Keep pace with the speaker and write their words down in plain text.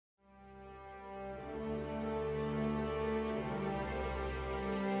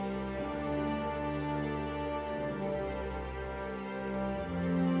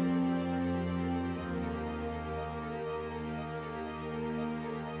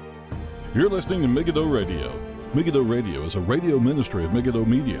You're listening to MEGIDDO Radio. MEGIDDO Radio is a radio ministry of MEGIDDO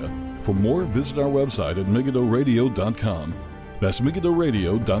Media. For more, visit our website at megiddoradio.com. That's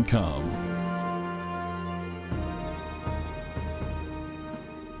megiddoradio.com.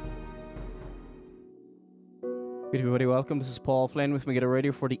 Good everybody, welcome. This is Paul Flynn with MEGIDDO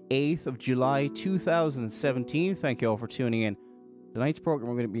Radio for the 8th of July 2017. Thank you all for tuning in. Tonight's program,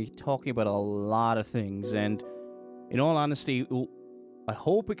 we're going to be talking about a lot of things, and in all honesty, I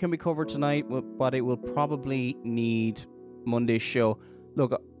hope it can be covered tonight, but it will probably need Monday's show.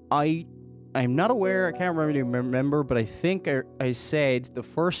 Look, I'm not aware, I can't really remember, but I think I said the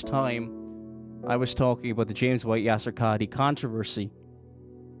first time I was talking about the James White Yasir Qadhi controversy.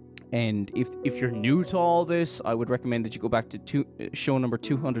 And if you're new to all this, I would recommend that you go back to show number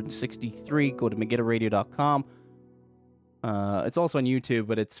 263. Go to megiddoradio.com. It's also on YouTube,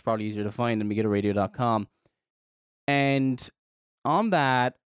 but it's probably easier to find on megiddoradio.com. And on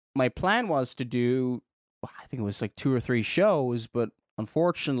that, my plan was to do, I think it was like 2 or 3 shows, but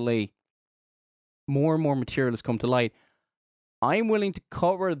unfortunately, more and more material has come to light. I'm willing to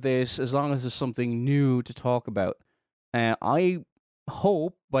cover this as long as there's something new to talk about. I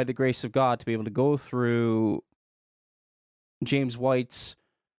hope, by the grace of God, to be able to go through James White's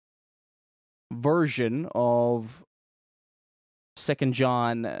version of 2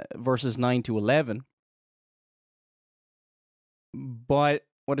 John verses 9 to 11. But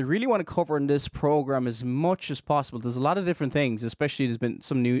what I really want to cover in this program as much as possible, there's a lot of different things, especially there's been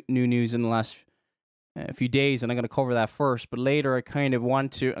some new news in the last few days, and I'm going to cover that first. But later I kind of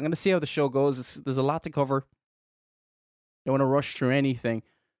want to, I'm going to see how the show goes. There's a lot to cover. I don't want to rush through anything.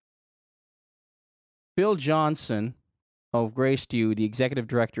 Phil Johnson of Grace to You, the executive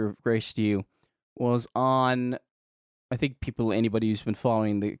director of Grace to You, was on, I think anybody who's been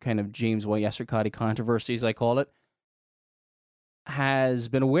following the kind of James White Yasir Qadhi controversies, I call it, has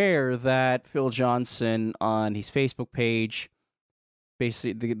been aware that Phil Johnson on his Facebook page,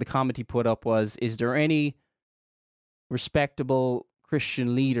 basically the comment he put up was, is there any respectable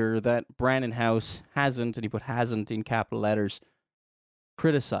Christian leader that Brannon House hasn't, and he put hasn't in capital letters,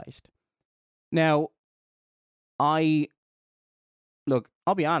 criticized? Now, I'll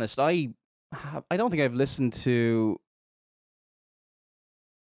be honest, I don't think I've listened to,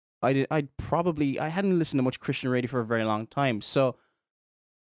 I hadn't listened to much Christian radio for a very long time, so,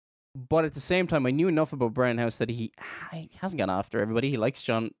 but at the same time, I knew enough about Brannon House that he hasn't gone after everybody. He likes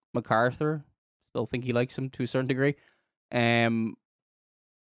John MacArthur, still think he likes him to a certain degree. Might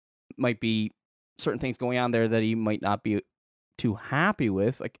be certain things going on there that he might not be too happy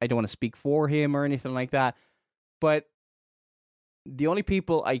with. Like, I don't want to speak for him or anything like that, but the only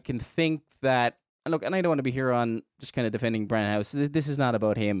people I can think that, and look, and I don't want to be here on just kind of defending Brannon House. This is not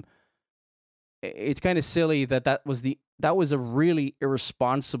about him. It's kind of silly that was a really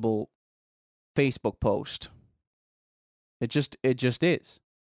irresponsible Facebook post. It just is.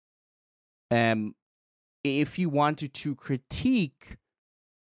 If you wanted to critique,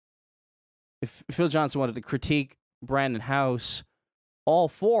 if Phil Johnson wanted to critique Brannon House, all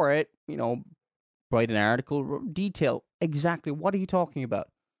for it, write an article, detail exactly what are you talking about.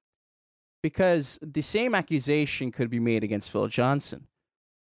 Because the same accusation could be made against Phil Johnson.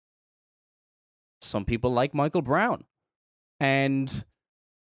 Some people like Michael Brown. And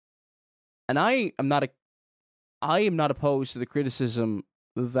I am not opposed to the criticism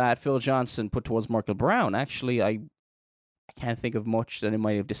that Phil Johnson put towards Michael Brown. Actually, I can't think of much that I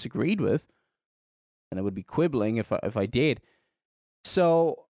might have disagreed with, and I would be quibbling if I did.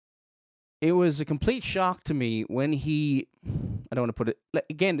 So it was a complete shock to me when I don't want to put it,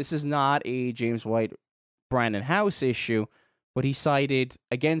 again, this is not a James White Brannon House issue, but he sided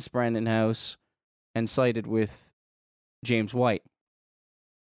against Brannon House and sided with James White.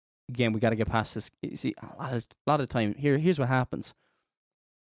 Again, we got to get past this. You see, a lot of time, here's what happens.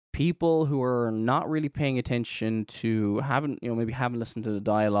 People who are not really paying attention to, maybe haven't listened to the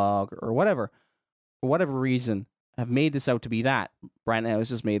dialogue or whatever, for whatever reason, have made this out to be that. Brannon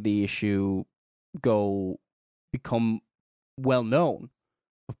House has made the issue become well known.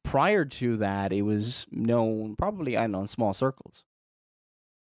 But prior to that, it was known probably, I don't know, in small circles.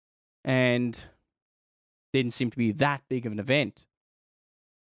 And didn't seem to be that big of an event.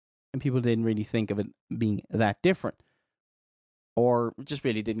 And people didn't really think of it being that different. Or just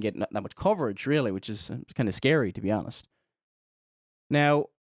really didn't get that much coverage, really, which is kind of scary, to be honest. Now,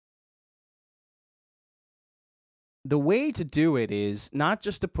 the way to do it is not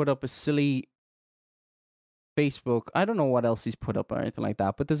just to put up a silly Facebook. I don't know what else he's put up or anything like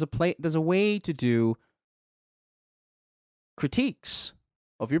that, but there's a way to do critiques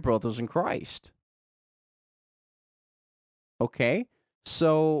of your brothers in Christ. Okay?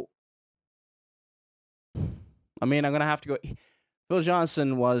 So I mean, I'm going to have to go. Phil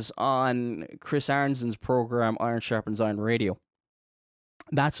Johnson was on Chris Arnzen's program, Iron Sharpens Iron Radio.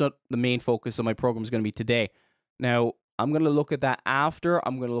 That's what the main focus of my program is going to be today. Now, I'm going to look at that after.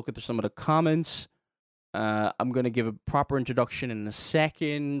 I'm going to look at some of the comments. I'm going to give a proper introduction in a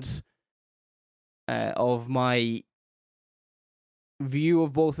second of my view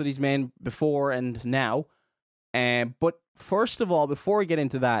of both of these men before and now. But first of all, before we get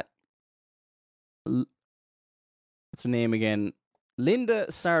into that, what's her name again? Linda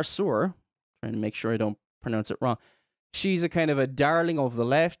Sarsour, trying to make sure I don't pronounce it wrong. She's a kind of a darling of the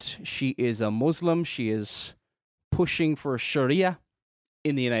left. She is a Muslim. She is pushing for Sharia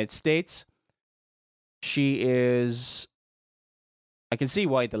in the United States. She is... I can see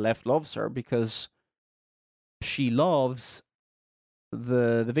why the left loves her, because she loves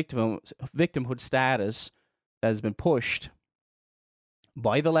the victimhood status that has been pushed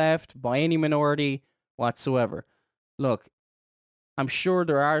by the left, by any minority whatsoever. Look, I'm sure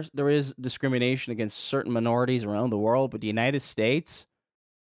there is discrimination against certain minorities around the world, but the United States,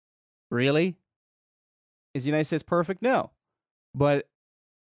 really? Is the United States perfect? No. But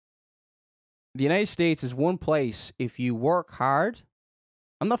the United States is one place, if you work hard...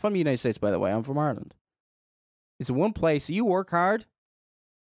 I'm not from the United States, by the way. I'm from Ireland. It's one place, you work hard,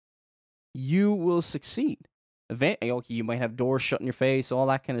 you will succeed. Okay, you might have doors shut in your face, all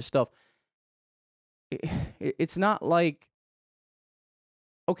that kind of stuff. It's not like...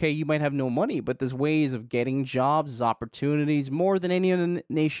 Okay, you might have no money, but there's ways of getting jobs, there's opportunities, more than any other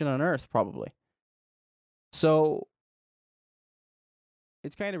nation on earth, probably. So,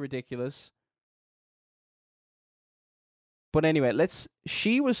 it's kind of ridiculous. But anyway,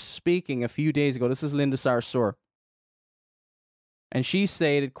 she was speaking a few days ago. This is Linda Sarsour. And she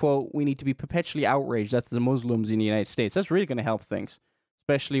stated, quote, "We need to be perpetually outraged at the Muslims in the United States." That's really going to help things,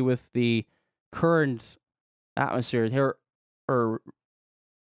 especially with the current atmosphere. Her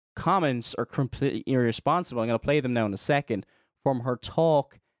comments are completely irresponsible. I'm going to play them now in a second from her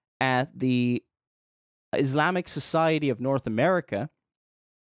talk at the Islamic Society of North America.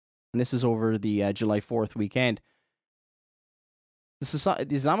 And this is over the July 4th weekend. The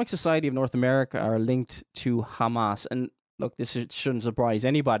Islamic Society of North America are linked to Hamas. And look, this shouldn't surprise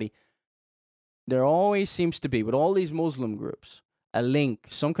anybody. There always seems to be, with all these Muslim groups, a link,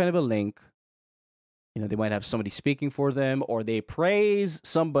 some kind of a link. You know, they might have somebody speaking for them, or they praise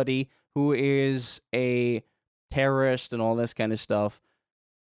somebody who is a terrorist and all this kind of stuff.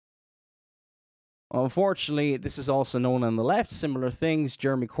 Unfortunately, this is also known on the left. Similar things.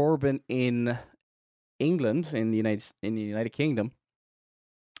 Jeremy Corbyn in England, in the United Kingdom,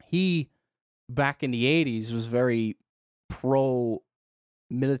 he, back in the 80s, was very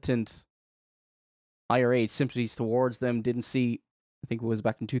pro-militant IRA sympathies towards them. Didn't see, I think it was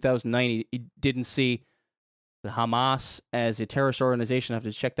back in 2009, he didn't see the Hamas as a terrorist organization. I have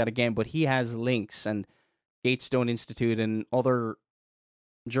to check that again. But he has links, and Gatestone Institute and other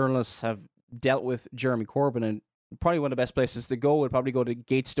journalists have dealt with Jeremy Corbyn, and probably one of the best places to go would probably go to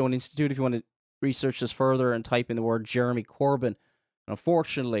Gatestone Institute if you want to research this further and type in the word Jeremy Corbyn.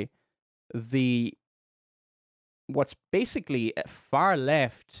 Unfortunately, what's basically far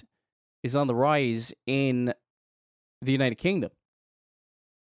left is on the rise in the United Kingdom,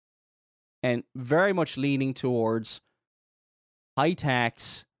 and very much leaning towards high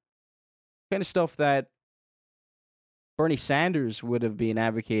tax kind of stuff that Bernie Sanders would have been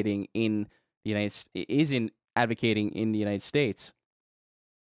advocating in the advocating in the United States,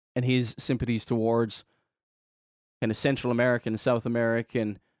 and his sympathies towards kind of Central American, South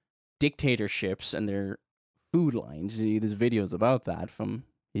American dictatorships and their food lines. There's videos about that from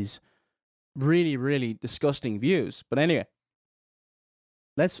his really, really disgusting views. But anyway,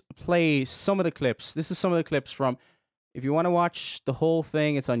 let's play some of the clips. This is some of the clips from, if you want to watch the whole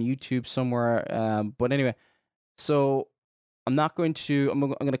thing, it's on YouTube somewhere. But anyway, so I'm going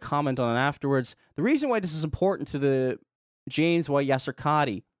to comment on it afterwards. The reason why this is important to the James Y. Yasir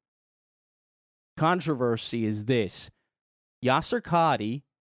Qadhi controversy is this. Yasir Qadhi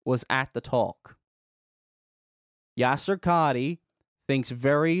was at the talk. Yasir Qadhi thinks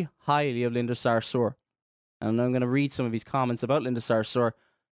very highly of Linda Sarsour. And I'm going to read some of his comments about Linda Sarsour.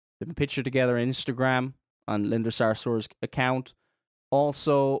 They've been pictured together on Instagram on Linda Sarsour's account.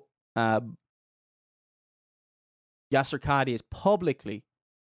 Also, Yasir Qadhi has publicly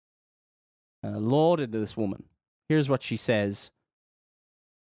lauded this woman. Here's what she says.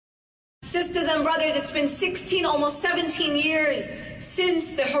 Sisters and brothers, it's been 16, almost 17 years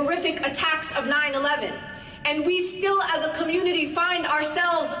since the horrific attacks of 9/11. And we still, as a community, find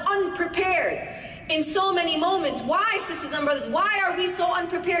ourselves unprepared. in so many moments. Why, sisters and brothers, why are we so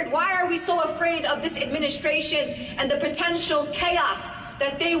unprepared? Why are we so afraid of this administration and the potential chaos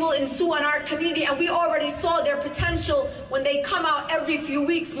that they will ensue on our community? And we already saw their potential when they come out every few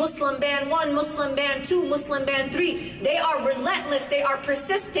weeks. Muslim ban 1, Muslim ban 2, Muslim ban 3. They are relentless, they are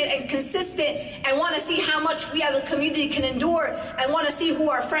persistent and consistent, and want to see how much we as a community can endure, and want to see who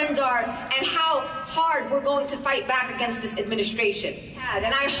our friends are and how hard we're going to fight back against this administration. And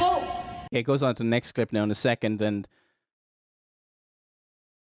I hope... It goes on to the next clip now in a second, and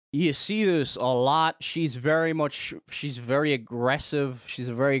you see this a lot. She's very aggressive. She's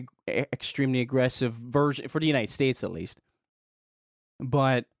a very extremely aggressive version, for the United States at least.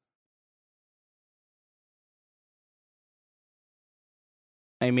 But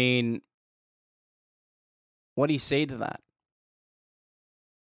I mean, what do you say to that?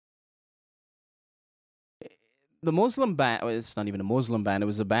 The Muslim ban, well, it's not even a Muslim ban, it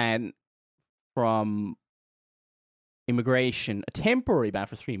was a ban from immigration, a temporary ban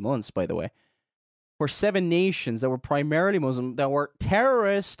for 3 months, by the way, for 7 nations that were primarily Muslim, that were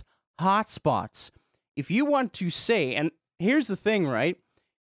terrorist hotspots. If you want to say, and here's the thing, right?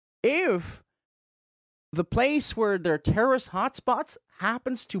 If the place where their terrorist hotspots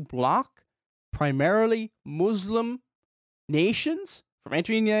happens to block primarily Muslim nations from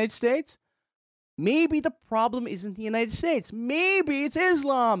entering the United States, maybe the problem isn't the United States. Maybe it's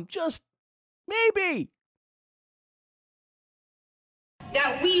Islam. Just maybe.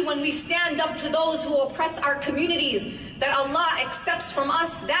 That we, when we stand up to those who oppress our communities, that Allah accepts from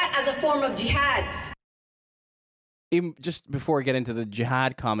us that as a form of jihad. Just before I get into the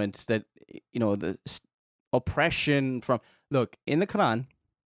jihad comments, that, you know, the oppression from... Look, in the Quran,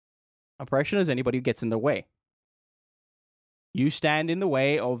 oppression is anybody who gets in their way. You stand in the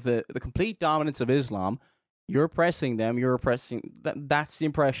way of the complete dominance of Islam, you're oppressing them, you're oppressing... That's the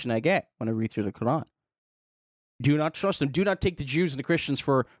impression I get when I read through the Quran. Do not trust them. Do not take the Jews and the Christians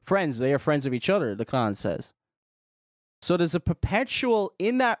for friends. They are friends of each other, the Quran says. So there's a perpetual...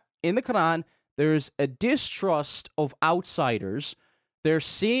 In the Quran, there's a distrust of outsiders. They're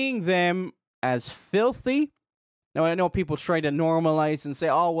seeing them as filthy. Now, I know people try to normalize and say,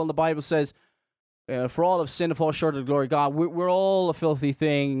 oh, well, the Bible says, for all of sin to fall short of the glory of God, we're all a filthy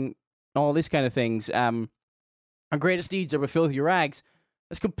thing, all these kind of things. Our greatest deeds are with filthy rags.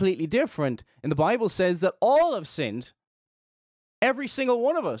 That's completely different. And the Bible says that all have sinned. Every single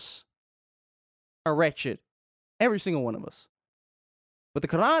one of us are wretched. Every single one of us. But the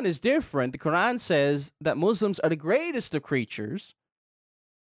Quran is different. The Quran says that Muslims are the greatest of creatures,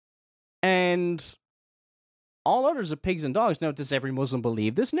 and all others are pigs and dogs. Now, does every Muslim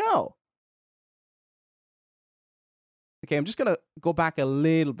believe this? No. Okay, I'm just going to go back a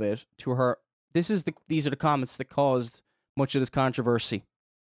little bit to her. These are the comments that caused much of this controversy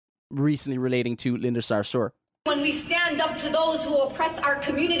recently relating to Linda Sarsour. When we stand up to those who oppress our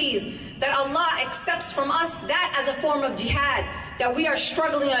communities, that Allah accepts from us that as a form of jihad, that we are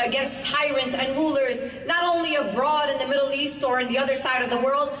struggling against tyrants and rulers, not only abroad in the Middle East or in the other side of the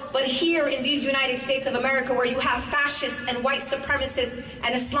world, but here in these United States of America, where you have fascists and white supremacists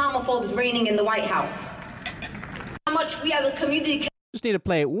and Islamophobes reigning in the White House. How much we as a community can... Just need to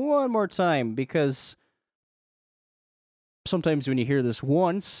play it one more time, because sometimes when you hear this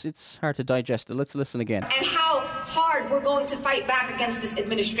once, it's hard to digest it. Let's listen again. And how hard we're going to fight back against this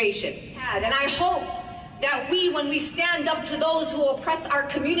administration. And I hope that we, when we stand up to those who oppress our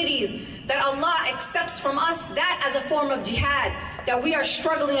communities, that Allah accepts from us that as a form of jihad, that we are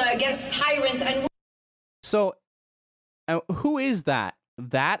struggling against tyrants and... So, who is that?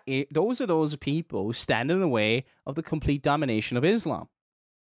 Those are those people who stand in the way of the complete domination of Islam.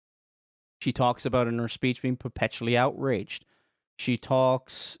 She talks about in her speech being perpetually outraged. She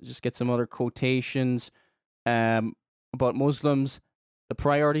talks, just get some other quotations, about Muslims. The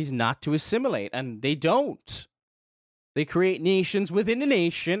priority is not to assimilate, and they don't. They create nations within a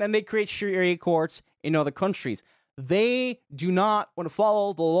nation, and they create Sharia courts in other countries. They do not want to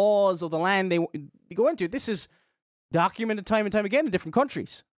follow the laws of the land they go into. This is documented time and time again in different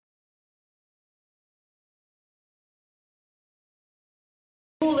countries.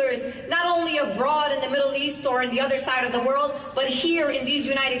 Rulers, not only abroad in the Middle East or in the other side of the world, but here in these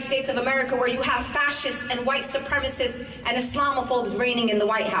United States of America, where you have fascists and white supremacists and Islamophobes reigning in the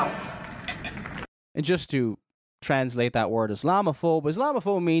White House. And just to translate that word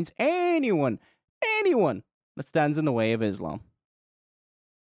Islamophobe means anyone that stands in the way of Islam.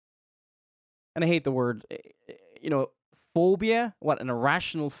 And I hate the word, phobia, an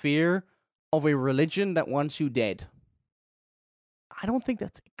irrational fear of a religion that wants you dead. I don't think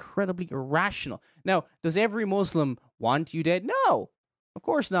that's incredibly irrational. Now, does every Muslim want you dead? No, of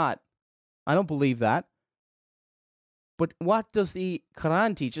course not. I don't believe that. But what does the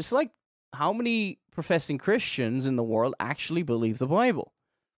Quran teach? It's like, how many professing Christians in the world actually believe the Bible?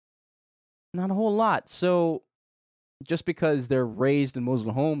 Not a whole lot. So, just because they're raised in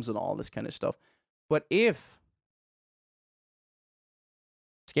Muslim homes and all this kind of stuff. But if,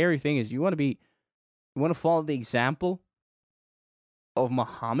 scary thing is, you want to follow the example of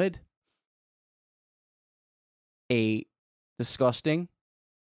Muhammad, a disgusting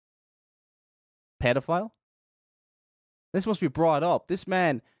pedophile. This must be brought up. This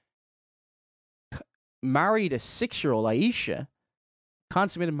man married a 6-year-old Aisha,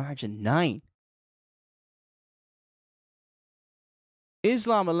 consummated marriage at 9.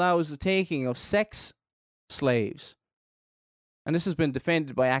 Islam allows the taking of sex slaves. And this has been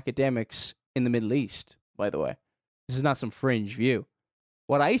defended by academics in the Middle East, by the way. This is not some fringe view.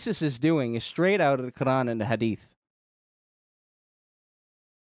 What ISIS is doing is straight out of the Quran and the Hadith.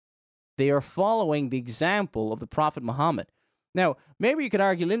 They are following the example of the Prophet Muhammad. Now, maybe you could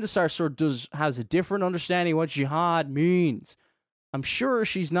argue Linda Sarsour has a different understanding of what jihad means. I'm sure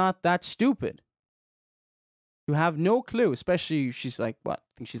she's not that stupid. You have no clue, especially she's like, what?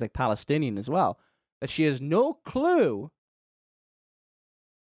 I think she's like Palestinian as well, that she has no clue.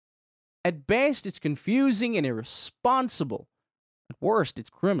 At best, it's confusing and irresponsible. At worst, it's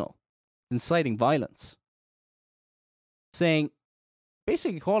criminal. It's inciting violence.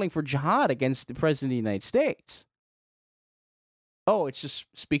 Basically calling for jihad against the President of the United States. Oh, it's just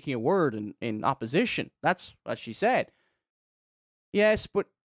speaking a word in opposition. That's what she said. Yes, but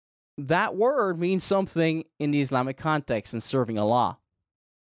that word means something in the Islamic context and serving Allah.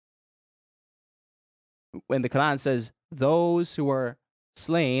 When the Quran says, those who are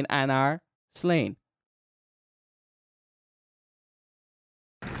slain and are slain.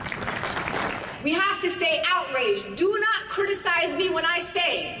 We have to stay outraged. Do not criticize me when I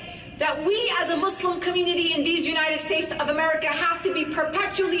say that we as a Muslim community in these United States of America have to be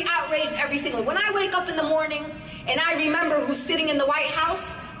perpetually outraged every single. When I wake up in the morning and I remember who's sitting in the White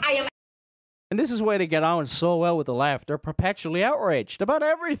House, I am. And this is why they get on so well with the left. They're perpetually outraged about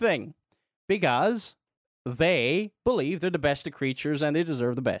everything because they believe they're the best of creatures and they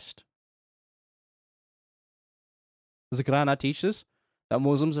deserve the best. Does the Quran not teach this? That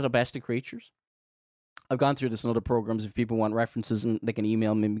Muslims are the best of creatures? I've gone through this in other programs. If people want references, and they can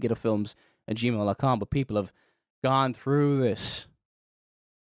email me, megiddofilms@gmail.com. But people have gone through this.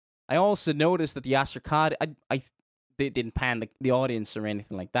 I also noticed that the Yasir Qadhi, they didn't pan the audience or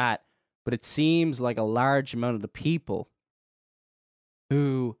anything like that, but it seems like a large amount of the people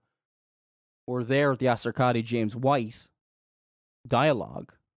who were there at the Yasir Qadhi James White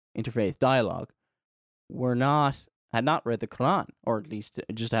dialogue, interfaith dialogue, had not read the Quran, or at least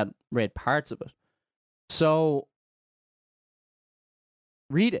just had read parts of it. So,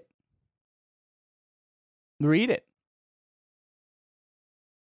 read it. Read it.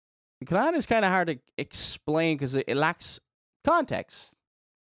 The Quran is kind of hard to explain because it lacks context.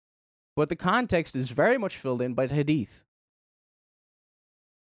 But the context is very much filled in by the Hadith.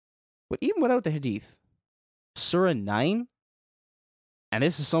 But even without the Hadith, Surah 9, and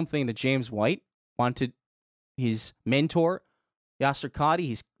this is something that James White wanted his mentor, Yasir Qadhi,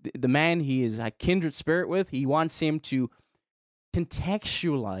 he's the man he is a kindred spirit with, he wants him to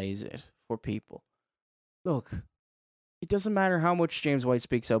contextualize it for people. Look, it doesn't matter how much James White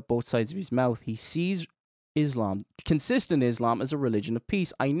speaks out both sides of his mouth, he sees Islam, consistent Islam, as a religion of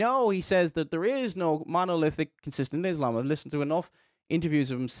peace. I know he says that there is no monolithic, consistent Islam. I've listened to enough interviews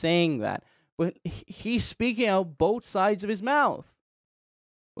of him saying that. But he's speaking out both sides of his mouth.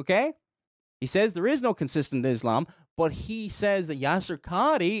 Okay? He says there is no consistent Islam, but he says that Yasir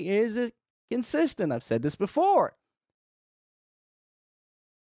Qadhi is consistent. I've said this before.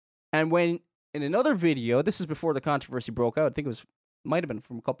 And when, in another video, this is before the controversy broke out, I think might have been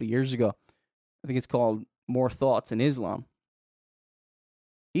from a couple of years ago. I think it's called More Thoughts in Islam.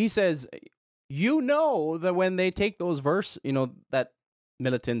 He says, you know that when they take those verses, that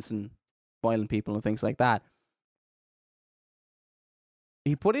militants and violent people and things like that,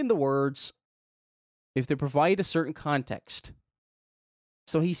 he put in the words, if they provide a certain context.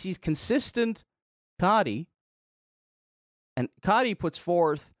 So he sees consistent Qadhi, and Qadhi puts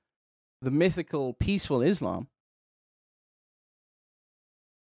forth the mythical, peaceful Islam.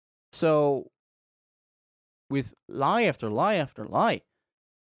 So, with lie after lie after lie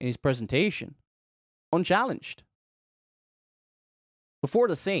in his presentation, unchallenged, before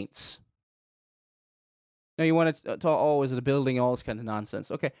the saints. Now you want to talk, is it a building, all this kind of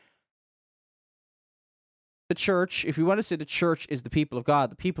nonsense. Okay. The church, if you want to say the church is the people of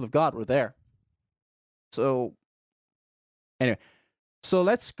God were there. So, anyway, So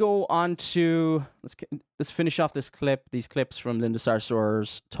let's go on to let's finish off these clips from Linda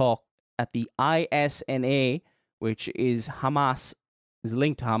Sarsour's talk at the ISNA, which is Hamas, is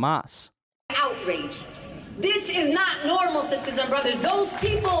linked to Hamas. Outrage. This is not normal, sisters and brothers. Those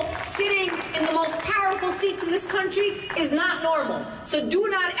people sitting in the most powerful seats in this country is not normal. So do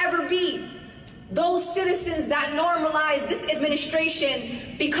not ever be those citizens that normalize this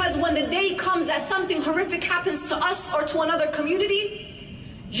administration, because when the day comes that something horrific happens to us or to another community,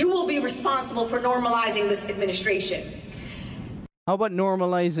 you will be responsible for normalizing this administration. How about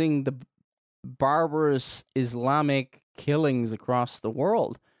normalizing the barbarous Islamic killings across the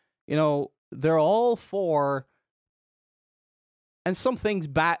world? You know, they're all for, and some things,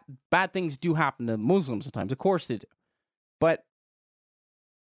 bad things do happen to Muslims sometimes, of course they do. But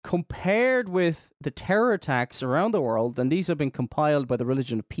compared with the terror attacks around the world, and these have been compiled by the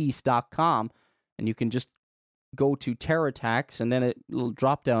religionofpeace.com, and you can just go to terror attacks, and then a little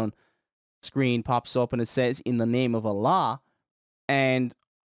drop down screen pops up and it says in the name of Allah. And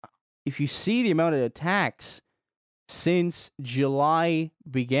if you see the amount of attacks since July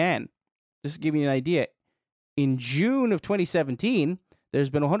began, just to give you an idea, in June of 2017 there's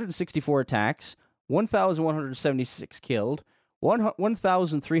been 164 attacks, 1,176 killed,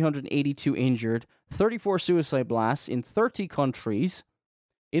 1,382 injured, 34 suicide blasts in 30 countries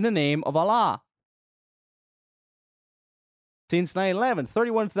in the name of Allah. Since 9/11,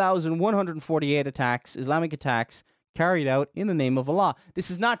 31,148 attacks, Islamic attacks, carried out in the name of Allah.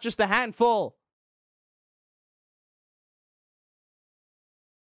 This is not just a handful.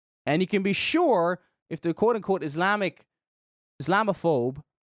 And you can be sure if the quote-unquote Islamophobe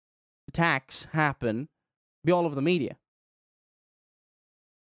attacks happen, be all over the media.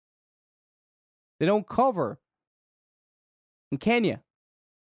 They don't cover in Kenya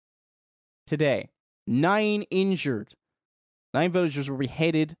today, 9 injured. 9 villagers were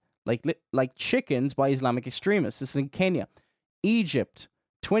beheaded like chickens by Islamic extremists. This is in Kenya. Egypt,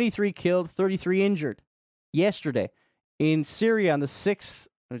 23 killed, 33 injured. Yesterday. In Syria on the 6th,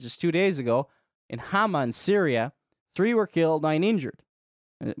 which is 2 days ago, in Hama in Syria, 3 were killed, 9 injured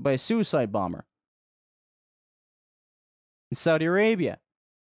by a suicide bomber. In Saudi Arabia,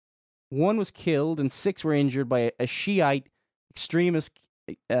 1 was killed and 6 were injured by a Shiite extremist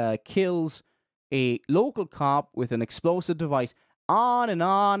kills a local cop with an explosive device. On and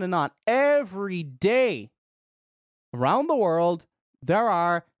on and on. Every day around the world, there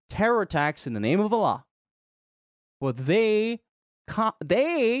are terror attacks in the name of Allah. Well, they get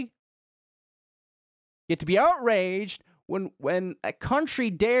to be outraged when a country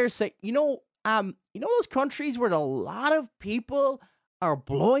dares say, you know those countries where a lot of people are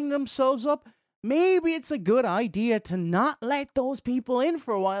blowing themselves up? Maybe it's a good idea to not let those people in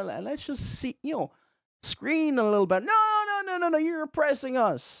for a while, and let's just see, screen a little bit. No, you're oppressing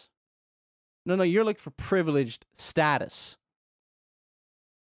us. No, you're looking for privileged status.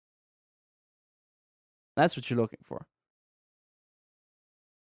 That's what you're looking for.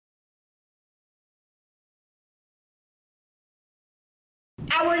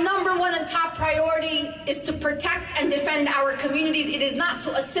 Our number one and top priority is to protect and defend our communities. It is not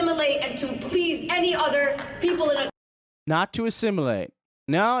to assimilate and to please any other people in a... Not to assimilate.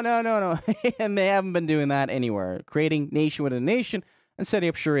 No. And they haven't been doing that anywhere. Creating nation within a nation and setting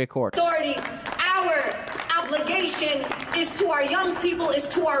up Sharia courts. Authority. Our obligation is to our young people, is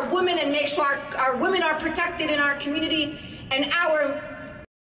to our women, and make sure our women are protected in our community. And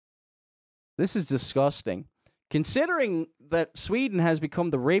This is disgusting. Considering that Sweden has become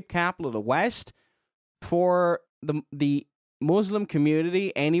the rape capital of the West, for the Muslim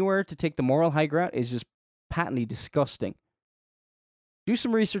community anywhere to take the moral high ground is just patently disgusting. Do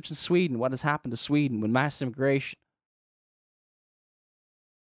some research in Sweden, what has happened to Sweden with mass immigration.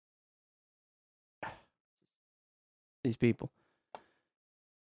 These people.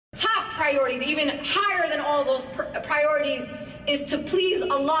 Top priority, even higher than all those priorities, is to please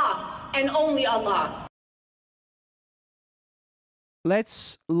Allah and only Allah.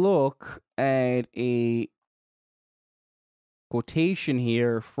 Let's look at a quotation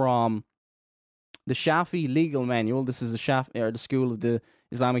here from the Shafi Legal Manual. This is the School of the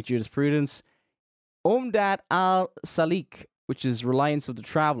Islamic Jurisprudence. Umdat al-Salik, which is Reliance of the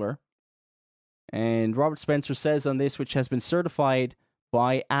Traveler. And Robert Spencer says on this, which has been certified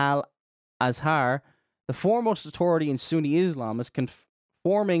by Al-Azhar, the foremost authority in Sunni Islam, is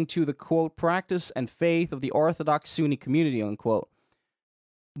conforming to the, quote, practice and faith of the Orthodox Sunni community, unquote.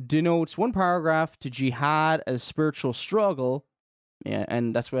 Denotes one paragraph to jihad as spiritual struggle, yeah,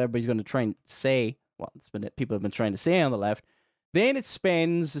 and that's what everybody's going to try and say. Well, it's been people have been trying to say on the left. Then it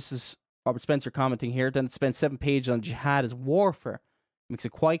spends, this is Robert Spencer commenting here, then it spends 7 pages on jihad as warfare. makes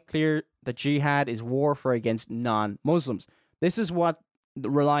it quite clear that jihad is warfare against non-Muslims. This is what the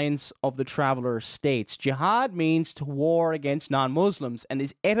Reliance of the Traveller states. Jihad means to war against non-Muslims and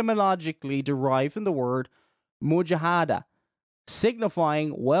is etymologically derived from the word mujahada,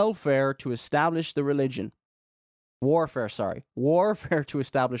 signifying welfare to establish the religion. Warfare to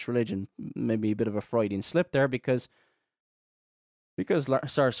establish religion. Maybe a bit of a Freudian slip there because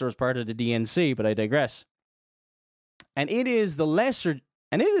Sarsour is part of the DNC, but I digress. And it is the lesser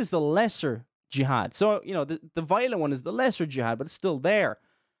jihad. So, the violent one is the lesser jihad, but it's still there.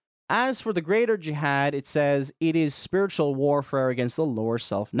 As for the greater jihad, it says it is spiritual warfare against the lower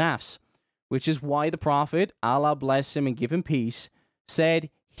self nafs, which is why the Prophet, Allah bless him and give him peace, said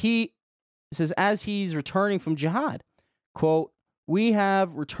as he's returning from jihad, quote, "We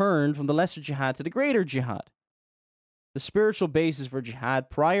have returned from the lesser jihad to the greater jihad." The spiritual basis for jihad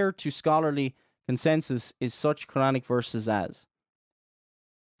prior to scholarly consensus is such Quranic verses as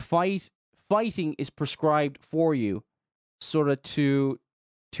fighting is prescribed for you, Surah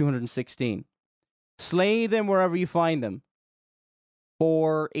 216. Slay them wherever you find them,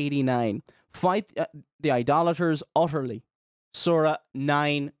 489. Fight the idolaters utterly, Surah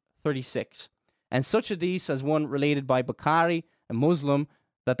 936. And such hadith as one related by Bukhari, a Muslim,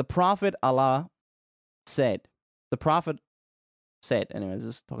 that the Prophet Allah said. The Prophet said, anyways,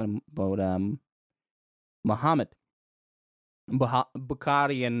 this is talking about Muhammad.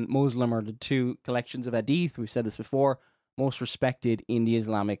 Bukhari and Muslim are the two collections of hadith, we've said this before, most respected in the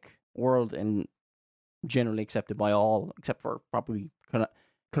Islamic world and generally accepted by all, except for probably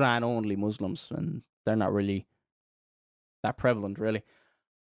Qur'an only Muslims, and they're not really that prevalent, really.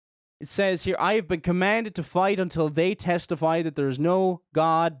 It says here, "I have been commanded to fight until they testify that there is no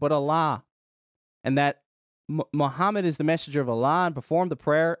God but Allah, and that Muhammad is the messenger of Allah, and perform the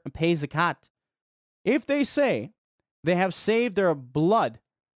prayer and pay zakat. If they say they have saved their blood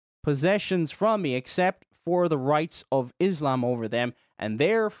possessions from me, except for the rights of Islam over them, and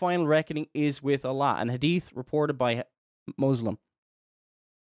their final reckoning is with Allah." An hadith reported by Muslim.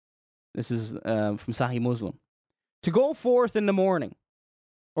 This is from Sahih Muslim. "To go forth in the morning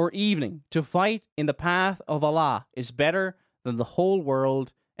or evening to fight in the path of Allah is better than the whole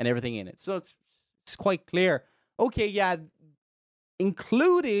world and everything in it." So it's quite clear. Okay, yeah,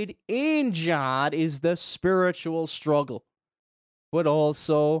 included in jihad is the spiritual struggle. But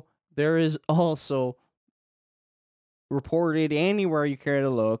also, there is also reported anywhere you care to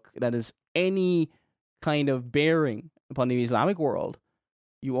look that is any kind of bearing upon the Islamic world,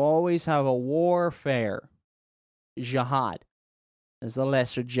 you always have a warfare, jihad. There's a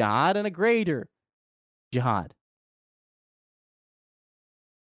lesser jihad and a greater jihad.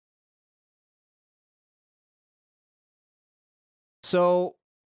 So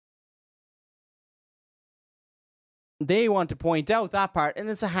they want to point out that part, and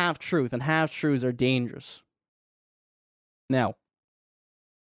it's a half-truth, and half-truths are dangerous. Now,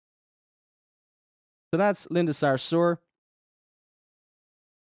 so that's Linda Sarsour.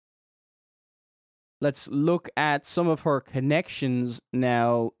 Let's look at some of her connections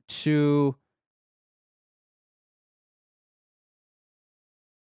now to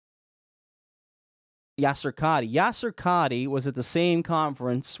Yasir Qadhi. Yasir Qadhi was at the same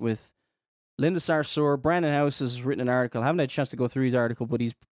conference with Linda Sarsour. Brandon House has written an article. I haven't had a chance to go through his article, but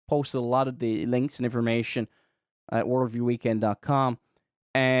he's posted a lot of the links and information at worldviewweekend.com.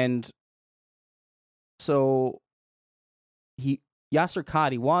 And so Yasir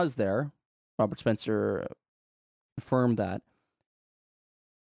Qadhi was there. Robert Spencer confirmed that.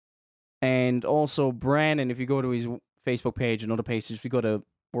 And also Brandon, if you go to his Facebook page and other pages, if you go to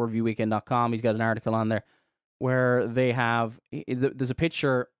worldviewweekend.com, he's got an article on there where they have, there's a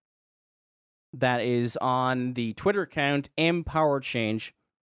picture that is on the Twitter account, Empower Change.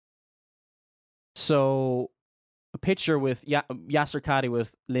 So a picture with Yasir Qadhi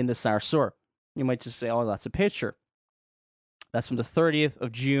with Linda Sarsour. You might just say, oh, that's a picture. That's from the 30th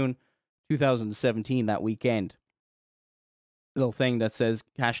of June, 2017, that weekend. Little thing that says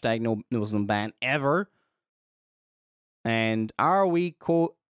hashtag no Muslim ban ever. And are we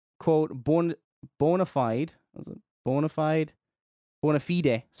quote bona fide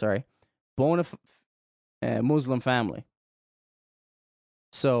Muslim family?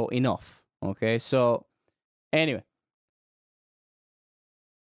 So enough. Okay, so anyway.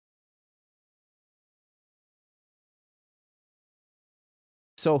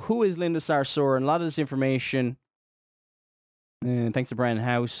 So who is Linda Sarsour? And a lot of this information, thanks to Brandon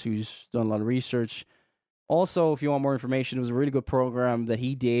House, who's done a lot of research. Also, if you want more information, it was a really good program that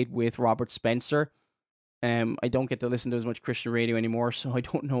he did with Robert Spencer. I don't get to listen to as much Christian radio anymore, so I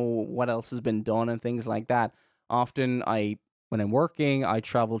don't know what else has been done and things like that. Often I when I'm working, I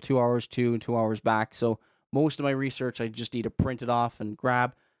travel 2 hours to and 2 hours back. So most of my research, I just need to print it off and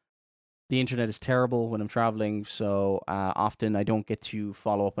grab. The internet is terrible when I'm traveling, so often I don't get to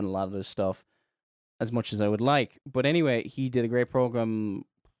follow up on a lot of this stuff as much as I would like. But anyway, he did a great program,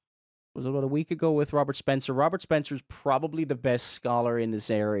 was it about a week ago, with Robert Spencer. Robert Spencer is probably the best scholar in this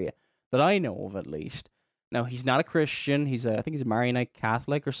area that I know of, at least. Now, he's not a Christian. I think he's a Maronite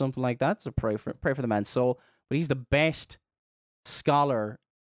Catholic or something like that. So pray for the man's soul. But he's the best scholar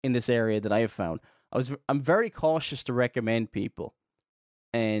in this area that I have found. I'm very cautious to recommend people,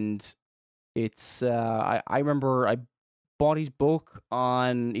 and it's I remember I bought his book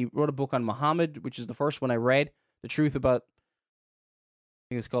he wrote a book on Muhammad, which is the first one I read. I think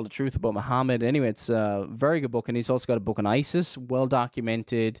it's called The Truth About Muhammad. Anyway, it's a very good book, and he's also got a book on ISIS, well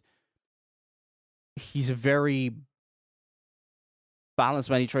documented. He's a very balanced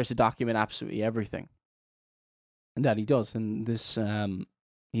man. He tries to document absolutely everything, and that he does. And this,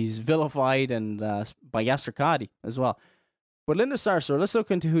 he's vilified and by Yasir Qadhi as well. But Linda Sarsour, let's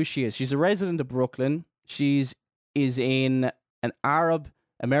look into who she is. She's a resident of Brooklyn. She's an Arab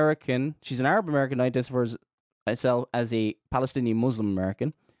American. She's an Arab American who identifies herself as a Palestinian Muslim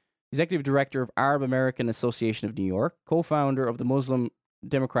American. Executive Director of Arab American Association of New York. Co-founder of the Muslim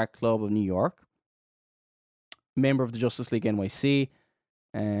Democrat Club of New York. Member of the Justice League NYC.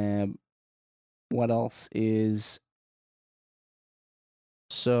 What else is...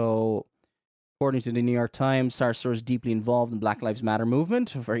 So... According to the New York Times, Sarsour is deeply involved in Black Lives Matter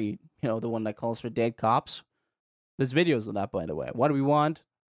movement, the one that calls for dead cops. There's videos of that, by the way. What do we want?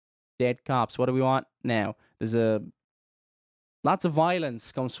 Dead cops. What do we want? Now, there's lots of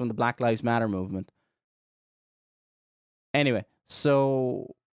violence comes from the Black Lives Matter movement. Anyway,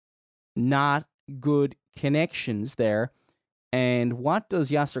 so not good connections there. And what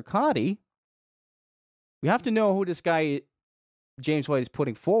does Yasir Qadhi? We have to know who this guy, James White, is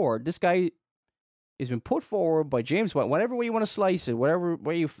putting forward. This guy has been put forward by James White. Whatever way you want to slice it, whatever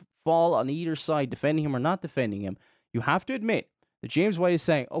way you fall on either side, defending him or not defending him, you have to admit that James White is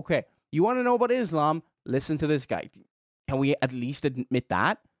saying, okay, you want to know about Islam? Listen to this guy. Can we at least admit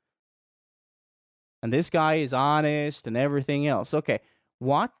that? And this guy is honest and everything else. Okay,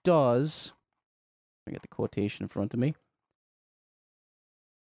 what does... I get the quotation in front of me.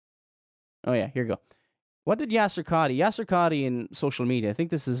 Oh yeah, here we go. What did Yasir Qadhi in social media, I think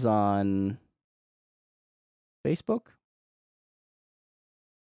this is on Facebook?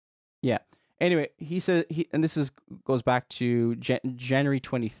 Yeah. Anyway, he said, and this goes back to January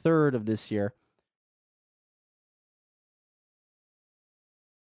 23rd of this year.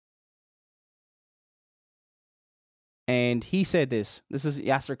 And he said this. This is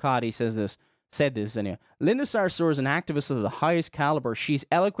Yasir Qadhi said this anyway. Linda Sarsour is an activist of the highest caliber. She's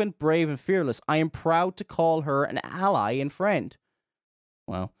eloquent, brave, and fearless. I am proud to call her an ally and friend.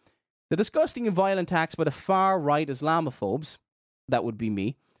 Well, the disgusting and violent attacks by the far-right Islamophobes, that would be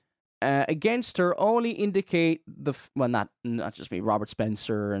me, against her only indicate not just me, Robert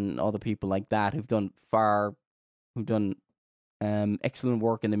Spencer and other people like that who've done excellent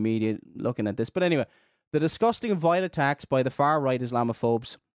work in the media looking at this. But anyway, the disgusting and violent attacks by the far-right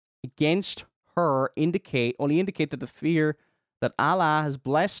Islamophobes against her only indicate that the fear that Allah has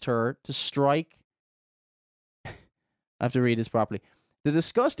blessed her to strike... I have to read this properly. The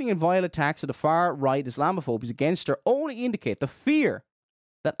disgusting and violent attacks of the far-right Islamophobes against her only indicate the fear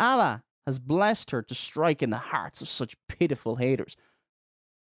that Allah has blessed her to strike in the hearts of such pitiful haters.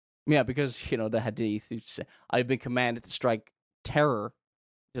 Yeah, because, the hadith, I've been commanded to strike terror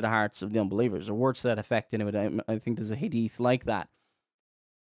to the hearts of the unbelievers, or words to that effect. Anyway, I think there's a hadith like that.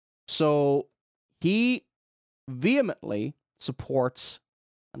 So he vehemently supports,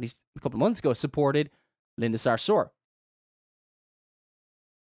 at least a couple of months ago, supported Linda Sarsour.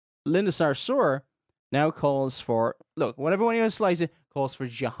 Linda Sarsour now calls for, look, whatever one you want to slice it, calls for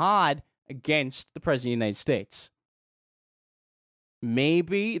jihad against the President of the United States.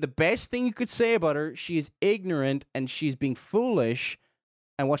 Maybe the best thing you could say about her, she is ignorant and she's being foolish,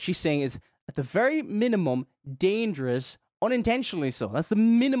 and what she's saying is, at the very minimum, dangerous, unintentionally so. That's the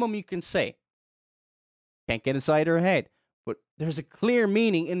minimum you can say. Can't get inside her head. But there's a clear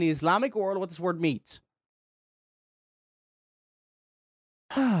meaning in the Islamic world what this word means.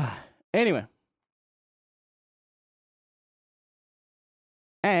 Anyway.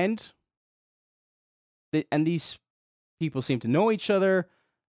 And these people seem to know each other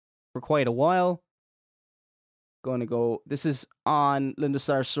for quite a while. This is on Linda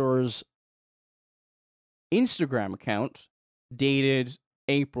Sarsour's Instagram account, dated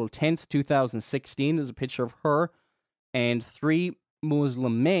April 10th, 2016. There's a picture of her and 3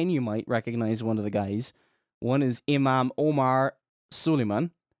 Muslim men. You might recognize one of the guys One is Imam Omar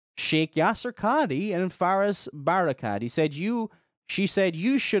Suleiman, Sheikh Yasir Qadhi, and Faris Barakat. She said,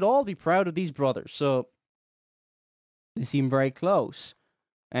 you should all be proud of these brothers. So they seem very close.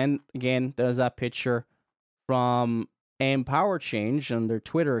 And again, there's that picture from Empower Change on their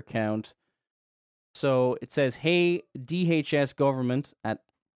Twitter account. So it says, hey, DHS government at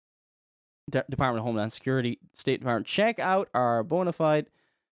Department of Homeland Security, State Department, check out our bona fide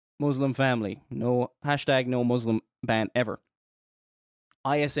Muslim family. No hashtag no Muslim ban ever.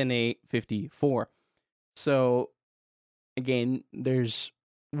 ISNA 54. So again, there's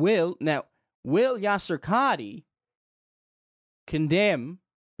will Yasir Qadhi condemn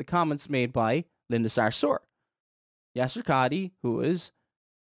the comments made by Linda Sarsour? Yasir Qadhi, who is,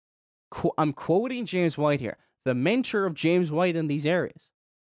 I'm quoting James White here, the mentor of James White in these areas.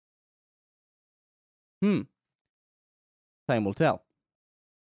 Time will tell.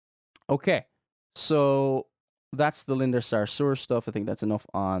 Okay, so that's the Linda Sarsour stuff. I think that's enough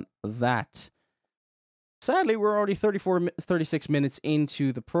on that. Sadly, we're already 36 minutes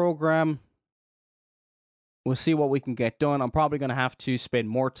into the program. We'll see what we can get done. I'm probably going to have to spend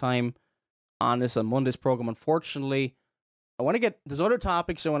more time on this on Monday's program, unfortunately. There's other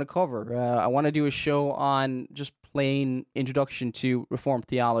topics I want to cover. I want to do a show on just plain introduction to Reformed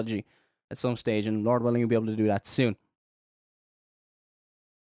theology at some stage, and Lord willing, we'll be able to do that soon.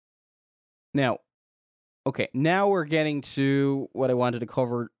 Now we're getting to what I wanted to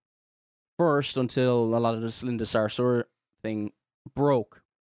cover first until a lot of this Linda Sarsour thing broke.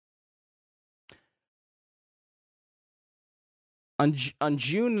 On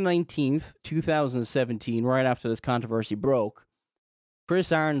June 19th, 2017, right after this controversy broke, Chris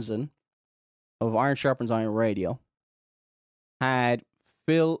Arnzen of Iron Sharpens Iron Radio had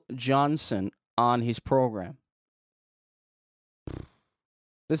Phil Johnson on his program.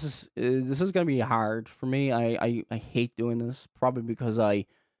 This is going to be hard for me. I hate doing this, probably because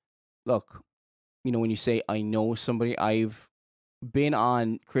look, when you say I know somebody, I've been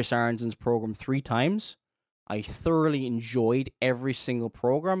on Chris Arnzen's program 3 times. I thoroughly enjoyed every single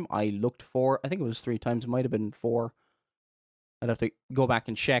program I looked for. I think it was 3 times. It might have been 4. I'd have to go back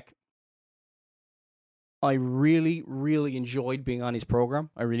and check. I really, really enjoyed being on his program.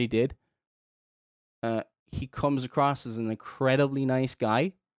 I really did. He comes across as an incredibly nice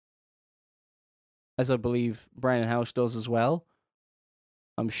guy, as I believe Brandon House does as well.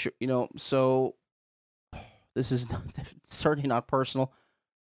 I'm sure, so this is certainly not personal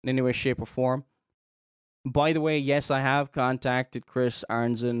in any way, shape, or form. By the way, yes, I have contacted Chris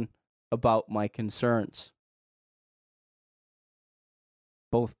Arnzen about my concerns,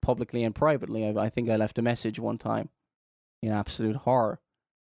 both publicly and privately. I think I left a message one time in absolute horror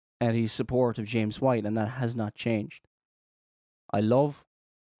at his support of James White, and that has not changed. I love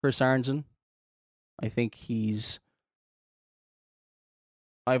Chris Arnzen. I think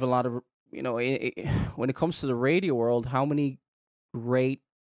I have a lot of, when it comes to the radio world, how many great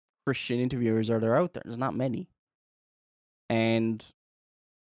Christian interviewers are there out there? There's not many. And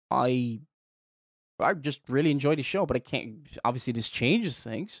I just really enjoyed the show, but I can't, obviously this changes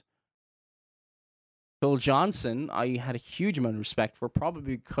things. Phil Johnson, I had a huge amount of respect for,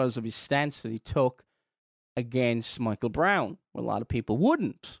 probably because of his stance that he took against Michael Brown. Well, a lot of people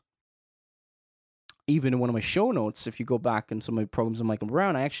wouldn't. Even in one of my show notes, if you go back in some of my programs on Michael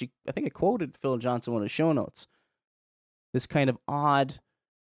Brown, I think I quoted Phil Johnson in one of the show notes. This kind of odd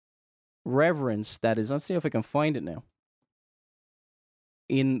reverence that is, let's see if I can find it now,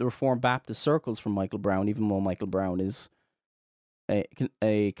 in the Reformed Baptist circles from Michael Brown, even though Michael Brown is a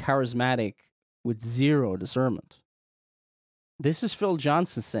charismatic with zero discernment. This is Phil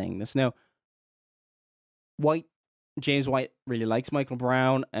Johnson saying this. Now, James White really likes Michael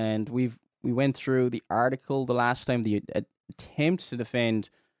Brown, and we went through the article the last time, the attempt to defend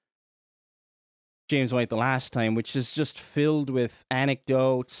James White the last time, which is just filled with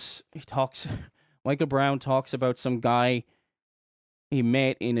anecdotes. Michael Brown talks about some guy he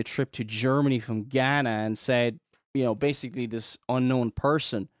met in a trip to Germany from Ghana and said, basically this unknown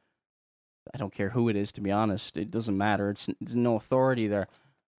person, I don't care who it is, to be honest, it doesn't matter, it's no authority there.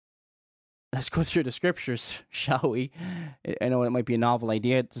 Let's go through the scriptures, shall we? I know it might be a novel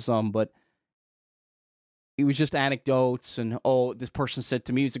idea to some, but it was just anecdotes and, this person said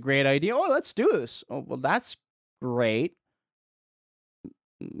to me, it's a great idea. Oh, let's do this. Oh, well, that's great.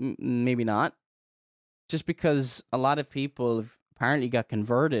 Maybe not. Just because a lot of people have apparently got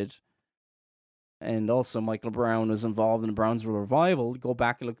converted, and also Michael Brown was involved in the Brownsville revival. Go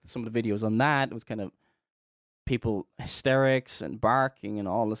back and look at some of the videos on that. It was kind of people hysterics and barking and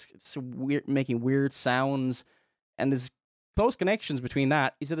all this, weird, making weird sounds, and this close connections between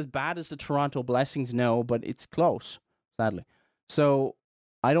that. Is it as bad as the Toronto Blessings? No, but it's close, sadly. So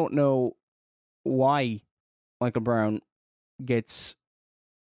I don't know why Michael Brown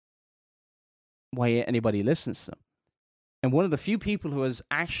why anybody listens to him. And one of the few people who has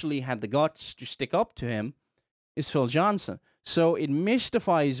actually had the guts to stick up to him is Phil Johnson. So it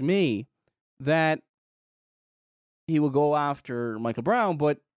mystifies me that he will go after Michael Brown,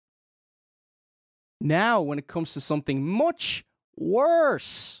 but now when it comes to something much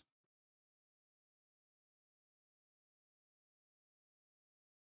worse,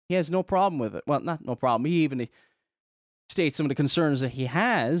 he has no problem with it. Well, not no problem. He even states some of the concerns that he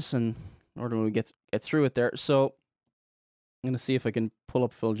has, and in order to get through it there. So I'm going to see if I can pull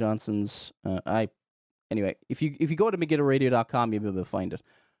up Phil Johnson's... Anyway, if you go to MegiddoRadio.com, you'll be able to find it.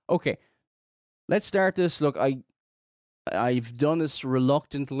 Okay, let's start this. Look, I've done this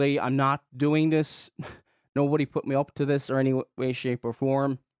reluctantly. I'm not doing this. Nobody put me up to this or any way, shape, or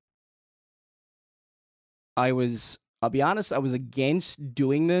form. I'll be honest, I was against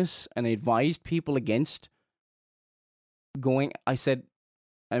doing this, and I advised people against going. I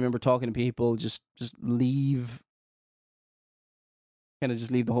remember talking to people, just leave,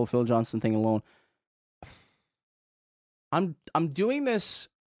 just leave the whole Phil Johnson thing alone. I'm doing this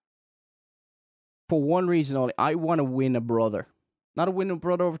for one reason only. I want to win a brother. Not to win a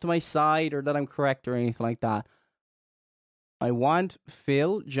brother over to my side or that I'm correct or anything like that. I want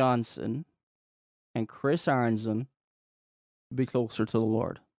Phil Johnson and Chris Arnzen to be closer to the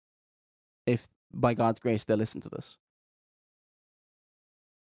Lord. If, by God's grace, they listen to this.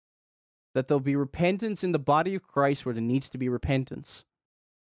 That there'll be repentance in the body of Christ where there needs to be repentance.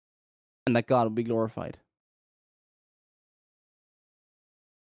 And that God will be glorified.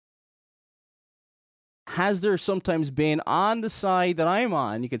 Has there sometimes been on the side that I'm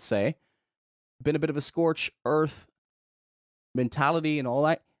on, you could say, been a bit of a scorched earth mentality and all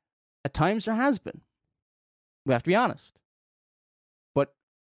that? At times there has been. We have to be honest. But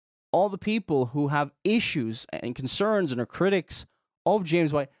all the people who have issues and concerns and are critics of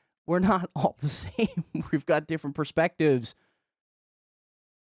James White, we're not all the same. We've got different perspectives.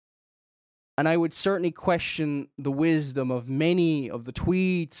 And I would certainly question the wisdom of many of the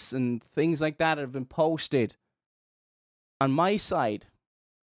tweets and things like that have been posted on my side.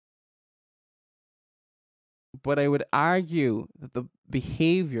 But I would argue that the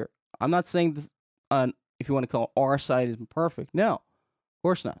behavior, I'm not saying this if you want to call our side is perfect. No, of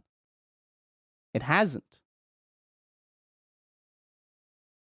course not. It hasn't.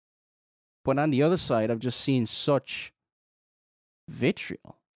 But on the other side, I've just seen such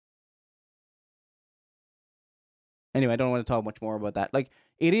vitriol. Anyway, I don't want to talk much more about that. Like,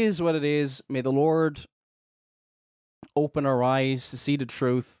 it is what it is. May the Lord open our eyes to see the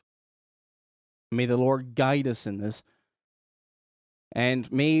truth. May the Lord guide us in this. And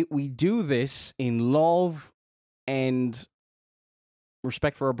may we do this in love and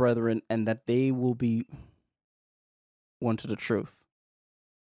respect for our brethren, and that they will be one to the truth.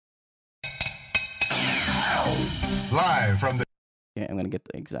 Live from the... Yeah, I'm going to get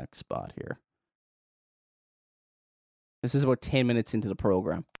the exact spot here. This is about 10 minutes into the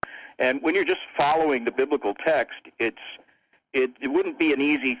program. And when you're just following the biblical text, it wouldn't be an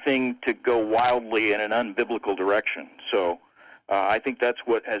easy thing to go wildly in an unbiblical direction. So I think that's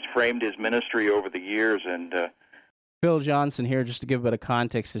what has framed his ministry over the years. And Phil Johnson here, just to give a bit of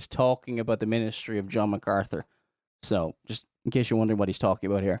context, is talking about the ministry of John MacArthur. So just in case you're wondering what he's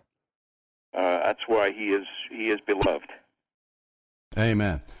talking about here. That's why he is beloved.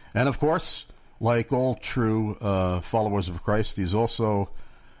 Amen. And of course, like all true followers of Christ, he's also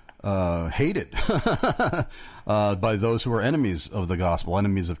hated by those who are enemies of the gospel,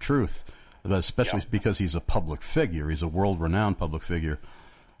 enemies of truth, especially because he's a public figure. He's a world-renowned public figure.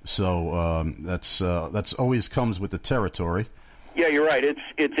 So that's always comes with the territory. Yeah, you're right.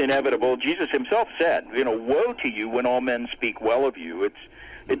 It's inevitable. Jesus himself said, woe to you when all men speak well of you.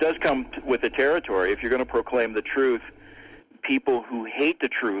 It does come with the territory. If you're going to proclaim the truth, people who hate the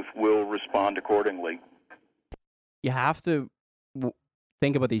truth will respond accordingly. You have to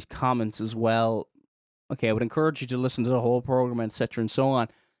think about these comments as well. Okay, I would encourage you to listen to the whole program, etc., and so on.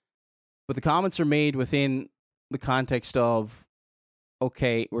 But the comments are made within the context of,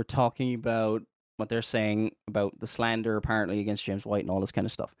 okay, we're talking about what they're saying about the slander apparently against James White and all this kind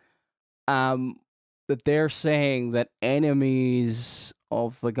of stuff. That they're saying that enemies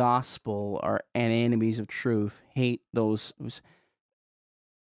of the gospel and enemies of truth hate those who's...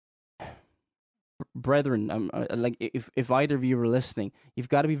 Brethren, like if either of you are listening, you've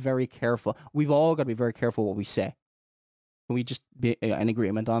got to be very careful. We've all got to be very careful what we say. Can we just be in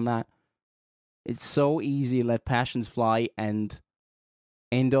agreement on that? It's so easy to let passions fly and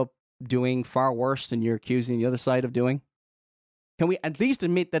end up doing far worse than you're accusing the other side of doing. Can we at least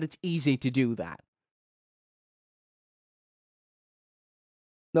admit that it's easy to do that?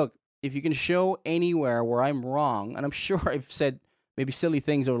 Look, if you can show anywhere where I'm wrong, and I'm sure I've said maybe silly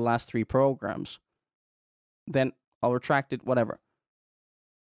things over the last 3 programs, then I'll retract it, whatever.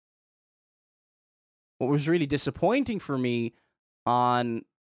 What was really disappointing for me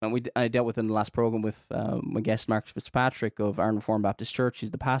I dealt with in the last program with my guest Mark Fitzpatrick of Ireland Reformed Baptist Church.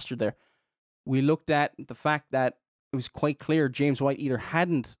 He's the pastor there. We looked at the fact that it was quite clear James White either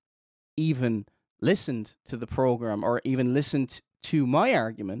hadn't even listened to the program or even listened to my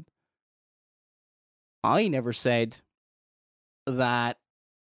argument. I never said that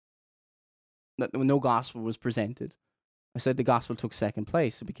no gospel was presented. I said the gospel took second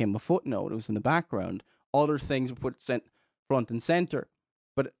place. It became a footnote. It was in the background. Other things were put front and center.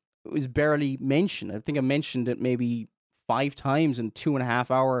 But it was barely mentioned. I think I mentioned it maybe 5 times in a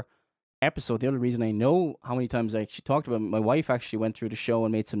 2.5-hour episode. The only reason I know how many times I actually talked about it, my wife actually went through the show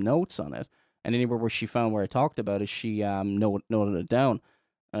and made some notes on it. And anywhere where she found where I talked about it, she noted it down.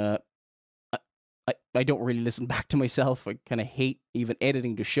 I don't really listen back to myself. I kind of hate even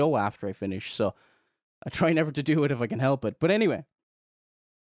editing the show after I finish. So I try never to do it if I can help it. But anyway.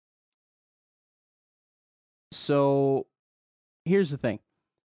 So here's the thing.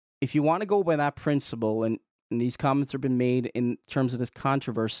 If you want to go by that principle, and these comments have been made in terms of this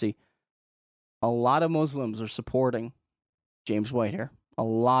controversy, a lot of Muslims are supporting James White here. A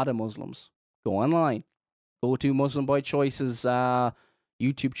lot of Muslims. Go online. Go to Muslim by Choice's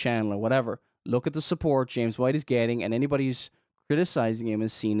YouTube channel or whatever. Look at the support James White is getting, and anybody who's criticizing him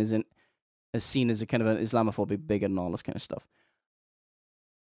is seen as a kind of an Islamophobic bigot and all this kind of stuff.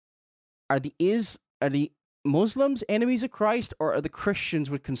 Are the Muslims enemies of Christ, or are the Christians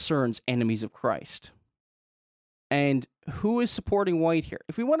with concerns enemies of Christ? And who is supporting White here?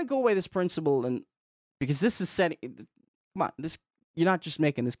 If we want to go by this principle, and because this is setting, come on, you're not just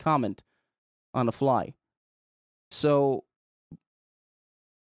making this comment on the fly. So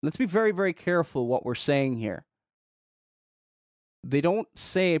let's be very, very careful what we're saying here. They don't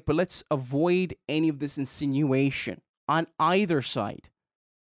say it, but let's avoid any of this insinuation on either side.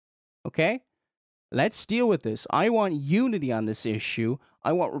 Okay? Let's deal with this. I want unity on this issue.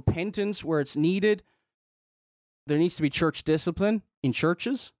 I want repentance where it's needed. There needs to be church discipline in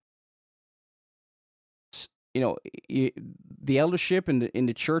churches. You know, the eldership in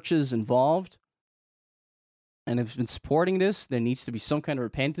the churches involved and have been supporting this. There needs to be some kind of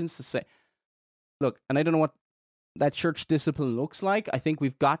repentance to say, look, and I don't know what that church discipline looks like. I think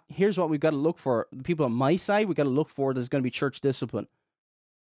here's what we've got to look for. The people on my side, we've got to look for there's going to be church discipline.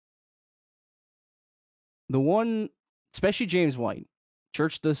 The one, especially James White,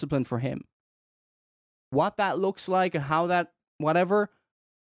 church discipline for him. What that looks like and how that, whatever,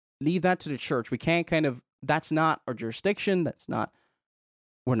 leave that to the church. We can't that's not our jurisdiction.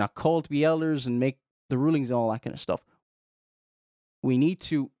 We're not called to be elders and make the rulings and all that kind of stuff. We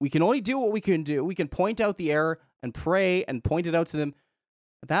can only do what we can do. We can point out the error and pray and point it out to them.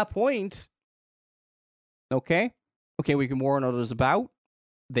 At that point, okay, we can warn others about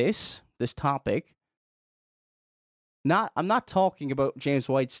this topic. I'm not talking about James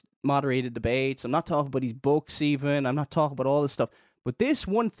White's moderated debates. I'm not talking about his books even. I'm not talking about all this stuff. But this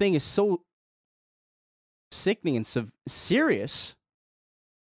one thing is so sickening and serious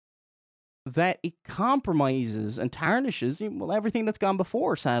that it compromises and tarnishes everything that's gone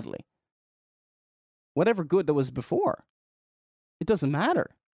before, sadly. Whatever good that was before. It doesn't matter.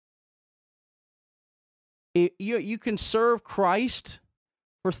 You can serve Christ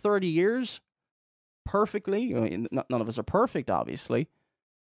for 30 years perfectly. None of us are perfect, obviously.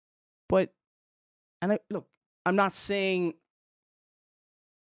 But, I'm not saying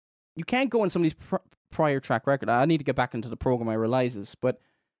you can't go on somebody's prior track record. I need to get back into the program, I realize this, but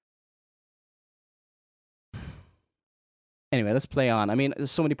anyway, let's play on. I mean,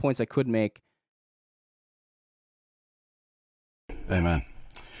 there's so many points I could make. Amen.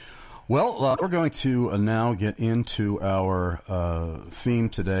 Well, we're going to now get into our theme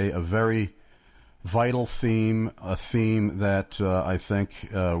today, a very vital theme, a theme that I think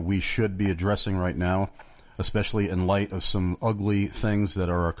we should be addressing right now, especially in light of some ugly things that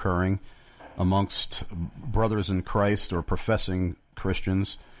are occurring amongst brothers in Christ or professing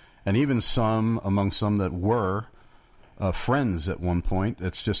Christians, and even among some that were friends at one point.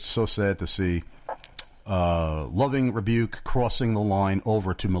 It's just so sad to see loving rebuke crossing the line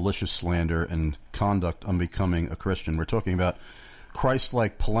over to malicious slander and conduct unbecoming a Christian. We're talking about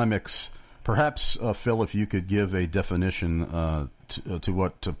Christ-like polemics. Perhaps, Phil, if you could give a definition to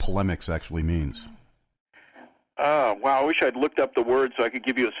what polemics actually means? Wow, I wish I'd looked up the word so I could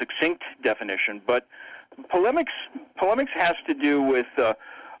give you a succinct definition. But polemics has to do with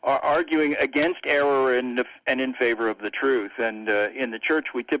arguing against error and in favor of the truth. And in the church,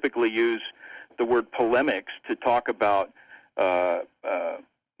 we typically use the word polemics to talk about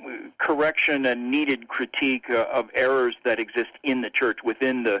correction and needed critique of errors that exist in the church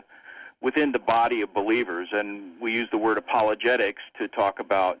within the body of believers. And we use the word apologetics to talk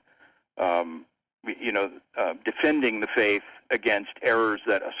about defending the faith against errors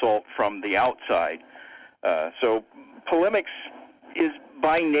that assault from the outside. So polemics is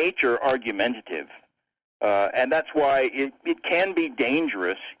by nature argumentative, and that's why it can be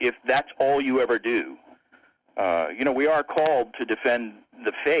dangerous if that's all you ever do. We are called to defend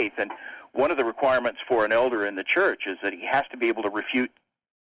the faith, and one of the requirements for an elder in the church is that he has to be able to refute,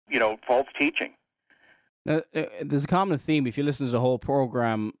 false teaching. Now, there's a common theme if you listen to the whole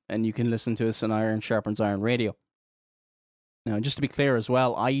program, and you can listen to us on Iron Sharpens Iron Radio. Now, just to be clear as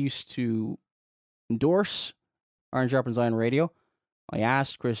well, I used to endorse Iron Sharpens Iron Radio. I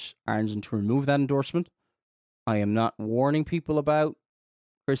asked Chris Arnzen to remove that endorsement. I am not warning people about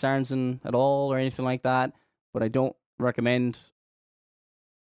Chris Arnzen at all or anything like that, but I don't recommend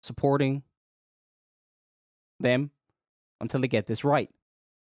supporting them until they get this right.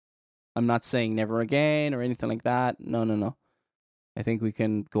 I'm not saying never again or anything like that. No. I think we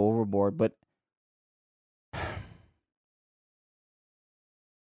can go overboard, but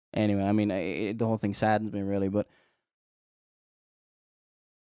anyway, I mean, the whole thing saddens me really, but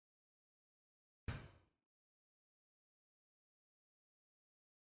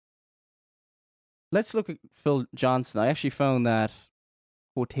let's look at Phil Johnson. I actually found that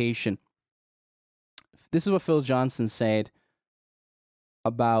quotation. This is what Phil Johnson said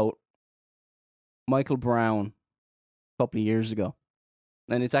about Michael Brown a couple of years ago.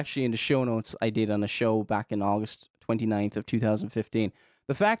 And it's actually in the show notes I did on a show back in August 29th of 2015.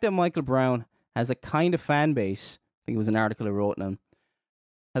 The fact that Michael Brown has a kind of fan base, I think it was an article I wrote on,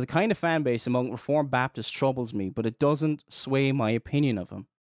 has a kind of fan base among Reformed Baptists troubles me, but it doesn't sway my opinion of him.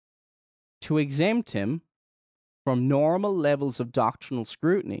 To exempt him from normal levels of doctrinal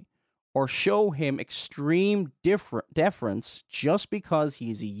scrutiny or show him extreme deference just because he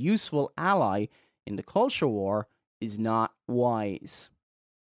is a useful ally in the culture war is not wise.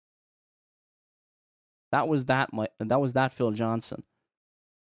 That was that Phil Johnson.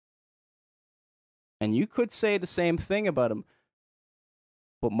 And you could say the same thing about him.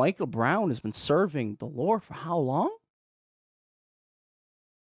 But Michael Brown has been serving the Lord for how long?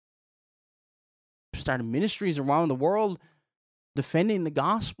 Started ministries around the world, defending the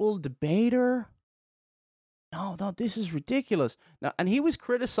gospel, debater. No, this is ridiculous. Now, and he was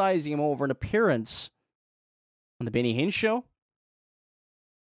criticizing him over an appearance on the Benny Hinn show.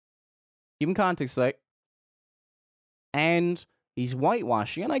 Give him context, like, and he's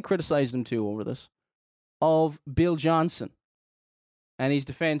whitewashing, and I criticized him too over this, of Bill Johnson and his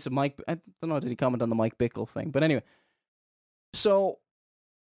defense of Mike. I don't know, did he comment on the Mike Bickle thing? But anyway, so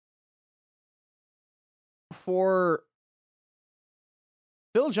for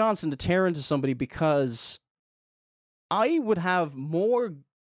Bill Johnson to tear into somebody, because I would have more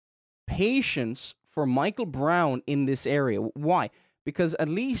patience for Michael Brown in this area. Why? Because at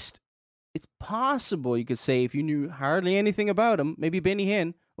least it's possible you could say, if you knew hardly anything about him, maybe Benny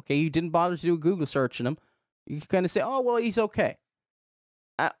Hinn, okay, you didn't bother to do a Google search on him, you could kind of say, oh, well, he's okay.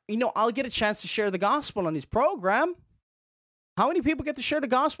 I'll get a chance to share the gospel on his program. How many people get to share the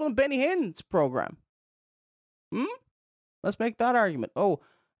gospel on Benny Hinn's program? Let's make that argument. Oh,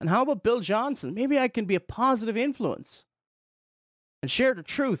 and how about Bill Johnson? Maybe I can be a positive influence and share the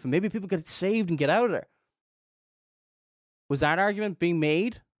truth, and maybe people get saved and get out of there. Was that argument being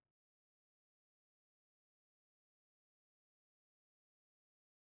made?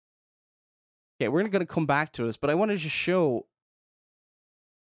 Okay, we're going to come back to this, but I want to just show,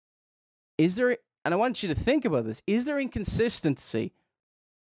 and I want you to think about this, is there inconsistency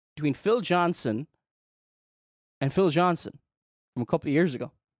between Phil Johnson and Phil Johnson from a couple of years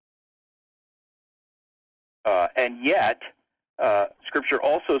ago? And yet, Scripture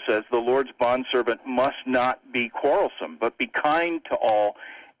also says the Lord's bondservant must not be quarrelsome, but be kind to all,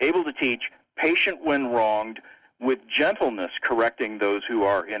 able to teach, patient when wronged, with gentleness correcting those who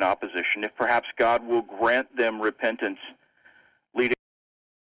are in opposition, if perhaps God will grant them repentance, leading.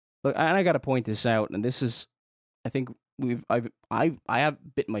 Look, and I got to point this out, and this is, I think I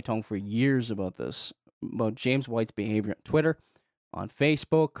have bitten my tongue for years about this, about James White's behavior on Twitter, on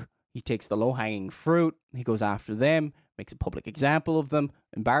Facebook. He takes the low-hanging fruit, he goes after them, makes a public example of them,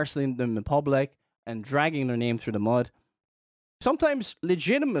 embarrassing them in public, and dragging their name through the mud. sometimes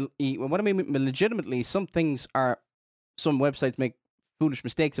legitimately, what I mean legitimately, some websites make foolish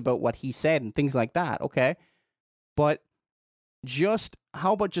mistakes about what he said and things like that, okay? But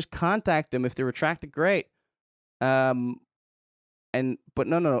how about just contact them if they're retracted? Great. But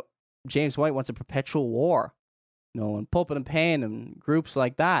no. James White wants a perpetual war, and Pulpit and Pen and groups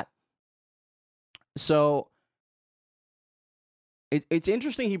like that. So it's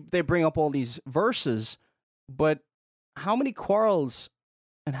interesting they bring up all these verses, but how many quarrels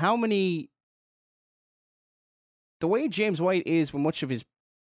and the way James White is with much of his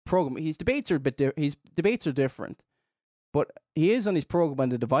program, his debates are different, but he is on his program on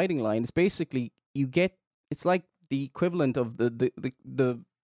the dividing line. It's basically it's like the equivalent of the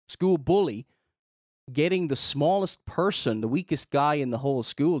school bully getting the smallest person, the weakest guy in the whole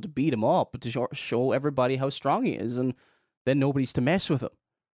school, to beat him up, but to show everybody how strong he is, and then nobody's to mess with him.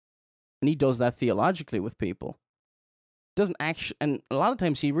 And he does that theologically with people. Doesn't actually, and a lot of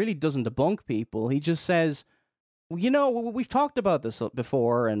times he really doesn't debunk people. He just says, we've talked about this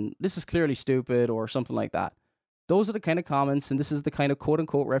before, and this is clearly stupid, or something like that. Those are the kind of comments, and this is the kind of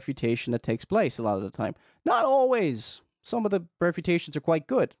quote-unquote refutation that takes place a lot of the time. Not always. Some of the refutations are quite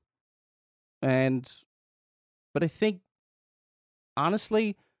good. But I think,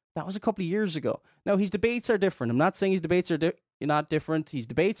 honestly, that was a couple of years ago. Now, his debates are different. I'm not saying his debates are not different. His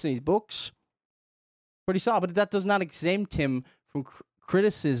debates and his books, pretty solid, but that does not exempt him from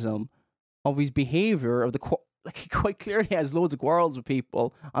criticism of his behavior, like he quite clearly has loads of quarrels with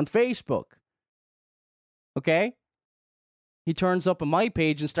people on Facebook. Okay? He turns up on my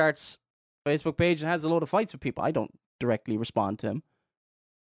page and starts a Facebook page and has a load of fights with people. I don't directly respond to him.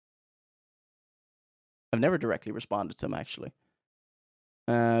 I've never directly responded to him, actually.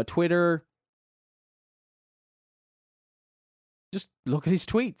 Twitter, just look at his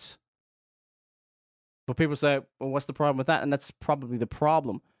tweets. But people say, well, what's the problem with that? And that's probably the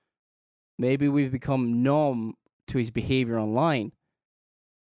problem. Maybe we've become numb to his behavior online.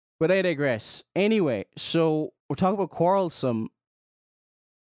 But I digress. Anyway, so we're talking about quarrelsome.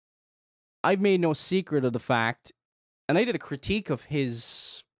 I've made no secret of the fact, and I did a critique of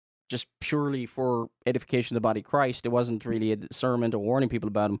his just purely for edification of the body of Christ. It wasn't really a sermon or warning people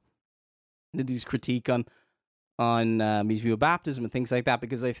about him. I did his critique on his view of baptism and things like that,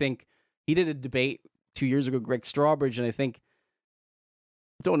 because I think he did a debate 2 years ago, Greg Strawbridge, and I think,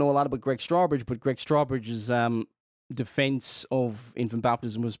 don't know a lot about Greg Strawbridge, but Greg Strawbridge's defense of infant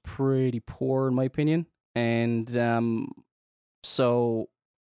baptism was pretty poor, in my opinion. And so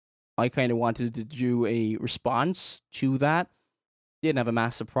I kind of wanted to do a response to that. Didn't have a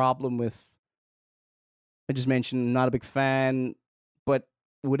massive problem with, I just mentioned, not a big fan, but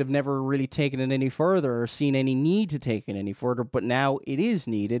would have never really taken it any further or seen any need to take it any further. But now it is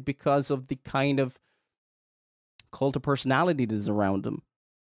needed because of the kind of cult of personality that is around him.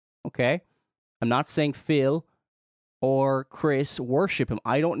 Okay? I'm not saying Phil or Chris worship him.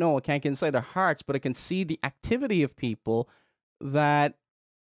 I don't know. I can't get inside their hearts, but I can see the activity of people that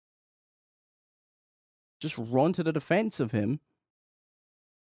just run to the defense of him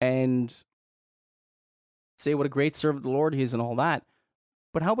and say what a great servant of the Lord he is and all that.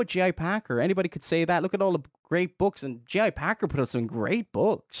 But how about J.I. Packer? Anybody could say that. Look at all the great books, and J.I. Packer put out some great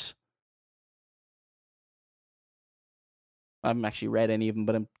books. I haven't actually read any of them,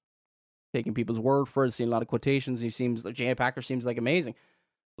 but I'm taking people's word for it, seeing a lot of quotations. J.I. Packer seems like amazing.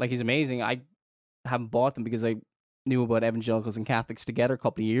 Like, he's amazing. I haven't bought them because I knew about evangelicals and Catholics together a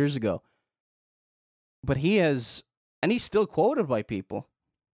couple of years ago. But he has, and he's still quoted by people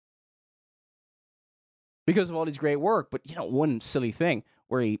because of all his great work. But, one silly thing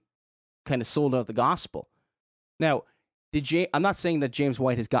where he kind of sold out the gospel. Now, I'm not saying that James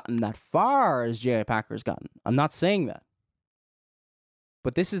White has gotten that far as J.I. Packer has gotten. I'm not saying that.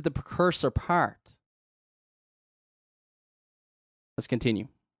 But this is the precursor part. Let's continue.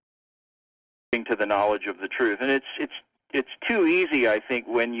 To the knowledge of the truth, and it's too easy, I think,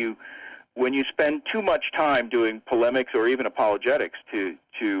 when you spend too much time doing polemics or even apologetics to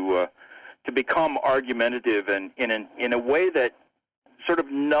become argumentative and in a way that sort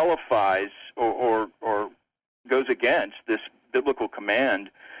of nullifies or goes against this biblical command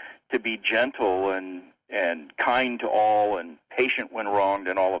to be gentle and kind to all and patient when wronged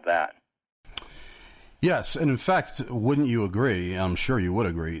and all of that. Yes, and in fact, wouldn't you agree, I'm sure you would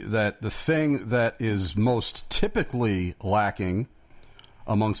agree, that the thing that is most typically lacking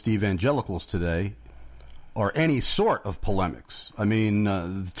amongst evangelicals today are any sort of polemics? I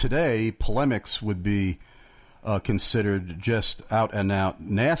mean, today, polemics would be considered just out-and-out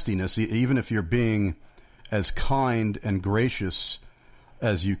nastiness, even if you're being as kind and gracious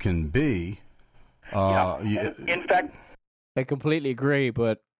as you can be. In fact, I completely agree,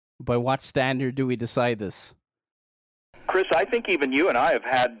 but by what standard do we decide this? Chris, I think even you and I have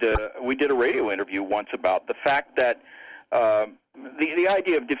had, we did a radio interview once about the fact that the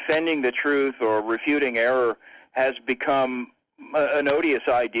idea of defending the truth or refuting error has become an odious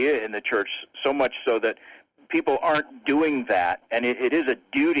idea in the church, so much so that people aren't doing that, and it is a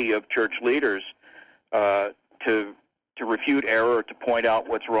duty of church leaders to refute error, to point out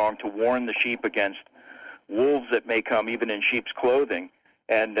what's wrong, to warn the sheep against wolves that may come even in sheep's clothing.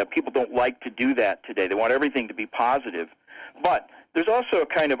 And people don't like to do that today. They want everything to be positive. But there's also a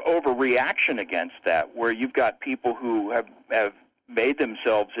kind of overreaction against that, where you've got people who have made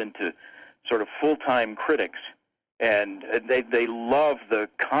themselves into sort of full-time critics, and they love the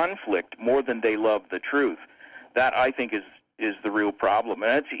conflict more than they love the truth. That, I think, is the real problem.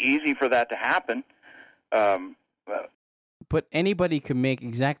 And it's easy for that to happen. But anybody can make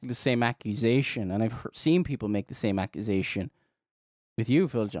exactly the same accusation, and I've seen people make the same accusation with you,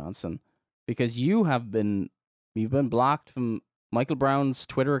 Phil Johnson, because you've been blocked from Michael Brown's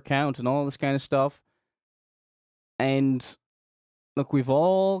Twitter account and all this kind of stuff. And look, we've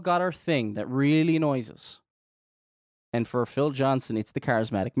all got our thing that really annoys us. And for Phil Johnson, it's the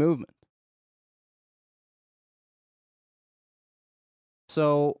charismatic movement.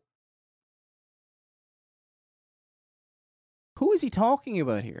 So, who is he talking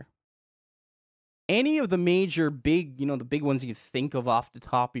about here? Any of the major big, the big ones you think of off the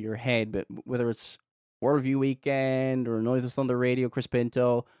top of your head, but whether it's Worldview Weekend or Noise of Thunder Radio, Chris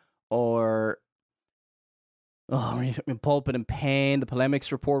Pinto, or Pulpit and Pen, the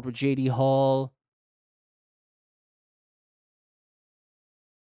Polemics Report with J.D. Hall.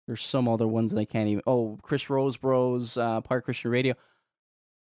 There's some other ones that I can't even... Oh, Chris Rosebro's Pirate Christian Radio.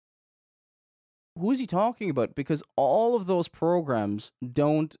 Who is he talking about? Because all of those programs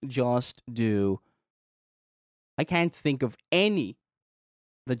don't just do... I can't think of any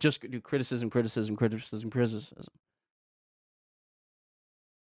that just do criticism.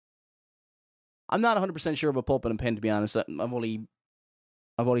 I'm not 100% sure about Pulpit and Pen, to be honest. I've only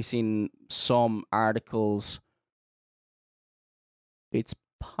seen some articles. It's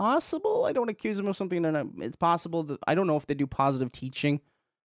possible. I don't accuse them of something. It's possible that I don't know if they do positive teaching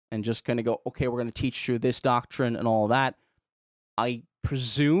and just kind of go, okay, we're going to teach through this doctrine and all that. I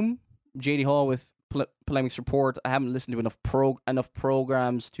presume J.D. Hall with Polemics Report. I haven't listened to enough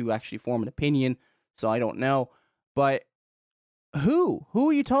programs to actually form an opinion, so I don't know. But who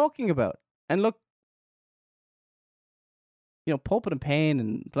are you talking about? And look, Pulpit and Pen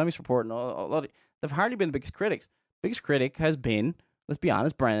and Polemics Report and all that, they've hardly been the biggest critics. Biggest critic has been, let's be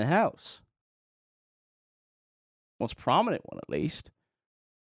honest, Brennan House. Most prominent one, at least.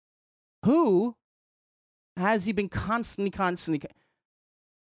 Who has he been constantly...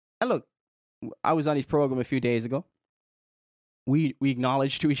 And look, I was on his program a few days ago. We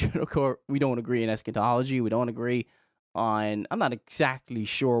acknowledge to each other, we don't agree in eschatology. We don't agree on... I'm not exactly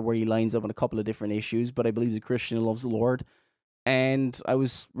sure where he lines up on a couple of different issues, but I believe he's a Christian who loves the Lord. And I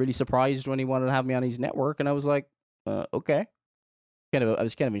was really surprised when he wanted to have me on his network, and I was like, okay. I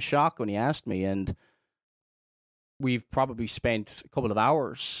was kind of in shock when he asked me, and we've probably spent a couple of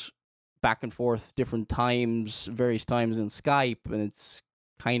hours back and forth, different times, various times in Skype, and it's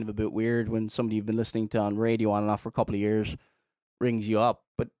kind of a bit weird when somebody you've been listening to on radio on and off for a couple of years rings you up.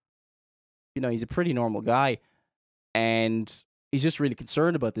 But, he's a pretty normal guy, and he's just really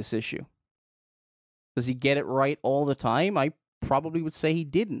concerned about this issue. Does he get it right all the time? I probably would say he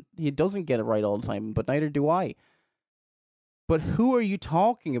didn't. He doesn't get it right all the time, but neither do I. But who are you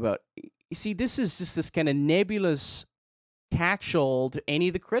talking about? You see, this is just this kind of nebulous catch-all to any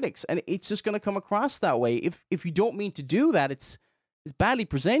of the critics, and it's just going to come across that way. If you don't mean to do that, it's badly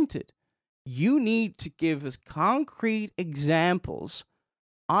presented. You need to give us concrete examples.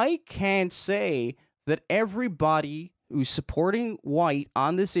 I can't say that everybody who's supporting white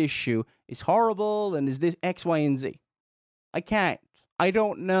on this issue is horrible and is this X, Y, and Z. I can't. I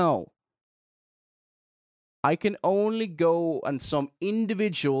don't know. I can only go on some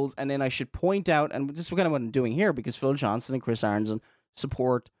individuals, and then I should point out, and this is kind of what I'm doing here, because Phil Johnson and Chris Arnzen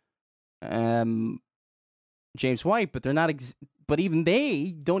support James White, but they're not. But even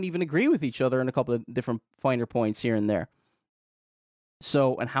they don't even agree with each other in a couple of different finer points here and there.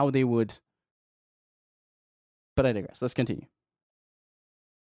 So, and how they would. But I digress. Let's continue.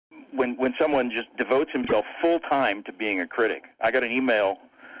 When someone just devotes himself full time to being a critic, I got an email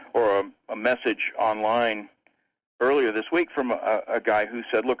or a message online earlier this week from a guy who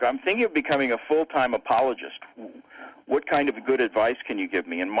said, look, I'm thinking of becoming a full-time apologist. What kind of good advice can you give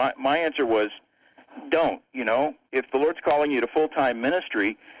me? And my answer was, don't. If the Lord's calling you to full-time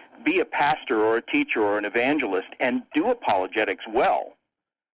ministry, be a pastor or a teacher or an evangelist and do apologetics well.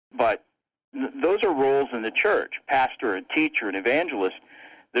 But those are roles in the church, pastor, a teacher, an evangelist.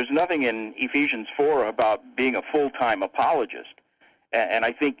 There's nothing in Ephesians 4 about being a full-time apologist. And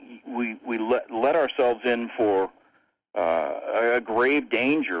I think we let ourselves in for a grave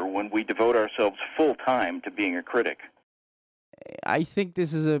danger when we devote ourselves full-time to being a critic. I think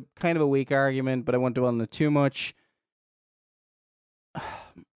this is a kind of a weak argument, but I won't dwell on it too much.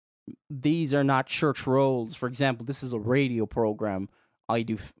 These are not church roles. For example, this is a radio program. I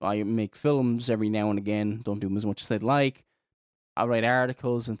make films every now and again. Don't do them as much as I'd like. I write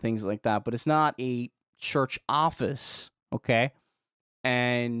articles and things like that, but it's not a church office, okay?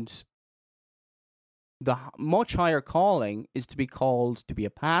 And the much higher calling is to be called to be a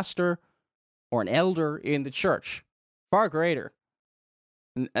pastor or an elder in the church. Far greater.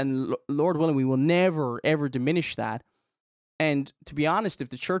 And Lord willing, we will never, ever diminish that. And to be honest, if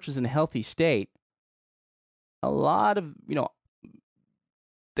the church was in a healthy state, a lot of,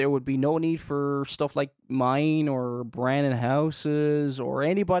 there would be no need for stuff like mine or Brandon House's or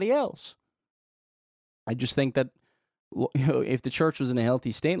anybody else. I just think that, if the church was in a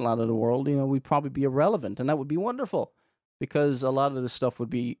healthy state in a lot of the world, we'd probably be irrelevant, and that would be wonderful, because a lot of the stuff would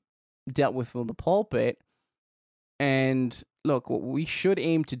be dealt with from the pulpit. And look, what we should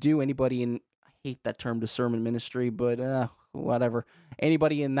aim to do, anybody in, I hate that term, discernment ministry, but whatever,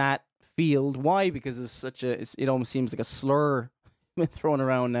 anybody in that field. Why? Because it almost seems like a slur been thrown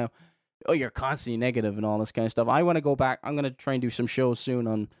around now. Oh, you're constantly negative and all this kind of stuff. I want to go back. I'm going to try and do some shows soon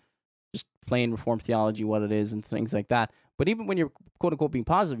on just plain Reformed theology, what it is and things like that. But even when you're quote unquote being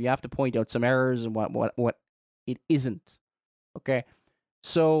positive, you have to point out some errors and what it isn't. Okay.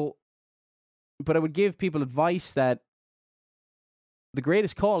 So, but I would give people advice that the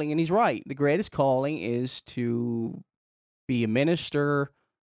greatest calling, and he's right, the greatest calling is to be a minister,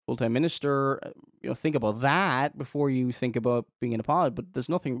 full-time minister. Think about that before you think about being an apologist. But there's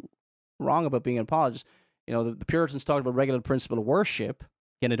nothing wrong about being an apologist. The Puritans talked about regular principle of worship.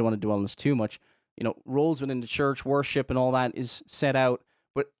 Again, I don't want to dwell on this too much. Roles within the church, worship, and all that is set out.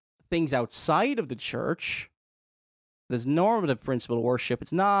 But things outside of the church, there's normative principle of worship.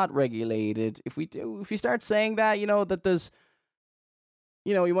 It's not regulated. If you start saying that, that there's,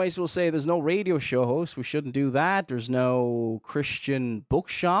 you might as well say there's no radio show host. We shouldn't do that. There's no Christian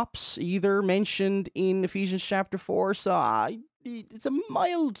bookshops either mentioned in Ephesians chapter 4. So it's a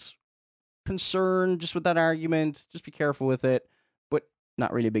mild concern just with that argument. Just be careful with it. But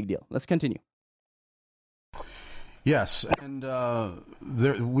not really a big deal. Let's continue. Yes, and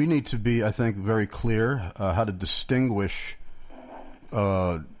we need to be, I think, very clear how to distinguish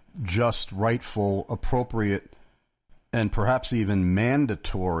just, rightful, appropriate, and perhaps even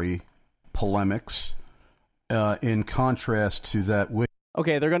mandatory polemics in contrast to that which...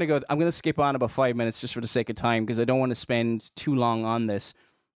 Okay, I'm going to skip on about 5 minutes just for the sake of time, because I don't want to spend too long on this.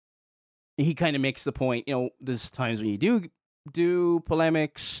 He kind of makes the point, there's times when you do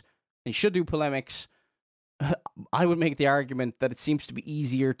polemics, and you should do polemics. I would make the argument that it seems to be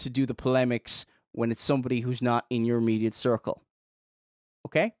easier to do the polemics when it's somebody who's not in your immediate circle.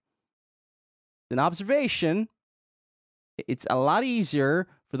 Okay? An observation, it's a lot easier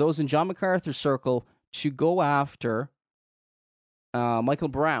for those in John MacArthur's circle to go after Michael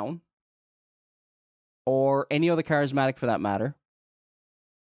Brown or any other charismatic for that matter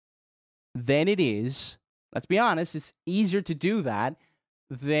than it is, let's be honest, it's easier to do that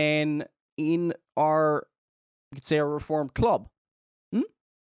than in our, you could say, a Reformed club.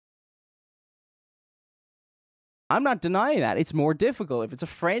 I'm not denying that. It's more difficult. If it's a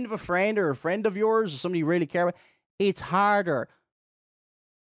friend of a friend or a friend of yours or somebody you really care about, it's harder.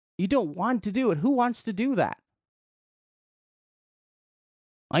 You don't want to do it. Who wants to do that?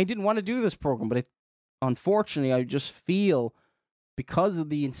 I didn't want to do this program, but unfortunately, I just feel because of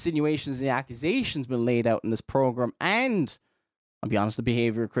the insinuations and the accusations been laid out in this program, and I'll be honest, the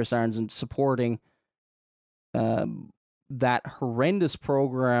behavior of Chris Arnzen supporting that horrendous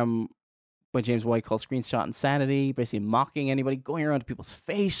program by James White called Screenshot Insanity, basically mocking anybody, going around to people's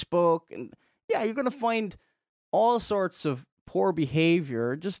Facebook, and yeah, you're going to find all sorts of poor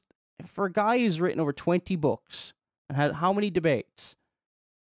behavior just for a guy who's written over 20 books and had how many debates,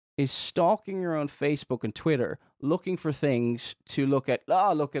 is stalking around Facebook and Twitter looking for things to look at.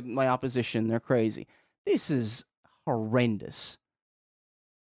 Oh, look at my opposition, they're crazy. This is horrendous.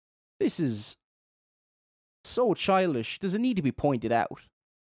 This is so childish. Does it need to be pointed out?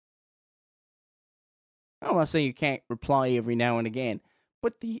 I'm not saying you can't reply every now and again,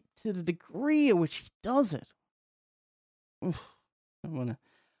 but to the degree at which he does it. Oof, I'm gonna...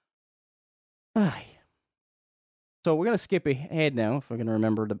 So we're going to skip ahead now, if we're going to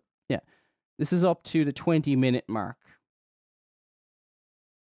remember to This is up to the 20-minute mark.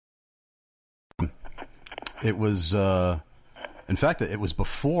 It was, in fact, it was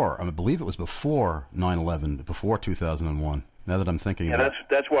before, I believe it was before 9/11, before 2001, now that I'm thinking about it.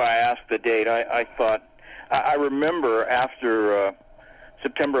 That's why I asked the date. I thought, I remember after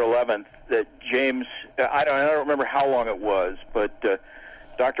September 11th that James, I don't remember how long it was, but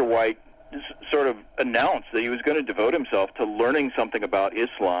Dr. White sort of announced that he was going to devote himself to learning something about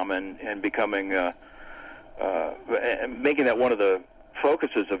Islam and becoming, making that one of the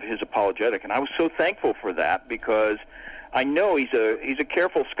focuses of his apologetic. And I was so thankful for that, because I know he's a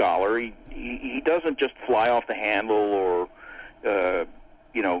careful scholar. He doesn't just fly off the handle or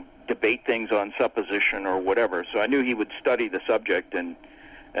debate things on supposition or whatever. So I knew he would study the subject and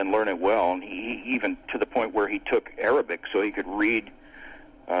learn it well. And he even to the point where he took Arabic so he could read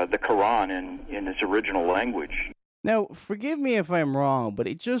the Qur'an in its original language. Now, forgive me if I'm wrong, but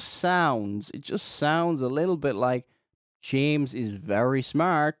it just sounds a little bit like James is very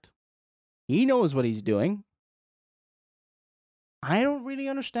smart. He knows what he's doing. I don't really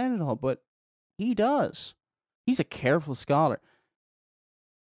understand it all, but he does. He's a careful scholar.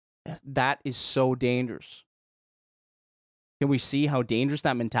 That is so dangerous. Can we see how dangerous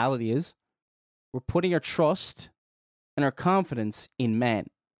that mentality is? We're putting our trust and our confidence in men.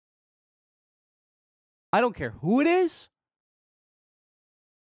 I don't care who it is.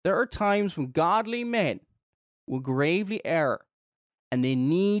 There are times when godly men will gravely err, and they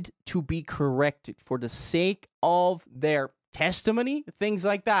need to be corrected for the sake of their testimony, things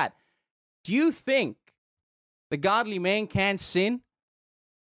like that. Do you think the godly man can't sin?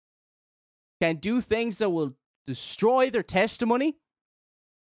 Can do things that will destroy their testimony?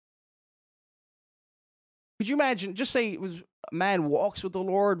 Could you imagine, just say it was a man walks with the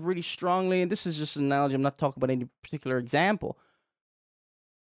Lord really strongly, and this is just an analogy, I'm not talking about any particular example.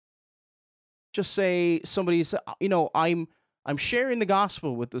 Just say somebody's, I'm sharing the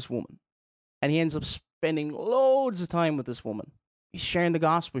gospel with this woman, and he ends up spending loads of time with this woman. He's sharing the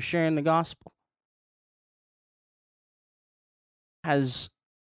gospel. Has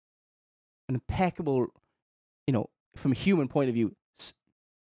an impeccable, from a human point of view,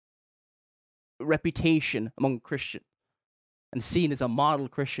 reputation among Christians, and seen as a model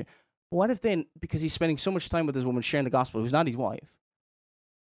Christian. But what if then, because he's spending so much time with this woman sharing the gospel, who's not his wife,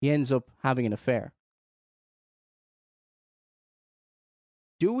 he ends up having an affair?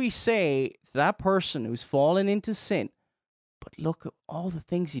 Do we say to that person who's fallen into sin, but look at all the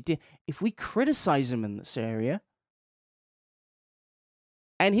things he did, if we criticize him in this area,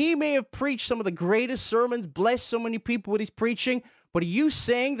 and he may have preached some of the greatest sermons, blessed so many people with his preaching, but are you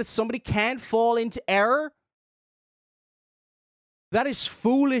saying that somebody can't fall into error? That is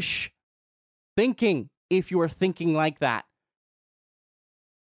foolish thinking if you are thinking like that.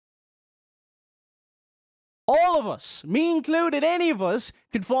 All of us, me included, any of us,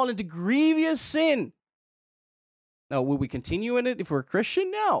 could fall into grievous sin. Now, will we continue in it if we're a Christian?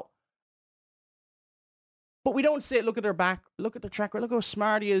 No. But we don't say, look at their back, look at their track record, look how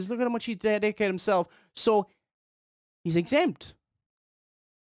smart he is, look at how much he's dedicated himself. So, he's exempt.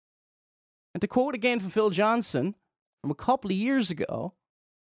 And to quote again from Phil Johnson from a couple of years ago,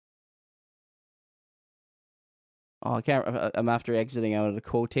 I'm after exiting out of the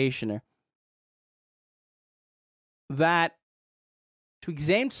quotation there, that to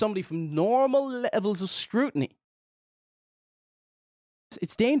exempt somebody from normal levels of scrutiny,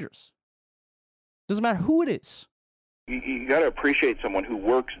 it's dangerous. Doesn't matter who it is. You got to appreciate someone who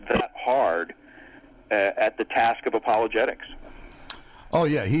works that hard at the task of apologetics. Oh,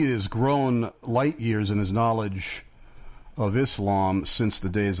 yeah, he has grown light years in his knowledge of Islam since the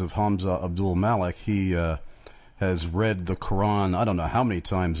days of Hamza Abdul Malik. He has read the Qur'an, I don't know how many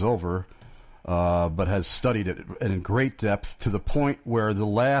times over, but has studied it in great depth, to the point where the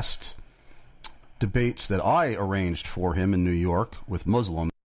last debates that I arranged for him in New York with Muslims.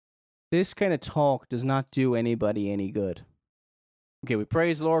 This kind of talk does not do anybody any good. Okay, we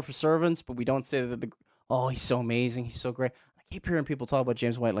praise the Lord for servants, but we don't say that he's so amazing, he's so great. I keep hearing people talk about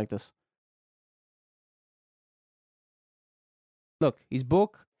James White like this. Look, his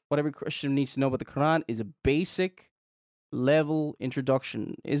book, what every Christian needs to know about the Quran, is a basic level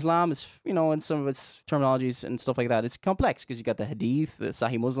introduction. Islam is, in some of its terminologies and stuff like that, it's complex because you got the Hadith, the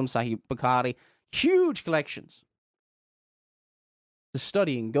Sahih Muslim, Sahih Bukhari, huge collections to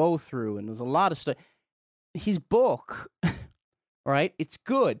study and go through, and there's a lot of stuff. His book, right, it's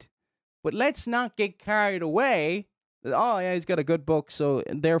good, but let's not get carried away. Oh, yeah, he's got a good book, so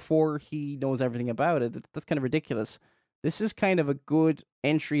therefore he knows everything about it. That's kind of ridiculous. This is kind of a good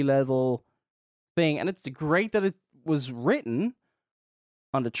entry-level thing, and it's great that it was written,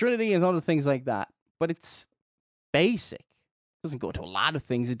 on the Trinity and other things like that. But it's basic. It doesn't go into a lot of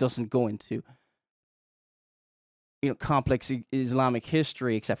things. It doesn't go into, complex Islamic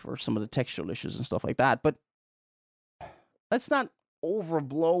history, except for some of the textual issues and stuff like that. But let's not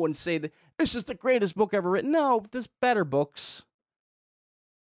overblow and say that this is the greatest book ever written. No, there's better books.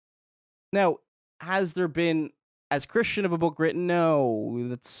 Now, has there been as Christian of a book written? No,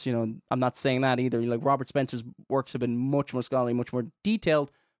 that's, I'm not saying that either. Like, Robert Spencer's works have been much more scholarly, much more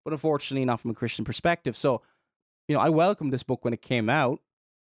detailed, but unfortunately not from a Christian perspective. So, I welcomed this book when it came out,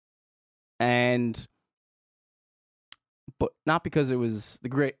 but not because it was the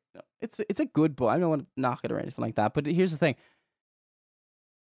great. It's a good book. I don't want to knock it or anything like that. But here's the thing.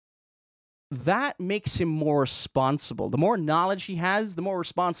 That makes him more responsible. The more knowledge he has, the more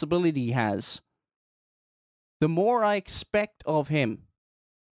responsibility he has. The more I expect of him.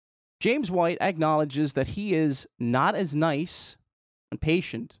 James White acknowledges that he is not as nice and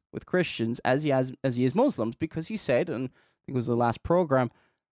patient with Christians as he is Muslims, because he said, and I think it was the last program,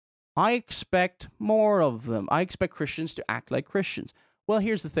 I expect more of them. I expect Christians to act like Christians. Well,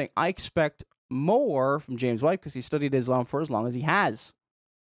 here's the thing. I expect more from James White because he studied Islam for as long as he has.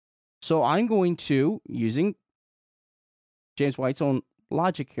 So I'm going to, using James White's own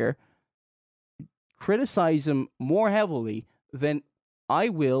logic here, criticize him more heavily than I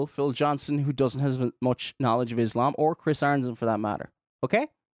will Phil Johnson, who doesn't have much knowledge of Islam, or Chris Arnzen for that matter. Okay?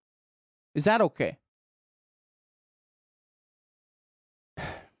 Is that okay?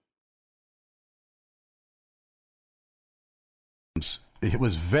 It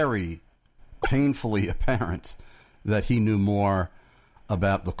was very painfully apparent that he knew more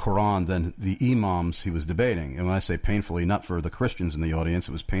about the Qur'an than the imams he was debating. And when I say painfully, not for the Christians in the audience,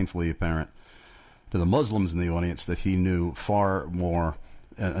 it was painfully apparent to the Muslims in the audience that he knew far more,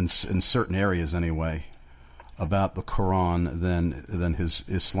 in certain areas anyway, about the Qur'an than his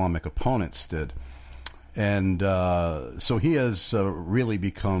Islamic opponents did. And so he has really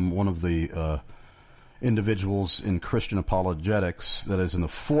become one of the individuals in Christian apologetics that is in the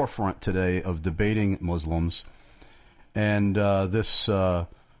forefront today of debating Muslims. And this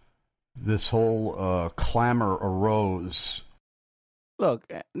whole clamor arose.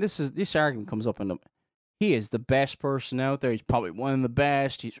 Look, this argument comes up in the. He is the best person out there. He's probably one of the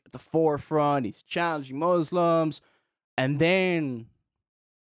best. He's at the forefront. He's challenging Muslims, and then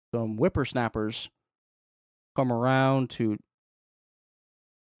some whippersnappers come around to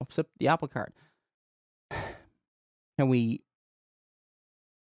upset the apple cart. And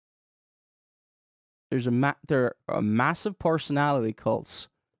there are massive personality cults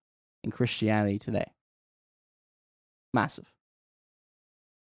in Christianity today. Massive.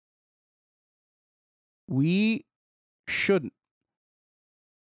 We shouldn't.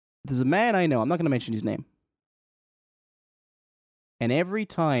 There's a man I know, I'm not going to mention his name. And every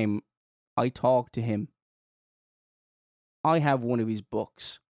time I talk to him, I have one of his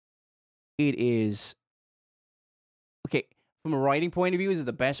books. It is, okay, from a writing point of view, is it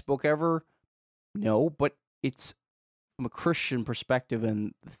the best book ever? No, but it's from a Christian perspective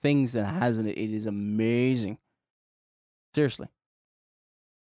and the things that it has in it, it is amazing. Seriously.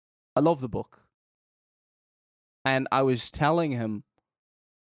 I love the book. And I was telling him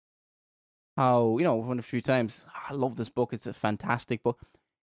how, one of a few times, I love this book. It's a fantastic book.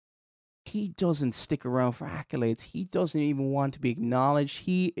 He doesn't stick around for accolades. He doesn't even want to be acknowledged.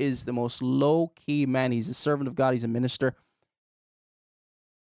 He is the most low-key man. He's a servant of God. He's a minister.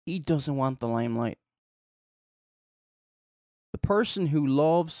 He doesn't want the limelight. The person who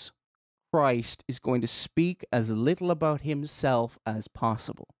loves Christ is going to speak as little about himself as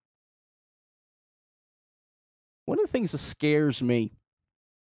possible. One of the things that scares me,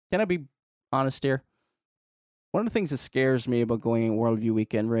 can I be honest here? One of the things that scares me about going in Worldview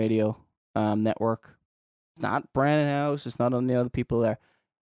Weekend Radio Network, it's not Brandon House, it's not on the other people there,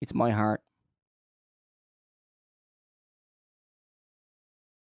 it's my heart.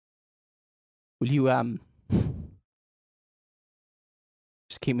 Will you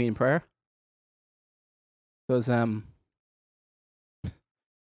just keep me in prayer? Because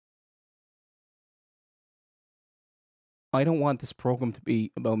I don't want this program to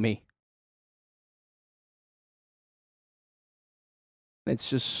be about me. It's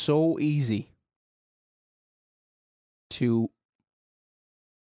just so easy to,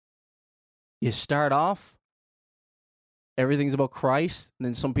 you start off, everything's about Christ, and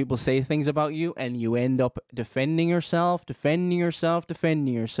then some people say things about you, and you end up defending yourself.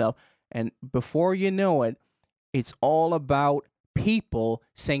 And before you know it, it's all about people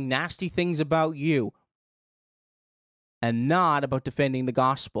saying nasty things about you and not about defending the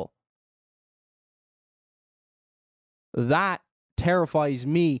gospel. That, terrifies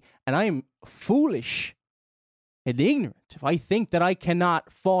me, and I am foolish and ignorant if I think that I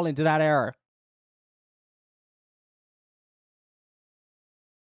cannot fall into that error.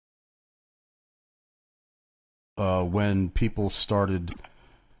 When people started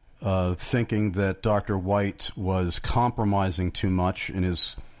thinking that Dr. White was compromising too much in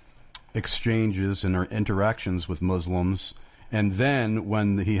his exchanges and interactions with Muslims, and then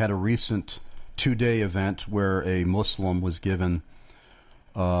when he had a recent 2-day event where a Muslim was given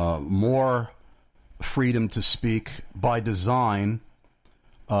more freedom to speak by design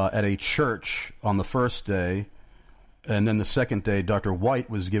at a church on the first day, and then the second day, Dr. White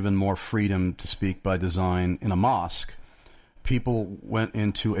was given more freedom to speak by design in a mosque. People went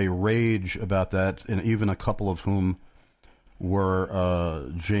into a rage about that, and even a couple of whom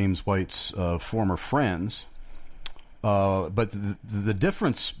were James White's former friends. But the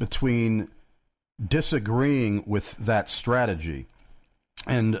difference between disagreeing with that strategy,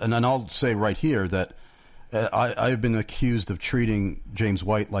 and I'll say right here that I've been accused of treating James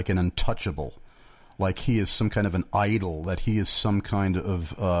White like an untouchable, like he is some kind of an idol, that he is some kind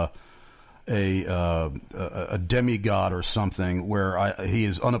of a demigod or something, where he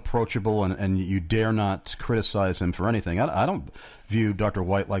is unapproachable and you dare not criticize him for anything. I don't view Dr.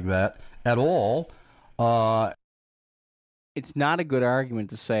 White like that at all. It's not a good argument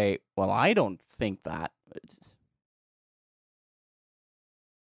to say, well, I don't think that.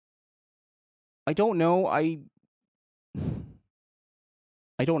 I don't know. I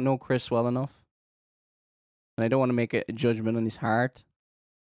don't know Chris well enough. And I don't want to make a judgment on his heart.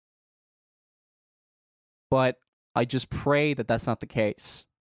 But I just pray that that's not the case.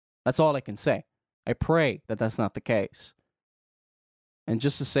 That's all I can say. I pray that that's not the case. And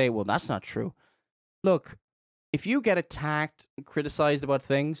just to say, well, that's not true. Look, if you get attacked and criticized about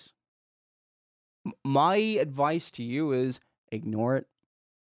things, my advice to you is ignore it.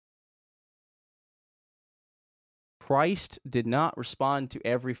 Christ did not respond to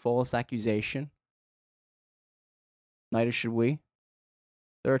every false accusation. Neither should we.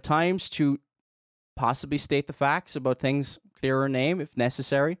 There are times to possibly state the facts about things clearer name if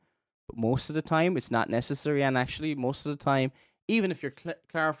necessary, but most of the time it's not necessary, and actually most of the time, even if you're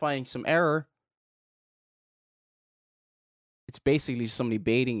clarifying some error, it's basically somebody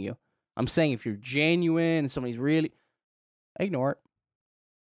baiting you. I'm saying if you're genuine and somebody's really... ignore it.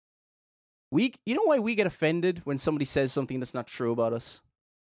 You know why we get offended when somebody says something that's not true about us?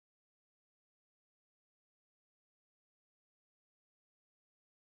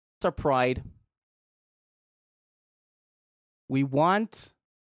 It's our pride. We want...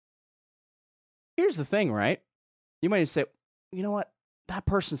 Here's the thing, right? You might say, you know what? That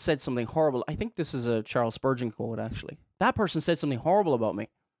person said something horrible. I think this is a Charles Spurgeon quote, actually. That person said something horrible about me.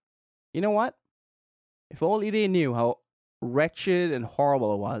 You know what? If only they knew how wretched and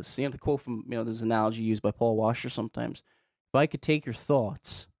horrible it was. You know, the quote from, there's an analogy used by Paul Washer sometimes. If I could take your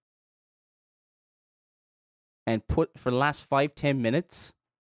thoughts and put, for the last 5-10 minutes,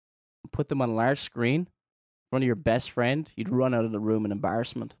 put them on a large screen in front of your best friend, you'd run out of the room in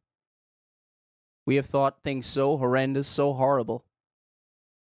embarrassment. We have thought things so horrendous, so horrible,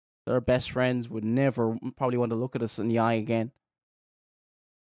 that our best friends would never probably want to look at us in the eye again.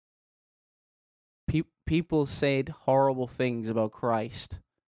 People said horrible things about Christ.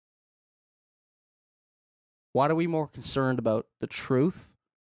 What are we more concerned about? The truth?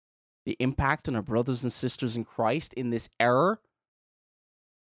 The impact on our brothers and sisters in Christ in this error?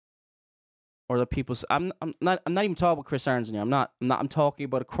 Or the people... I'm not even talking about Chris Arnzen here. I'm talking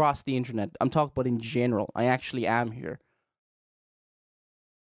about across the internet. I'm talking about in general. I actually am here.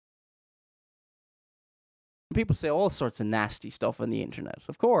 People say all sorts of nasty stuff on the internet.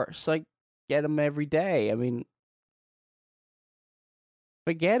 Of course, I get them every day. I mean,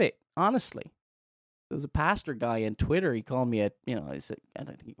 forget it. Honestly, there was a pastor guy on Twitter. He called me I said, I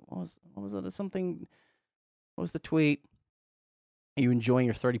think what was it? Something. What was the tweet? Are you enjoying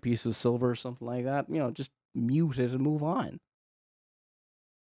your 30 pieces of silver or something like that? Just mute it and move on.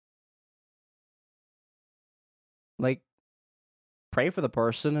 Like, pray for the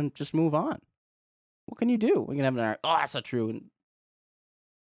person and just move on. What can you do? We can have an argument. Oh, that's not true. And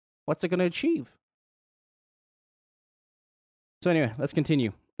what's it going to achieve? So anyway, let's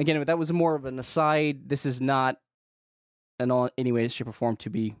continue. Again, that was more of an aside. This is not in any way, shape, or form to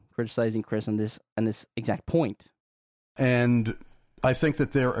be criticizing Chris on this exact point. And I think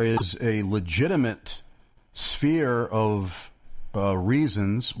that there is a legitimate sphere of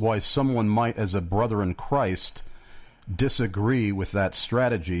reasons why someone might, as a brother in Christ, disagree with that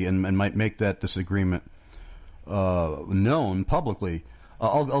strategy and might make that disagreement known publicly.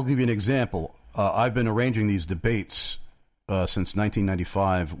 I'll give you an example. I've been arranging these debates since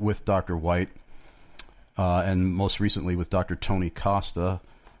 1995 with Dr. White, and most recently with Dr. Tony Costa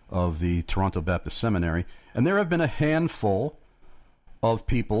of the Toronto Baptist Seminary. And there have been a handful of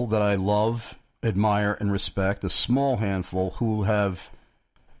people that I love, admire, and respect, a small handful, who have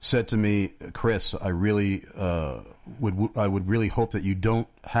said to me, Chris, I really would really hope that you don't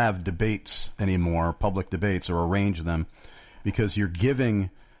have debates anymore, public debates, or arrange them, because you're giving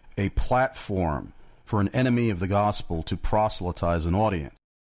a platform for an enemy of the gospel to proselytize an audience.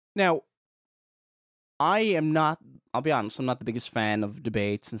 Now, I am not, I'll be honest, I'm not the biggest fan of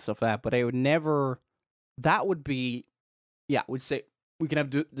debates and stuff like that, but I would never, that would be, yeah, I would say we can have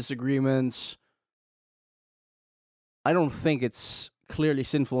disagreements. I don't think it's clearly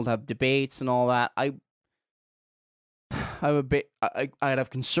sinful to have debates and all that. I'd have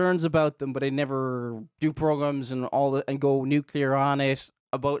concerns about them, but I never do programs and all that and go nuclear on it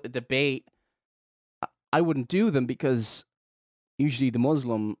about a debate. I wouldn't do them because usually the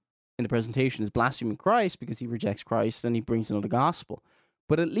Muslim in the presentation is blaspheming Christ because he rejects Christ and he brings another gospel.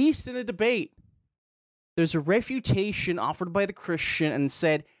 But at least in a debate, there's a refutation offered by the Christian and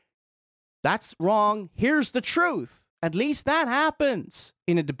said, that's wrong, here's the truth. At least that happens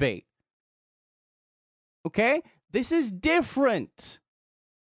in a debate. Okay? This is different.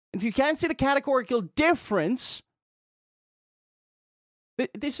 And if you can't see the categorical difference,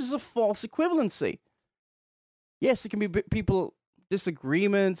 this is a false equivalency. Yes, it can be people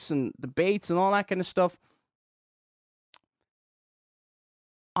disagreements and debates and all that kind of stuff.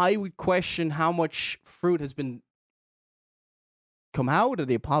 I would question how much fruit has been come out of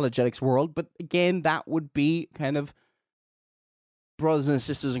the apologetics world, but again, that would be kind of brothers and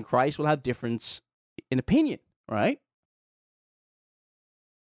sisters in Christ will have difference in opinion, right?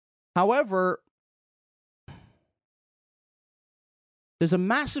 However, there's a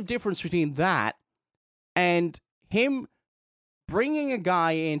massive difference between that and him bringing a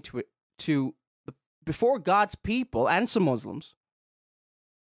guy into it before God's people and some Muslims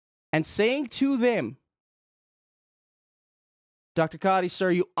and saying to them, Dr. Qadhi,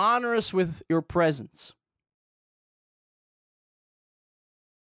 sir, you honor us with your presence.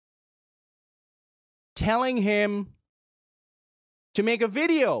 Telling him to make a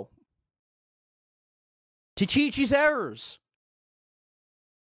video to teach his errors.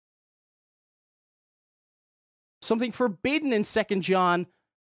 Something forbidden in 2 John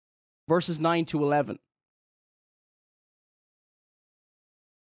verses 9 to 11.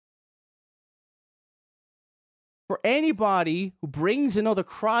 For anybody who brings another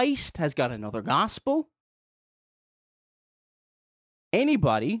Christ has got another gospel.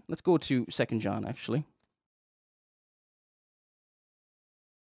 Anybody, let's go to 2 John actually.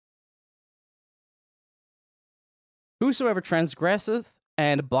 Whosoever transgresseth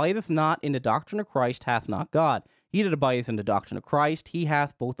and abideth not in the doctrine of Christ hath not God. He that abideth in the doctrine of Christ, he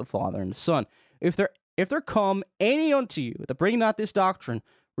hath both the Father and the Son. If there come any unto you that bring not this doctrine,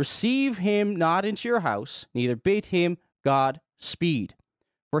 receive him not into your house, neither bid him God speed.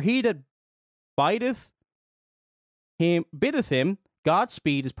 For he that biddeth him God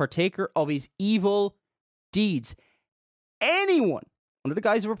speed is partaker of his evil deeds. Anyone, under the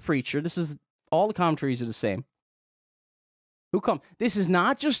guise of a preacher, this is all the commentaries are the same. Who come? This is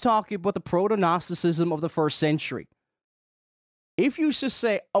not just talking about the proto-Gnosticism of the first century. If you just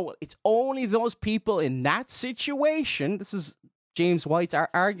say, oh, well, it's only those people in that situation, this is James White's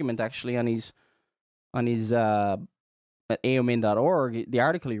argument actually on his at aomin.org, the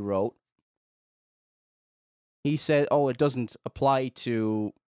article he wrote. He said, oh, it doesn't apply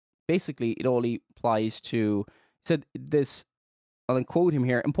to, basically it only applies to, he said this, I'll quote him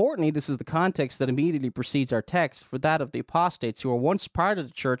here. Importantly, this is the context that immediately precedes our text for that of the apostates who are once part of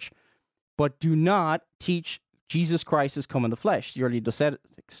the church, but do not teach Jesus Christ has come in the flesh, the early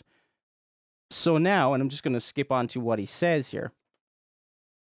Docetics. So now, and I'm just going to skip on to what he says here.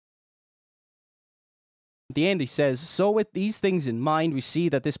 At the end, he says, so with these things in mind, we see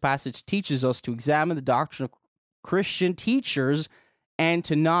that this passage teaches us to examine the doctrine of Christian teachers and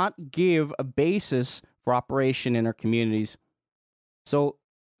to not give a basis for operation in our communities. So,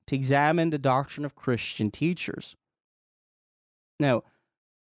 to examine the doctrine of Christian teachers. Now,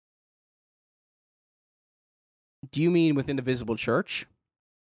 do you mean within the visible church?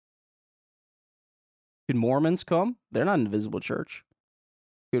 Could Mormons come? They're not in the visible church.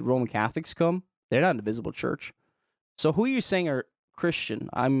 Could Roman Catholics come? They're not in the visible church. So who are you saying are Christian?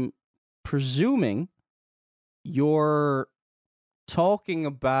 I'm presuming you're talking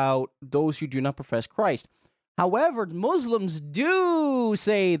about those who do not profess Christ. However, Muslims do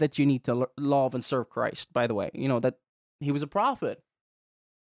say that you need to love and serve Christ, by the way. You know, that he was a prophet.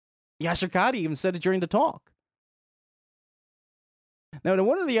 Yasir Qadhi even said it during the talk. Now,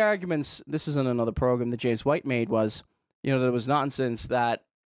 one of the arguments, this is in another program that James White made, was, that it was nonsense that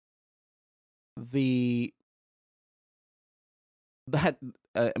a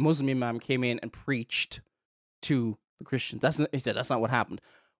Muslim imam came in and preached to the Christians. He said that's not what happened.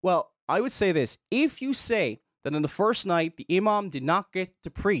 Well, I would say this. If you say that on the first night the imam did not get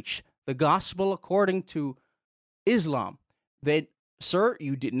to preach the gospel according to Islam, then, sir,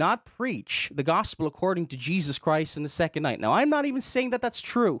 you did not preach the gospel according to Jesus Christ in the second night. Now, I'm not even saying that that's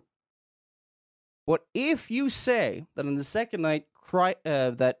true. But if you say that on the second night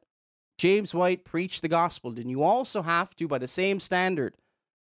that James White preached the gospel, then you also have to, by the same standard,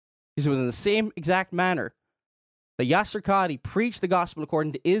 because it was in the same exact manner, that Yasir Qadhi preached the gospel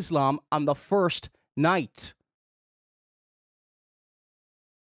according to Islam on the first night.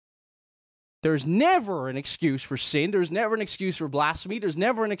 There's never an excuse for sin. There's never an excuse for blasphemy. There's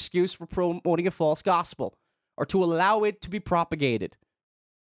never an excuse for promoting a false gospel or to allow it to be propagated.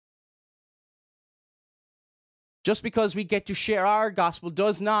 Just because we get to share our gospel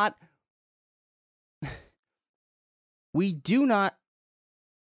does not... We do not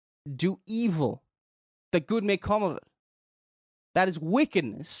do evil that good may come of it. That is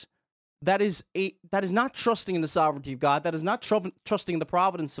wickedness. That is not trusting in the sovereignty of God. That is not trusting in the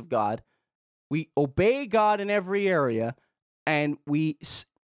providence of God. We obey God in every area, and we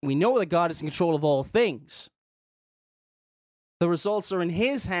know that God is in control of all things. The results are in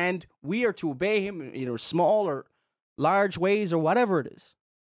His hand. We are to obey Him in either small or large ways or whatever it is.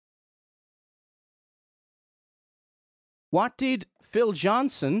 What did Phil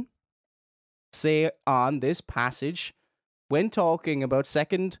Johnson say on this passage when talking about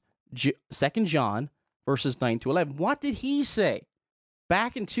 2 John verses 9 to 11? What did he say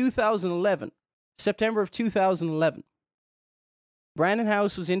back in 2011, September of 2011? Brandon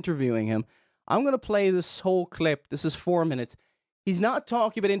House was interviewing him. I'm going to play this whole clip. This is 4 minutes. He's not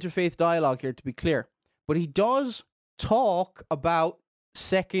talking about interfaith dialogue here, to be clear, but he does talk about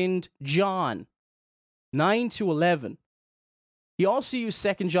 2 John 9 to 11. He also used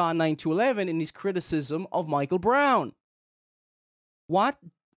 2 John 9 to 11 in his criticism of Michael Brown.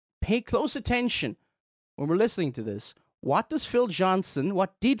 Pay close attention when we're listening to this. What did Phil Johnson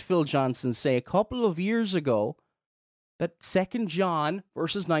say a couple of years ago that 2 John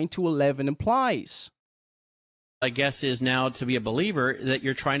verses 9 to 11 implies? I guess is now to be a believer that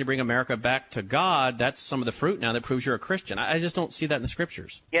you're trying to bring America back to God. That's some of the fruit now that proves you're a Christian. I just don't see that in the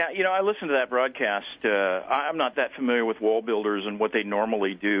Scriptures. Yeah, I listened to that broadcast. I'm not that familiar with wall builders and what they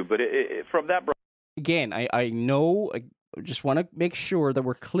normally do, but from that again, I know, I just want to make sure that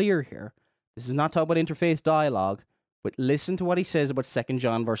we're clear here. This is not talking about interfaith dialogue, but listen to what he says about 2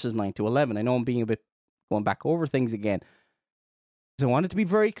 John verses 9 to 11. I know I'm being a bit going back over things again. So I want it to be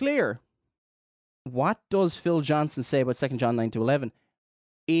very clear. What does Phil Johnson say about 2 John 9 to 11?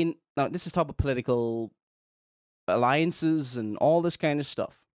 Now, this is talking about political alliances and all this kind of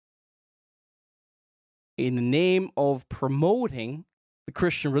stuff. In the name of promoting the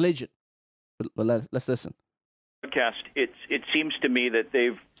Christian religion. But let's listen. It seems to me that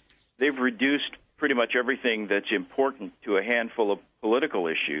they've reduced pretty much everything that's important to a handful of political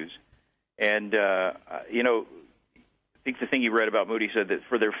issues. And, I think the thing you read about Moody said that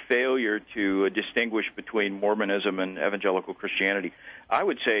for their failure to distinguish between Mormonism and evangelical Christianity, I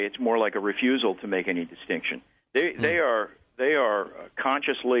would say it's more like a refusal to make any distinction. They are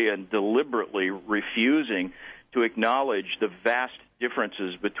consciously and deliberately refusing to acknowledge the vast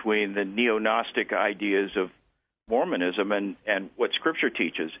differences between the neo-Gnostic ideas of Mormonism and what Scripture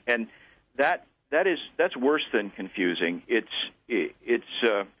teaches, and that's worse than confusing. It's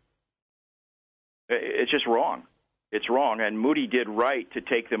just wrong. It's wrong, and Moody did right to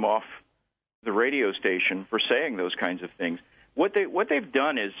take them off the radio station for saying those kinds of things. What they've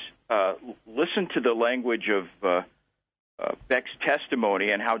done is listen to the language of Beck's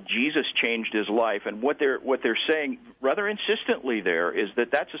testimony and how Jesus changed his life, and what they're saying rather insistently there is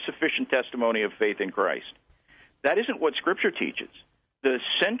that that's a sufficient testimony of faith in Christ. That isn't what Scripture teaches. The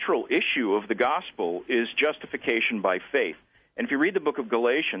central issue of the gospel is justification by faith. And if you read the book of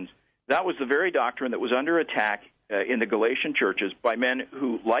Galatians, that was the very doctrine that was under attack in the Galatian churches by men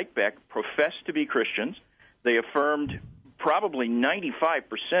who, like Beck, professed to be Christians. They affirmed probably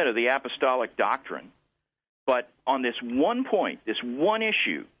 95% of the apostolic doctrine. But on this one point, this one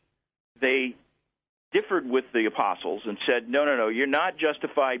issue, they differed with the apostles and said, no, you're not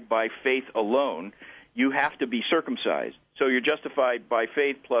justified by faith alone. You have to be circumcised. So you're justified by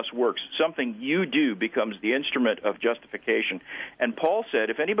faith plus works. Something you do becomes the instrument of justification. And Paul said,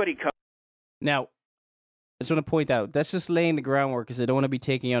 if anybody comes... Now, just want to point out, that's just laying the groundwork because I don't want to be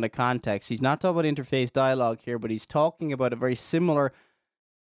taking out of context. He's not talking about interfaith dialogue here, but he's talking about a very similar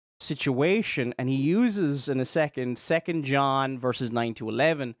situation, and he uses in a second 2 John verses 9 to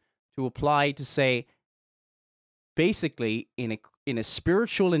 11 to apply to say, basically, in a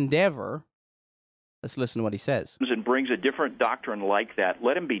spiritual endeavor, let's listen to what he says. And brings a different doctrine like that,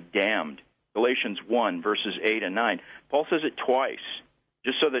 let him be damned. Galatians 1, verses 8 and 9. Paul says it twice,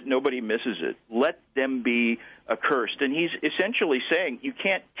 just so that nobody misses it. Let them be accursed. And he's essentially saying you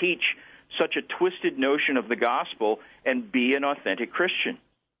can't teach such a twisted notion of the gospel and be an authentic Christian.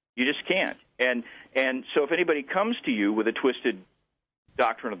 You just can't. And so if anybody comes to you with a twisted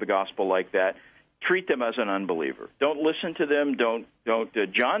doctrine of the gospel like that, treat them as an unbeliever. Don't listen to them. Don't.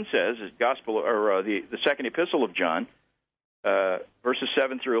 John says, gospel or the second epistle of John, verses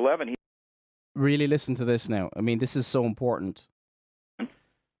 7 through 11. Really listen to this now. I mean, this is so important.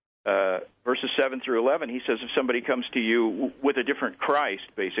 Verses 7 through 11, he says, if somebody comes to you with a different Christ,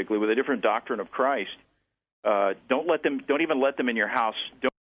 basically, with a different doctrine of Christ, don't even let them in your house.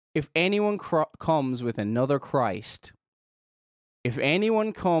 If anyone comes with another Christ,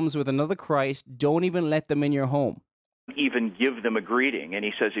 don't even let them in your home. Even give them a greeting. And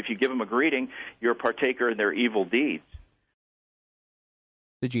he says, if you give them a greeting, you're a partaker in their evil deeds.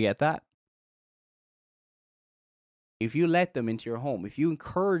 Did you get that? If you let them into your home, if you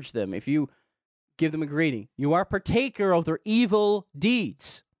encourage them, if you give them a greeting, you are partaker of their evil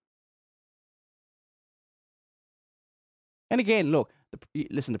deeds. And again, look,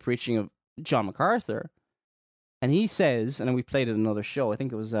 listen to the preaching of John MacArthur, and he says, and we played it in another show, I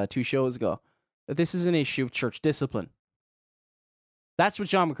think it was 2 shows ago, that this is an issue of church discipline. That's what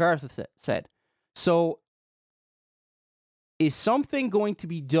John MacArthur said. So, is something going to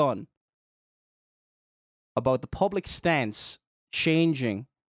be done about the public stance changing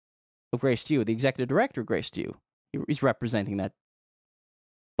of Grace to You, the executive director of Grace to You? He's representing that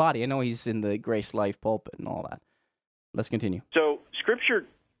body. I know he's in the Grace Life pulpit and all that. Let's continue. So Scripture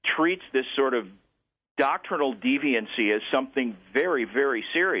treats this sort of doctrinal deviancy as something very, very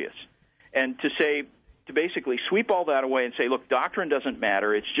serious. And to basically sweep all that away and say, look, doctrine doesn't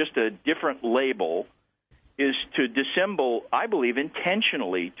matter, it's just a different label, is to dissemble, I believe,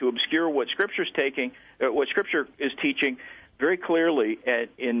 intentionally to obscure what Scripture is teaching very clearly,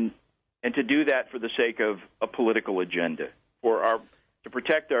 and to do that for the sake of a political agenda, to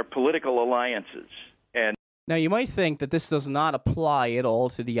protect our political alliances. And now, you might think that this does not apply at all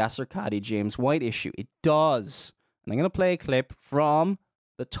to the Yasir Qadhi James White issue. It does. And I'm going to play a clip from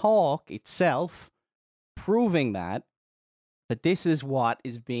the talk itself proving that this is what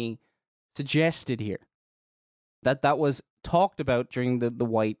is being suggested here. That was talked about during the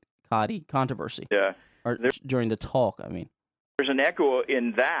White Qadhi controversy. Yeah. Or during the talk, I mean. There's an echo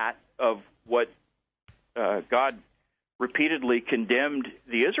in that of what God repeatedly condemned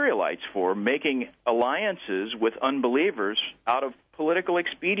the Israelites for, making alliances with unbelievers out of political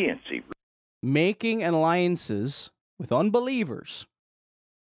expediency. Making alliances with unbelievers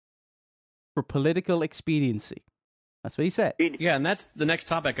for political expediency. That's what he said. Yeah, and that's the next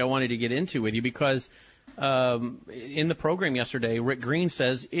topic I wanted to get into with you, because in the program yesterday, Rick Green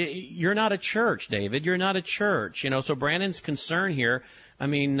says, you're not a church, David. You're not a church. So Brandon's concern here, I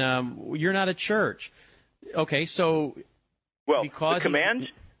mean, you're not a church. Okay, so... Well,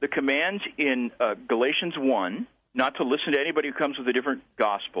 the commands in Galatians 1, not to listen to anybody who comes with a different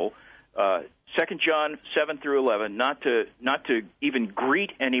gospel, 2 John 7 through 11, not to even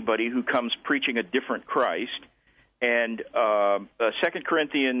greet anybody who comes preaching a different Christ, and 2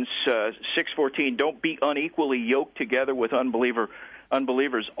 Corinthians 6:14, don't be unequally yoked together with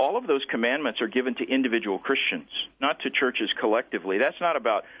unbelievers. All of those commandments are given to individual Christians, not to churches collectively. That's not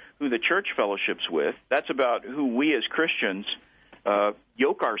about who the church fellowships with. That's about who we as Christians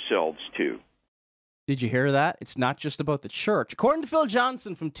yoke ourselves to. Did you hear that? It's not just about the church. According to Phil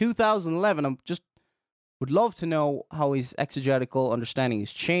Johnson from 2011, I just would love to know how his exegetical understanding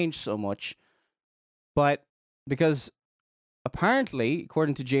has changed so much. But because apparently,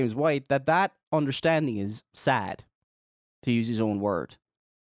 according to James White, that understanding is sad, to use his own word.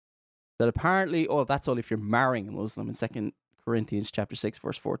 That apparently, that's only if you're marrying a Muslim in 2 Corinthians chapter 6,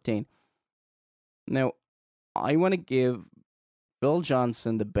 verse 14. Now, I want to give Phil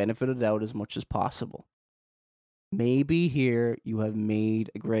Johnson the benefit of the doubt as much as possible. Maybe here you have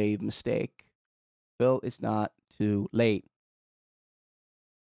made a grave mistake. Phil, it's not too late.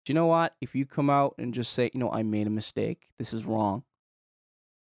 Do you know what? If you come out and just say, I made a mistake, this is wrong,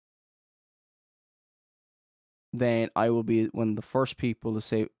 then I will be one of the first people to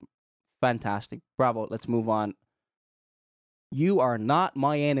say, fantastic, bravo, let's move on. You are not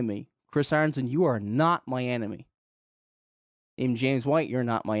my enemy. Chris Arnzen, you are not my enemy. In James White, you're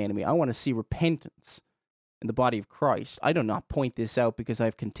not my enemy. I want to see repentance in the body of Christ. I do not point this out because I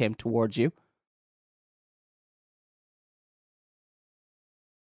have contempt towards you.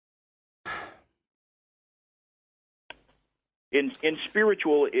 In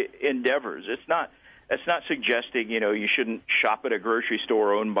spiritual endeavors, it's not suggesting you shouldn't shop at a grocery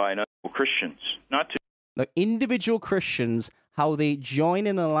store owned by Christians. Not to. Like individual Christians, how they join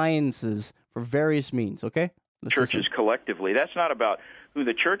in alliances for various means. Okay. Churches collectively. That's not about who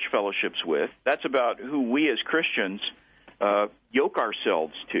the church fellowships with. That's about who we as Christians yoke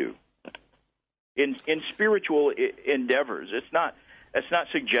ourselves to. In spiritual endeavors, it's not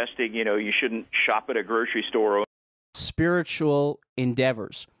suggesting you shouldn't shop at a grocery store. Spiritual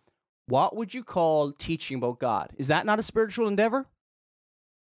endeavors. What would you call teaching about God? Is that not a spiritual endeavor?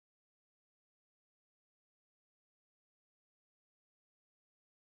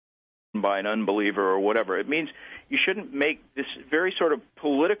 By an unbeliever or whatever. It means you shouldn't make this very sort of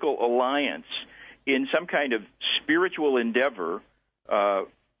political alliance in some kind of spiritual endeavor for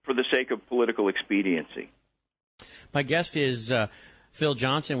the sake of political expediency. My guest is Phil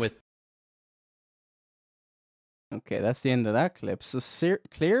Johnson with... Okay, that's the end of that clip. So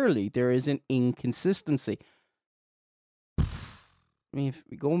clearly there is an inconsistency. I mean, if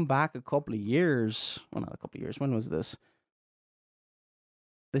we're going back a couple of years, well, not a couple of years, when was this?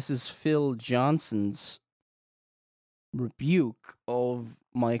 This is Phil Johnson's rebuke of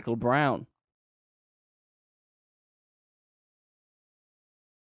Michael Brown.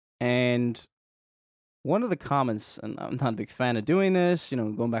 And one of the comments, and I'm not a big fan of doing this,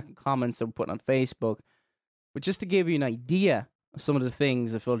 going back in comments that were put on Facebook, but just to give you an idea of some of the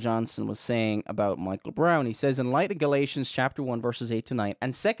things that Phil Johnson was saying about Michael Brown, he says, in light of Galatians chapter 1, verses 8 to 9,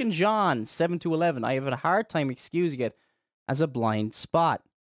 and 2 John 7 to 11, I have a hard time excusing it as a blind spot.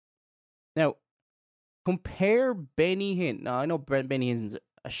 Now, compare Benny Hinn. Now, I know Benny Hinn's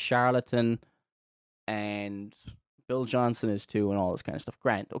a charlatan, and Bill Johnson is too, and all this kind of stuff.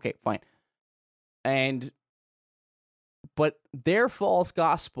 Grant, okay, fine. But their false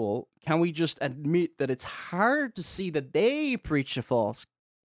gospel, can we just admit that it's hard to see that they preach a false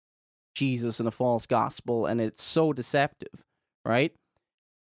Jesus and a false gospel, and it's so deceptive, right?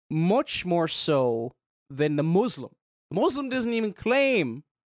 Much more so than the Muslim. The Muslim doesn't even claim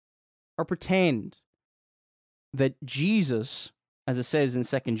or pretend that Jesus, as it says in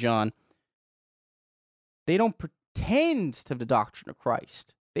 2 John, they don't pretend to have the doctrine of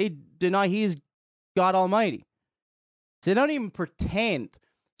Christ. They deny he is God Almighty. So they don't even pretend.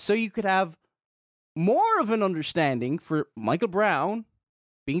 So you could have more of an understanding for Michael Brown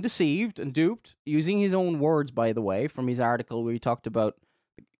being deceived and duped, using his own words, by the way, from his article where he talked about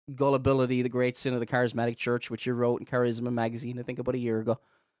gullibility, the great sin of the charismatic church, which he wrote in Charisma magazine, I think about a year ago.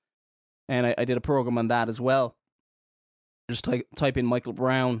 And I did a program on that as well. Just type in Michael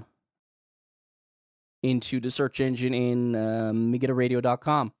Brown into the search engine in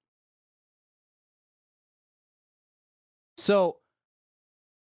MEGIDDOradio.com. So,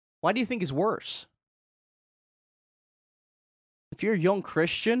 why do you think is worse? If you're a young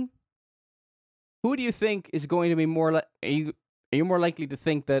Christian, who do you think is going to be more are you more likely to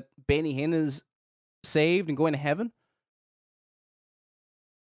think that Benny Hinn is saved and going to heaven?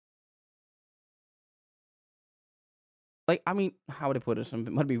 Like, I mean, how would I put it? I'm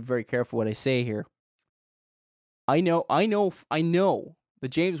going to be very careful what I say here. I know that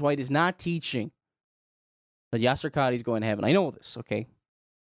James White is not teaching that Yasir Qadhi is going to heaven. I know this, okay?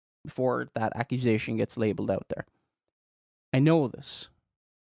 Before that accusation gets labeled out there. I know this.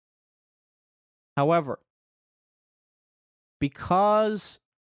 However, because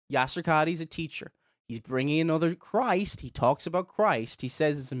Yasir Qadhi is a teacher, he's bringing another Christ, he talks about Christ, he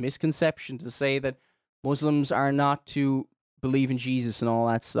says it's a misconception to say that Muslims are not to believe in Jesus and all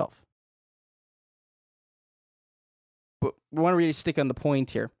that stuff. But we want to really stick on the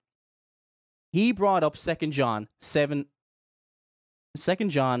point here. He brought up 2 John verses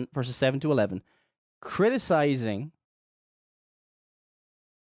 7 to 11, criticizing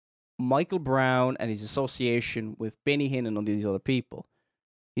Michael Brown and his association with Benny Hinn and all these other people.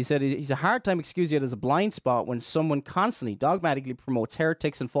 He said he's a hard time excusing it as a blind spot when someone constantly, dogmatically promotes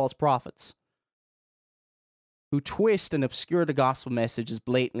heretics and false prophets who twist and obscure the gospel message as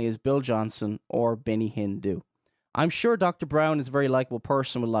blatantly as Bill Johnson or Benny Hinn do. I'm sure Dr. Brown is a very likable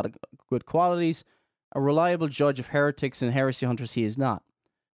person with a lot of good qualities. A reliable judge of heretics and heresy hunters he is not.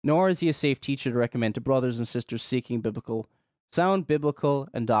 Nor is he a safe teacher to recommend to brothers and sisters seeking sound biblical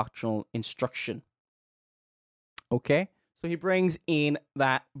and doctrinal instruction. Okay? So he brings in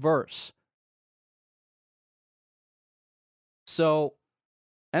that verse. So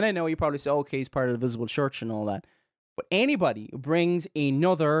And I know you probably say, okay, he's part of the visible church and all that. But anybody who brings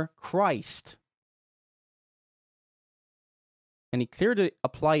another Christ, and he clearly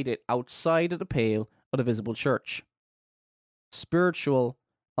applied it outside of the pale of the visible church. Spiritual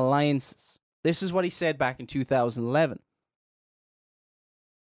alliances. This is what he said back in 2011.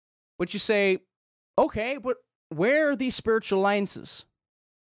 But you say, okay, but where are these spiritual alliances?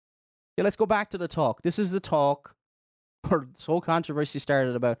 Yeah, let's go back to the talk. This is the talk where this whole controversy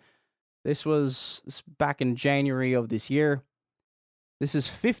started about. This was back in January of this year. This is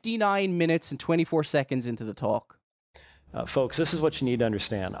 59 minutes and 24 seconds into the talk. Folks, this is what you need to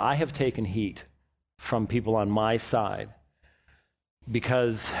understand. I have taken heat from people on my side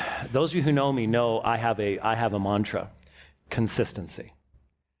because those of you who know me know I have a mantra: consistency.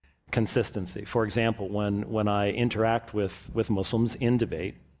 Consistency. For example, when I interact with Muslims in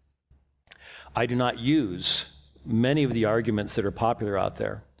debate, I do not use many of the arguments that are popular out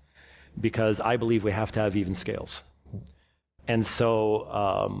there because I believe we have to have even scales. And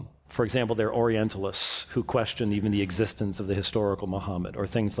so, for example, there are Orientalists who question even the existence of the historical Muhammad or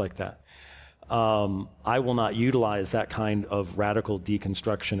things like that. I will not utilize that kind of radical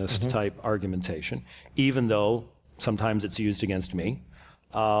deconstructionist type argumentation, even though sometimes it's used against me.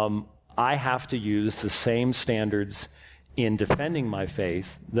 I have to use the same standards in defending my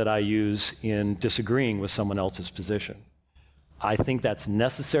faith that I use in disagreeing with someone else's position. I think that's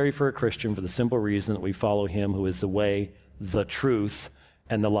necessary for a Christian for the simple reason that we follow him who is the way, the truth,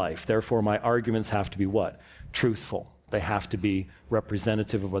 and the life. Therefore, my arguments have to be what? Truthful. They have to be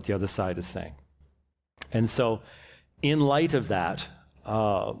representative of what the other side is saying. And so, in light of that,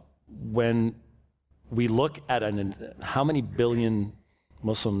 when we look at how many billion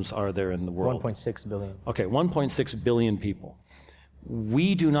Muslims are there in the world? 1.6 billion. Okay, 1.6 billion people.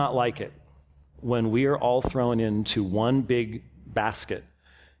 We do not like it when we are all thrown into one big basket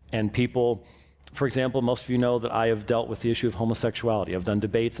and people, for example, most of you know that I have dealt with the issue of homosexuality. I've done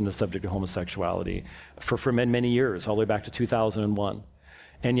debates on the subject of homosexuality for many, many years, all the way back to 2001.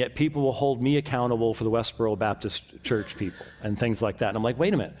 And yet people will hold me accountable for the Westboro Baptist Church people and things like that. And I'm like,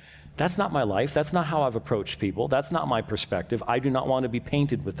 wait a minute. That's not my life. That's not how I've approached people. That's not my perspective. I do not want to be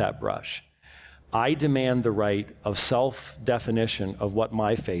painted with that brush. I demand the right of self-definition of what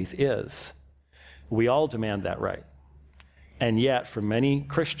my faith is. We all demand that right. And yet, for many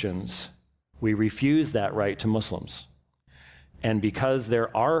Christians, we refuse that right to Muslims. And because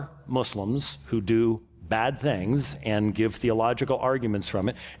there are Muslims who do bad things and give theological arguments from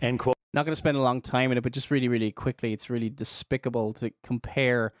it and quote... Not going to spend a long time in it, but just really, really quickly, it's really despicable to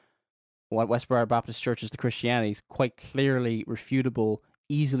compare what Westboro Baptist Church is to Christianity. Is quite clearly refutable,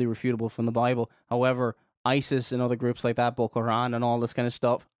 easily refutable from the Bible. However, ISIS and other groups like that, Boko Haram and all this kind of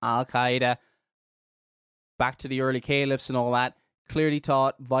stuff, Al-Qaeda, back to the early caliphs and all that, clearly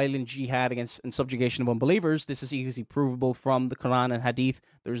taught violent jihad against and subjugation of unbelievers. This is easily provable from the Qur'an and Hadith.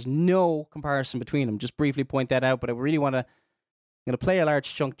 There's no comparison between them. Just briefly point that out, but I really want to... I'm going to play a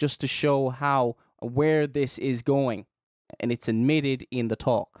large chunk just to show where this is going, and it's admitted in the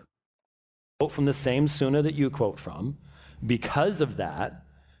talk. Quote from the same sunnah that you quote from. Because of that,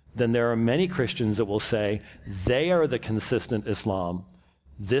 then there are many Christians that will say they are the consistent Islam.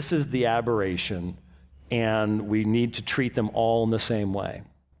 This is the aberration, and we need to treat them all in the same way.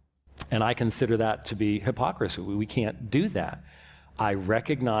 And I consider that to be hypocrisy. We can't do that. I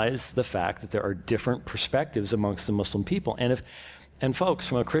recognize the fact that there are different perspectives amongst the Muslim people. And folks,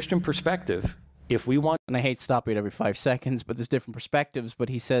 from a Christian perspective, if we want... And I hate stopping it every 5 seconds, but there's different perspectives. But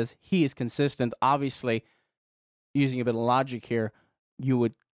he says he is consistent. Obviously, using a bit of logic here, you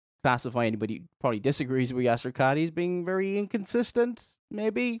would classify anybody who probably disagrees with Yasir Qadhi as being very inconsistent,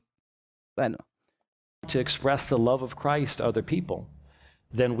 maybe? I don't know. To express the love of Christ to other people,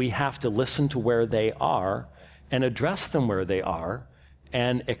 then we have to listen to where they are and address them where they are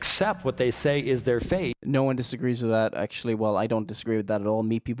and accept what they say is their faith. No one disagrees with that, actually. Well, I don't disagree with that at all.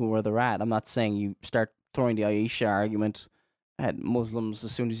 Meet people where they're at. I'm not saying you start throwing the Aisha argument at Muslims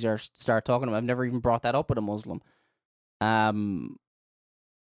as soon as you start talking to them. I've never even brought that up with a Muslim.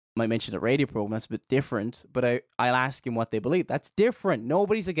 Might mention a radio program, that's a bit different, but I'll ask him what they believe. That's different.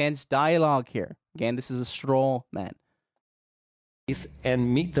 Nobody's against dialogue here. Again, this is a straw man.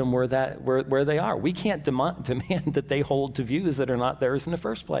 And meet them where they are. We can't demand that they hold to views that are not theirs in the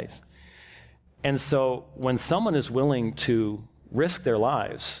first place. And so when someone is willing to risk their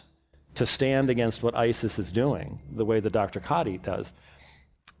lives to stand against what ISIS is doing, the way that Dr. Qadhi does,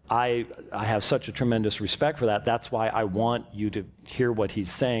 I have such a tremendous respect for that. That's why I want you to hear what he's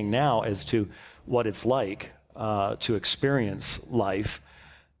saying now as to what it's like to experience life.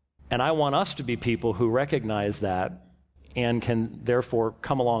 And I want us to be people who recognize that and can therefore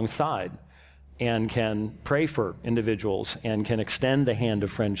come alongside and can pray for individuals and can extend the hand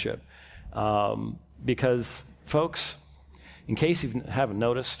of friendship. Because, folks, in case you haven't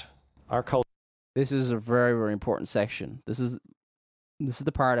noticed, our culture... This is a very, very important section. This is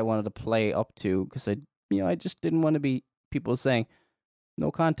the part I wanted to play up to, because I just didn't want to be people saying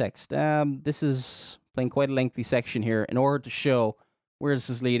no context. This is playing quite a lengthy section here in order to show where this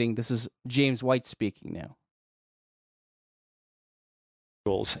is leading. This is James White speaking now.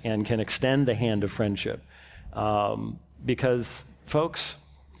 And can extend the hand of friendship. Because, folks,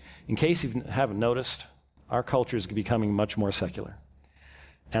 in case you haven't noticed, our culture is becoming much more secular.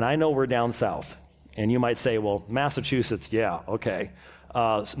 And I know we're down south, and you might say, well, Massachusetts, yeah, okay.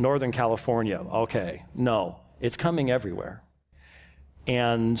 Northern California, okay. No, it's coming everywhere.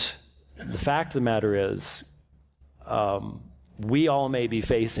 And the fact of the matter is, we all may be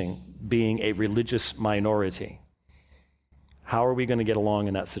facing being a religious minority. How are we going to get along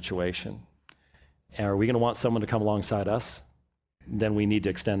in that situation? And are we going to want someone to come alongside us? Then we need to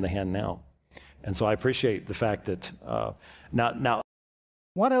extend the hand now. And so I appreciate the fact that now.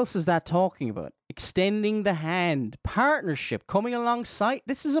 What else is that talking about? Extending the hand, partnership, coming alongside.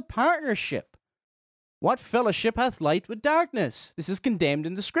 This is a partnership. What fellowship hath light with darkness? This is condemned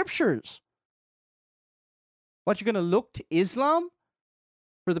in the scriptures. What, you're going to look to Islam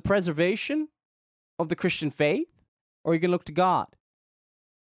for the preservation of the Christian faith? Or are you going to look to God?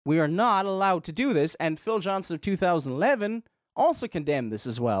 We are not allowed to do this. And Phil Johnson of 2011 also condemned this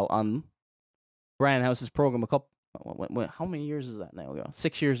as well on Brian House's program how many years is that now ago?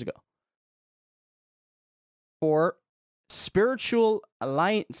 6 years ago. For spiritual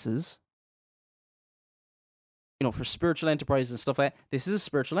alliances, for spiritual enterprise and stuff like that, this is a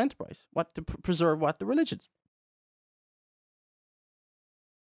spiritual enterprise. What to preserve what? The religions.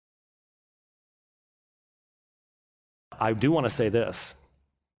 I do want to say this.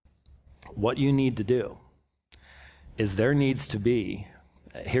 What you need to do is there needs to be,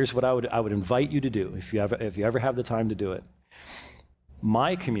 here's what I would invite you to do if you ever have the time to do it.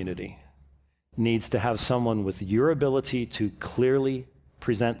 My community needs to have someone with your ability to clearly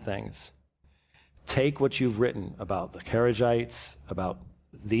present things. Take what you've written about the Kharijites, about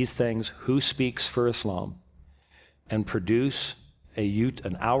these things, who speaks for Islam, and produce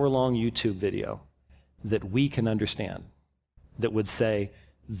an hour-long YouTube video that we can understand, that would say,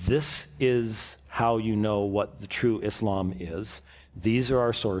 this is how you know what the true Islam is. These are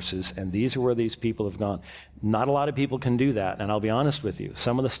our sources, and these are where these people have gone. Not a lot of people can do that, and I'll be honest with you.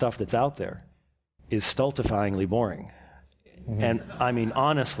 Some of the stuff that's out there is stultifyingly boring. Mm-hmm. And I mean,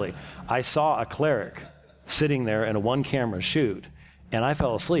 honestly, I saw a cleric sitting there in a one-camera shoot, and I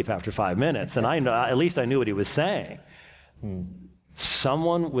fell asleep after 5 minutes, and at least I knew what he was saying.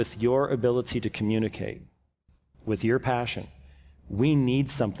 Someone with your ability to communicate, with your passion, we need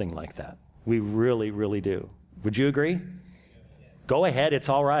something like that. We really, really do. Would you agree? Go ahead, it's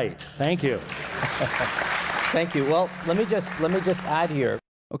all right. Thank you. Thank you. Well, let me just add here.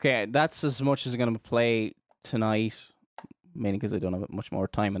 Okay, that's as much as I'm going to play tonight, mainly because I don't have much more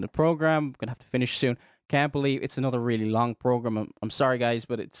time in the program. I'm going to have to finish soon. Can't believe it's another really long program. I'm sorry, guys,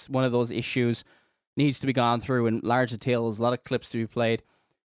 but it's one of those issues needs to be gone through in large detail. There's a lot of clips to be played.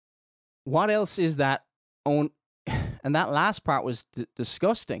 What else is that? And that last part was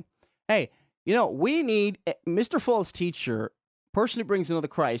disgusting. Hey, we need Mr. False Teacher, person who brings another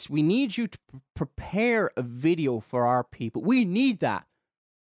Christ. We need you to prepare a video for our people. We need that.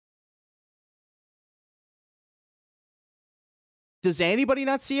 Does anybody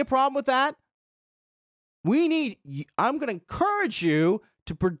not see a problem with that? I'm going to encourage you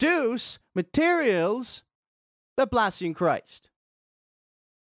to produce materials that blaspheme Christ.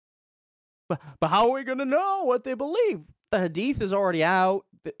 But how are we going to know what they believe? The Hadith is already out,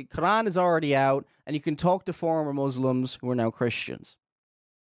 the Qur'an is already out, and you can talk to former Muslims who are now Christians.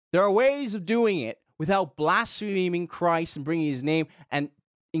 There are ways of doing it without blaspheming Christ and bringing his name and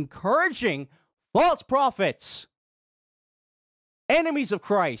encouraging false prophets, enemies of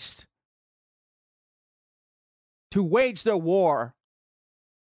Christ, to wage their war,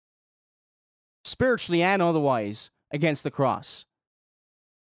 spiritually and otherwise, against the cross.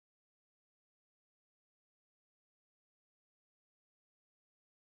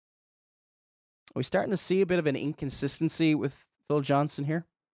 Are we starting to see a bit of an inconsistency with Phil Johnson here?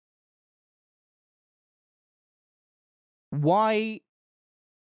 Why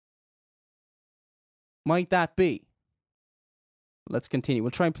might that be? Let's continue.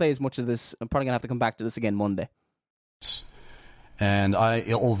 We'll try and play as much of this. I'm probably going to have to come back to this again Monday. And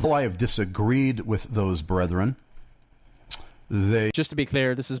although I have disagreed with those brethren, Just to be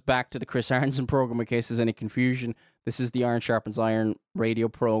clear, this is back to the Chris Arnzen program in case there's any confusion. This is the Iron Sharpens Iron radio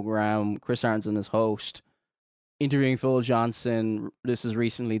program. Chris Arnzen is host. Interviewing Phil Johnson. This is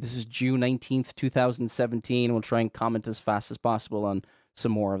June 19th, 2017. We'll try and comment as fast as possible on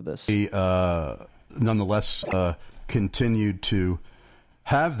some more of this. He nonetheless continued to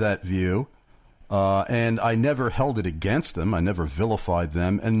have that view, and I never held it against them. I never vilified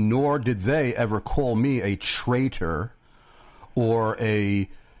them, and nor did they ever call me a traitor or a...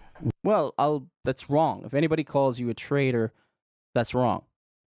 Well, that's wrong. If anybody calls you a traitor, that's wrong.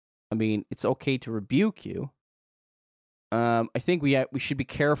 I mean, it's okay to rebuke you. I think we should be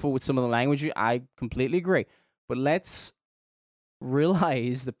careful with some of the language. I completely agree. But let's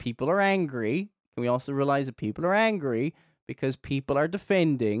realize that people are angry. Can we also realize that people are angry because people are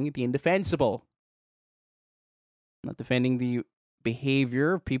defending the indefensible? Not defending the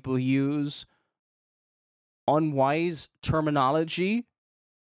behavior of people who use unwise terminology.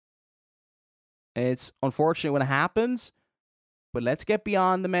 It's unfortunate when it happens, but let's get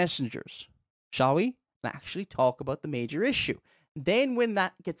beyond the messengers, shall we? And actually talk about the major issue. Then when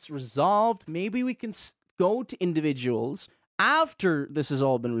that gets resolved, maybe we can go to individuals after this has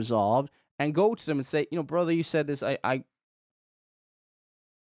all been resolved and go to them and say, brother, you said this, that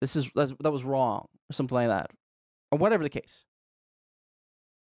was wrong, or something like that, or whatever the case.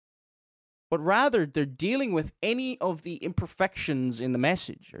 But rather, they're dealing with any of the imperfections in the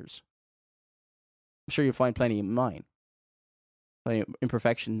messengers. I'm sure you'll find plenty in mine, plenty of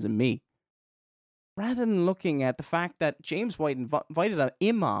imperfections in me. Rather than looking at the fact that James White invited an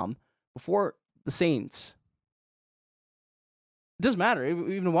imam before the saints. It doesn't matter, even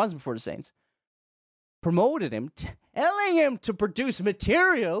if it wasn't before the saints. Promoted him, telling him to produce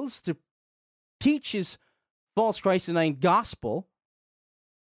materials to teach his false Christ-denying gospel.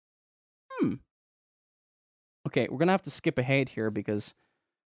 Okay, we're going to have to skip ahead here because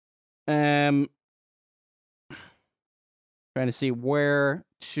trying to see where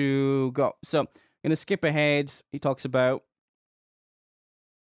to go. So, I'm going to skip ahead. He talks about,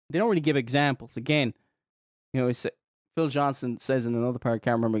 they don't really give examples. Again, Phil Johnson says in another part, I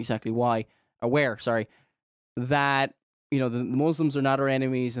can't remember exactly why, or where, sorry, that, the Muslims are not our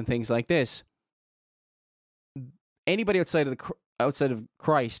enemies and things like this. Anybody outside of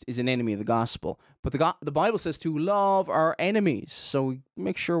Christ is an enemy of the gospel. But the Bible says to love our enemies. So we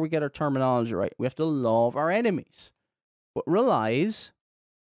make sure we get our terminology right. We have to love our enemies. But realize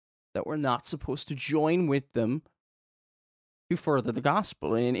that we're not supposed to join with them to further the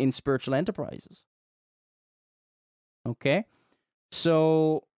gospel in spiritual enterprises. Okay?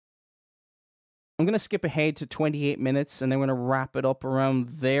 So I'm going to skip ahead to 28 minutes, and then we're going to wrap it up around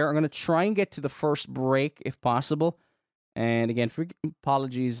there. I'm going to try and get to the first break, if possible. And again,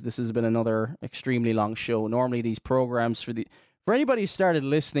 apologies, this has been another extremely long show. Normally these programs, for anybody who started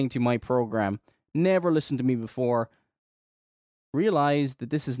listening to my program, never listened to me before, realize that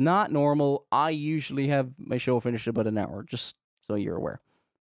this is not normal. I usually have my show finished about an hour, just so you're aware.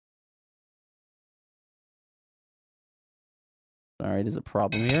 Sorry, there's a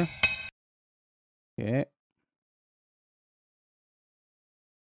problem here. Okay.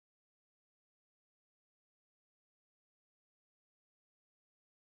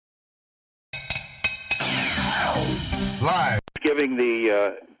 Live. Giving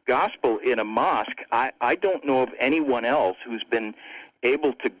the gospel in a mosque, I don't know of anyone else who's been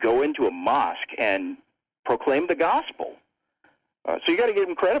able to go into a mosque and proclaim the gospel. So you got to give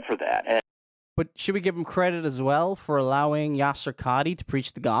him credit for that. But should we give him credit as well for allowing Yasir Qadhi to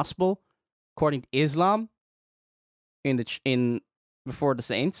preach the gospel according to Islam before the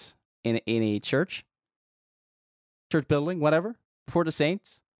saints in a church building, whatever, before the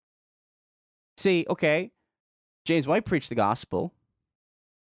saints? See, okay, James White preached the gospel,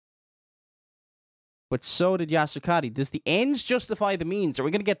 but so did Yasir Qadhi. Does the ends justify the means? Are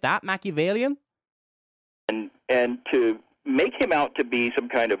we going to get that Machiavellian? And to make him out to be some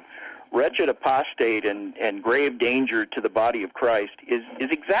kind of wretched apostate and grave danger to the body of Christ is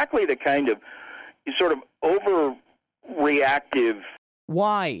exactly the kind of sort of overreactive.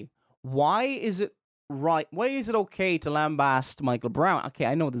 Why? Why is it right? Why is it okay to lambast Michael Brown? Okay,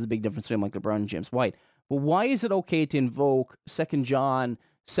 I know there's a big difference between Michael Brown and James White, but why is it okay to invoke 2 John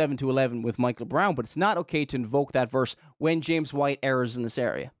 7-11 with Michael Brown, but it's not okay to invoke that verse when James White errs in this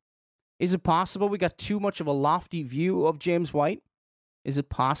area? Is it possible we got too much of a lofty view of James White? Is it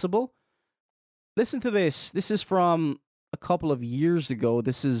possible? Listen to this. This is from a couple of years ago.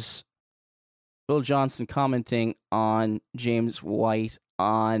 This is Phil Johnson commenting on James White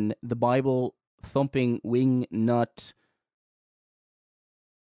on the Bible Thumping Wing Nut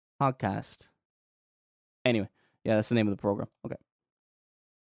podcast. Anyway, Yeah, that's the name of the program. Okay.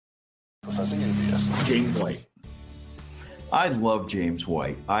 Professing atheist. James White. I love James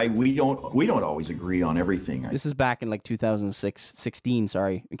White. We don't always agree on everything. This is back in like 2016,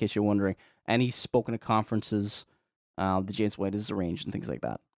 sorry, in case you're wondering. And he's spoken at conferences that James White has arranged and things like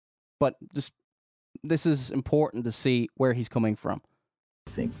that. But just this is important to see where he's coming from.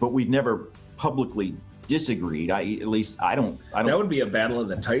 But we've never publicly disagreed. At least I don't. That would be a battle of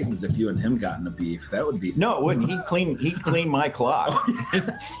the Titans if you and him got in a beef. That would be. No, it wouldn't. He'd clean my clock.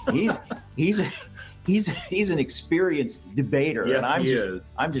 He's an experienced debater, yes, and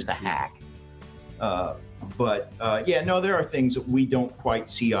I'm just a hack. But there are things that we don't quite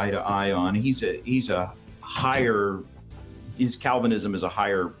see eye to eye on. His Calvinism is a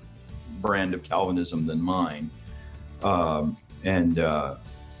higher brand of Calvinism than mine. What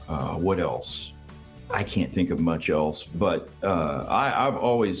else? I can't think of much else, but I've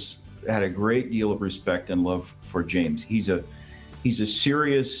always had a great deal of respect and love for James. He's a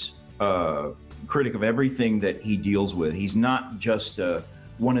serious critic of everything that he deals with. He's not just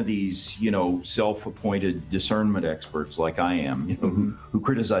one of these, self-appointed discernment experts like I am, who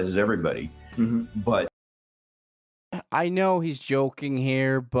criticizes everybody. But I know he's joking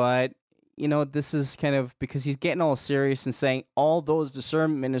here, but this is kind of because he's getting all serious and saying all those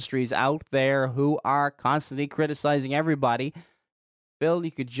discernment ministries out there who are constantly criticizing everybody. Bill,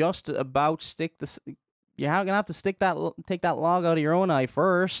 you could just about stick this. You're gonna have to take that log out of your own eye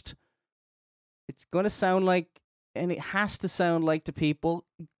first. It's going to sound like, and it has to sound like to people,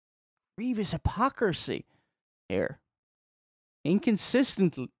 grievous hypocrisy here.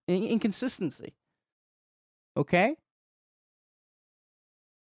 Inconsistency. Okay?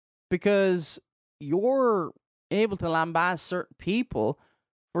 Because you're able to lambast certain people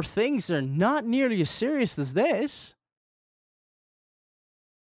for things that are not nearly as serious as this.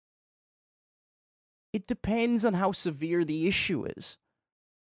 It depends on how severe the issue is.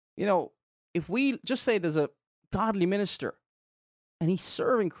 If we just say there's a godly minister and he's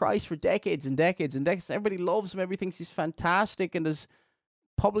serving Christ for decades and decades and decades, everybody loves him, everybody thinks he's fantastic, and there's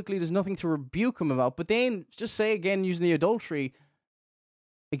nothing to rebuke him about. But then, just say again, using the adultery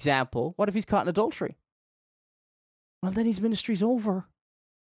example, what if he's caught in adultery? Well, then his ministry's over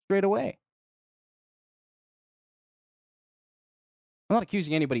straight away. I'm not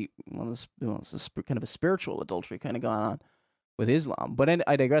accusing anybody. This is kind of a spiritual adultery kind of going on with Islam. But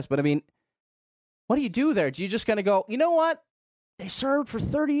I digress. But I mean, what do you do there? Do you just kind of go, you know what? They served for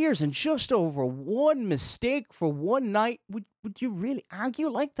 30 years and just over one mistake for one night. Would you really argue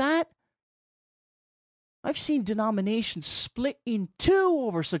like that? I've seen denominations split in two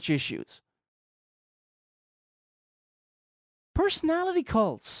over such issues. Personality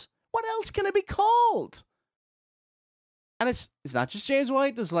cults. What else can it be called? And it's not just James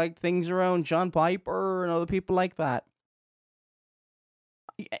White. There's like things around John Piper and other people like that.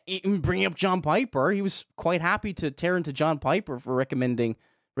 Even bringing up John Piper, he was quite happy to tear into John Piper for recommending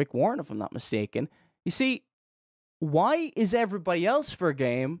Rick Warren, if I'm not mistaken. You see, why is everybody else for a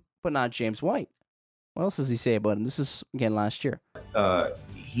game, but not James White? What else does he say about him? This is, again, last year.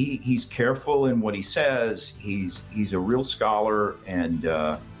 He's careful in what he says. He's a real scholar,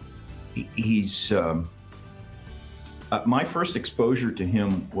 and he's... my first exposure to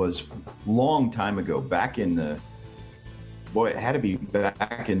him was long time ago, back in the... Boy, it had to be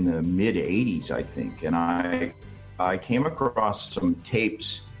back in the mid-'80s, I think. And I came across some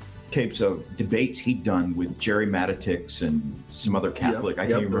tapes of debates he'd done with Jerry Matitix and some other Catholic. I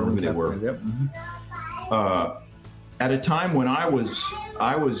can't even remember who they were. At a time when I was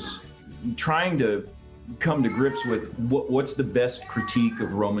trying to come to grips with what's the best critique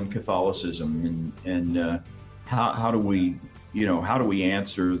of Roman Catholicism, and how do we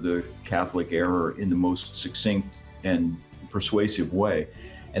answer the Catholic error in the most succinct and persuasive way.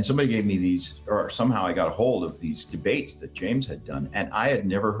 And somebody gave me these, or somehow I got a hold of these debates that James had done, and I had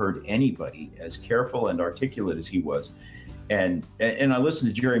never heard anybody as careful and articulate as he was. And I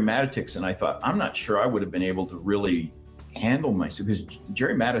listened to Jerry Matitix, and I thought, I'm not sure I would have been able to really handle myself, because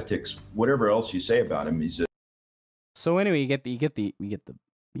Jerry Matitix, whatever else you say about him, he's a... So anyway, you get the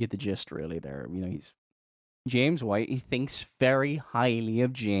gist really there. He's James White. He thinks very highly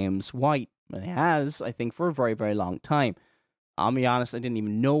of James White, and he has, I think, for a very, very long time. I'll be honest, I didn't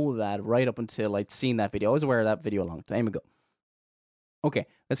even know that right up until I'd seen that video. I was aware of that video a long time ago. Okay,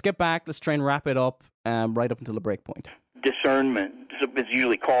 let's get back. Let's try and wrap it up right up until the break point. Discernment is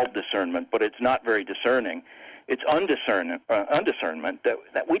usually called discernment, but it's not very discerning. It's undiscernment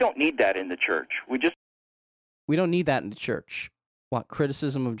that we don't need that in the church. We don't need that in the church. What,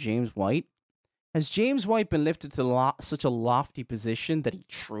 criticism of James White? Has James White been lifted to such a lofty position that he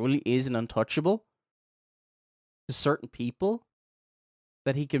truly is an untouchable? to certain people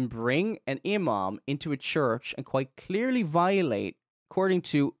that he can bring an imam into a church and quite clearly violate, according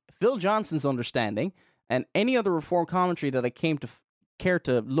to Phil Johnson's understanding and any other Reform commentary that I came to care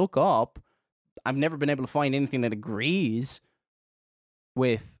to look up. I've never been able to find anything that agrees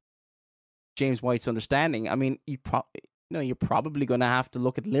with James White's understanding. I mean, you're probably going to have to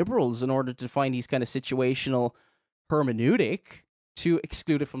look at liberals in order to find these kind of situational hermeneutic to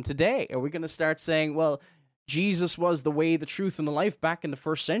exclude it from today. Are we going to start saying, well, Jesus was the way, the truth, and the life back in the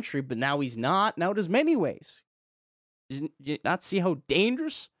first century, but now he's not? Now there's many ways. Did you not see how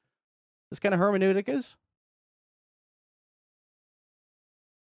dangerous this kind of hermeneutic is?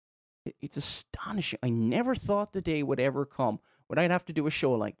 It's astonishing. I never thought the day would ever come when I'd have to do a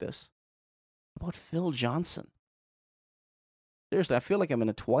show like this about Phil Johnson. Seriously, I feel like I'm in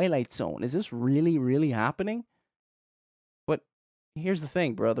a twilight zone. Is this really, really happening? But here's the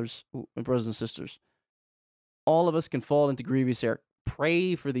thing, brothers and sisters. All of us can fall into grievous error.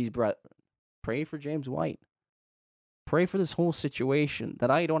 Pray for these brethren. Pray for James White. Pray for this whole situation, that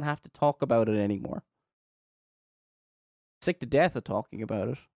I don't have to talk about it anymore. Sick to death of talking about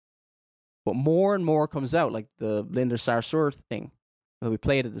it. But more and more comes out, like the Linda Sarsour thing that we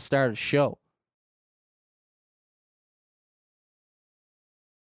played at the start of the show.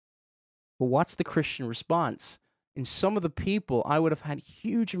 But what's the Christian response? And some of the people I would have had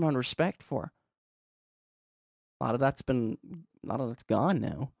huge amount of respect for. A lot of that's gone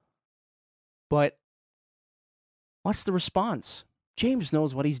now. But what's the response? James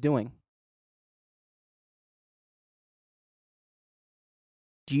knows what he's doing.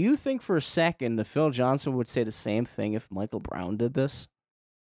 Do you think for a second that Phil Johnson would say the same thing if Michael Brown did this?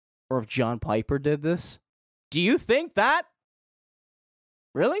 Or if John Piper did this? Do you think that?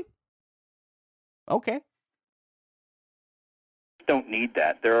 Really? Okay. Don't need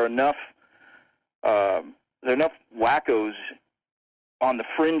that. There are enough wackos on the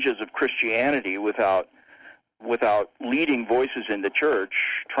fringes of Christianity without leading voices in the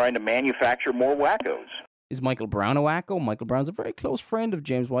church trying to manufacture more wackos. Is Michael Brown a wacko? Michael Brown's a very close friend of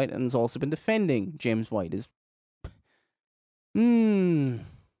James White and has also been defending James White. I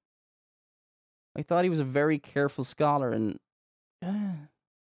thought he was a very careful scholar, and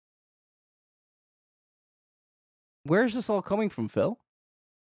where's this all coming from, Phil?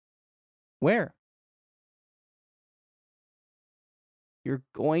 Where?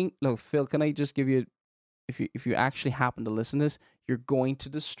 Look, Phil, can I just give you, if you actually happen to listen to this, you're going to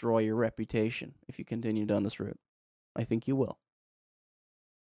destroy your reputation if you continue down this route. I think you will.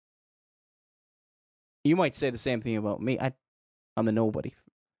 You might say the same thing about me. I'm a nobody.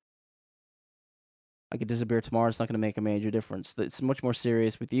 I could disappear tomorrow. It's not going to make a major difference. It's much more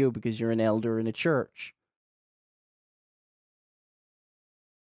serious with you because you're an elder in a church.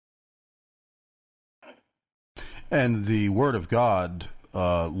 And the Word of God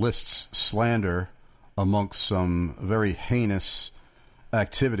lists slander amongst some very heinous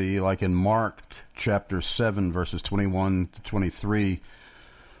activity, like in Mark chapter 7, verses 21 to 23,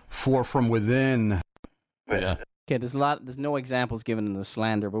 for from within... Yeah. Okay, there's no examples given in the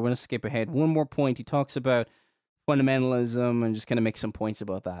slander, but we're going to skip ahead. One more point. He talks about fundamentalism and just kind of make some points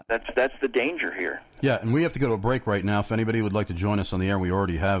about that. That's the danger here. Yeah, and we have to go to a break right now. If anybody would like to join us on the air, we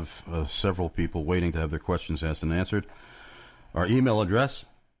already have several people waiting to have their questions asked and answered. Our email address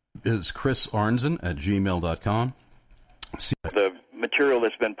is chrisarnzen@gmail.com. The material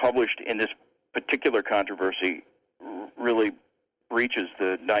that's been published in this particular controversy really breaches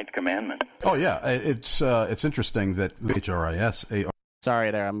the Ninth Commandment. Oh, yeah. It's interesting that HRISAR...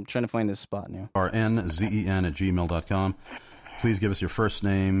 Sorry there, I'm trying to find this spot now. RNZEN@gmail.com. Please give us your first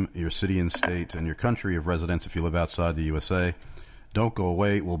name, your city and state, and your country of residence if you live outside the USA. Don't go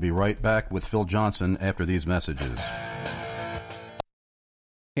away. We'll be right back with Phil Johnson after these messages.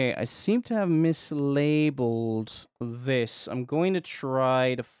 Okay, I seem to have mislabeled this. I'm going to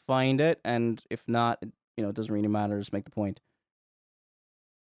try to find it, and if not, it doesn't really matter. Just make the point.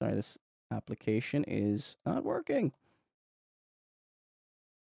 Sorry, this application is not working.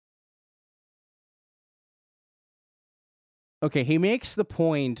 Okay, he makes the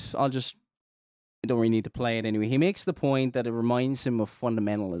point, I don't really need to play it anyway. He makes the point that it reminds him of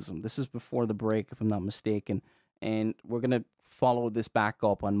fundamentalism. This is before the break, if I'm not mistaken. And we're going to follow this back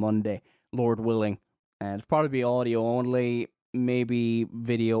up on Monday, Lord willing. And it'll probably be audio only, maybe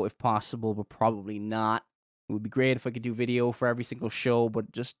video if possible, but probably not. It would be great if I could do video for every single show,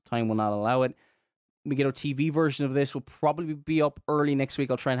 but just time will not allow it. MEGIDDO TV version of this will probably be up early next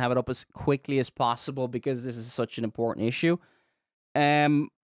week. I'll try and have it up as quickly as possible because this is such an important issue. He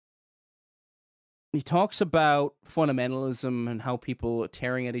talks about fundamentalism and how people are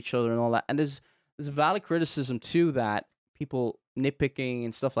tearing at each other and all that. And there's there's a valid criticism to that, people nitpicking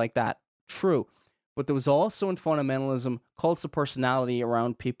and stuff like that. True. But there was also in fundamentalism cults of personality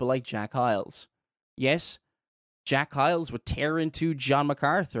around people like Jack Hyles. Yes, Jack Hyles would tear into John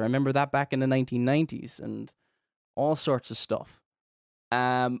MacArthur. I remember that back in the 1990s and all sorts of stuff.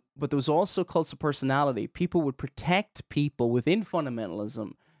 But there was also cults of personality. People would protect people within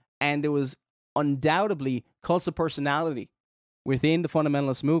fundamentalism, and there was undoubtedly cults of personality within the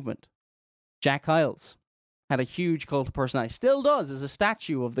fundamentalist movement. Jack Hyles had a huge cult of personality. Still does. There's a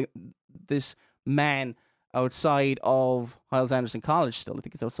statue of this man outside of Hyles Anderson College still. I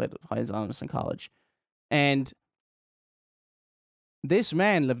think it's outside of Hyles Anderson College. And this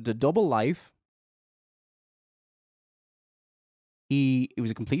man lived a double life. He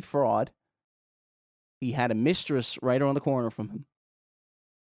was a complete fraud. He had a mistress right around the corner from him.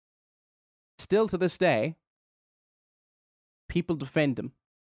 Still to this day, people defend him.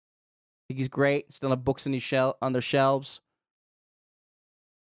 I think he's great. Still have books in his on their shelves.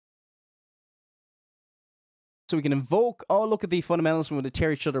 So we can invoke, oh, look at the fundamentalists when they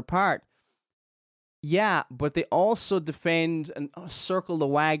tear each other apart. Yeah, but they also defend and circle the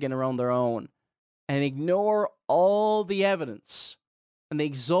wagon around their own and ignore all the evidence. And they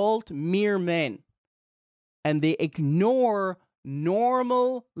exalt mere men. And they ignore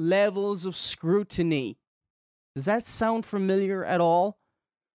normal levels of scrutiny. Does that sound familiar at all?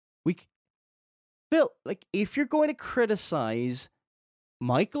 Phil, like, if you're going to criticize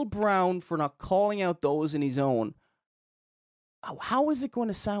Michael Brown for not calling out those in his own, how is it going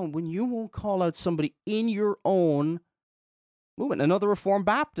to sound when you won't call out somebody in your own movement, another Reformed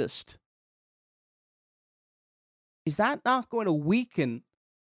Baptist? Is that not going to weaken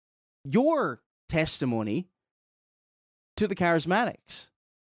your testimony to the charismatics,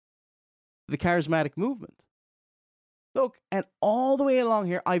 the charismatic movement? Look, and all the way along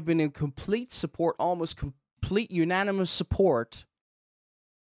here, I've been in complete support, almost complete unanimous support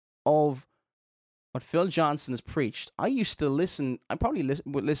of what Phil Johnson has preached. I used to listen, I probably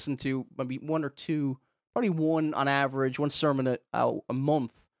would listen to maybe one or two, probably one on average, one sermon a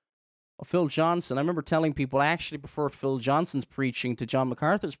month of Phil Johnson. I remember telling people I actually prefer Phil Johnson's preaching to John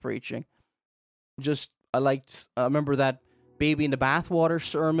MacArthur's preaching. I remember that baby in the bathwater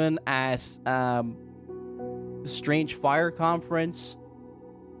sermon at the Strange Fire Conference.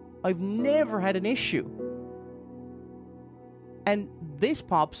 I've never had an issue. And this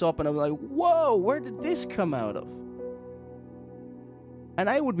pops up and I'm like, whoa, where did this come out of? And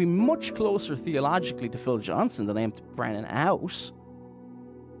I would be much closer theologically to Phil Johnson than I am to Brandon House.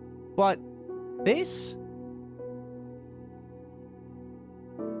 But this,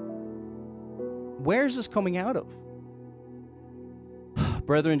 where's this coming out of?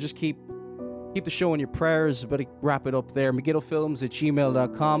 Brethren, just keep the show in your prayers. Better wrap it up there.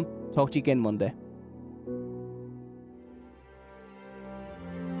 MEGIDDOfilms@gmail.com. Talk to you again Monday.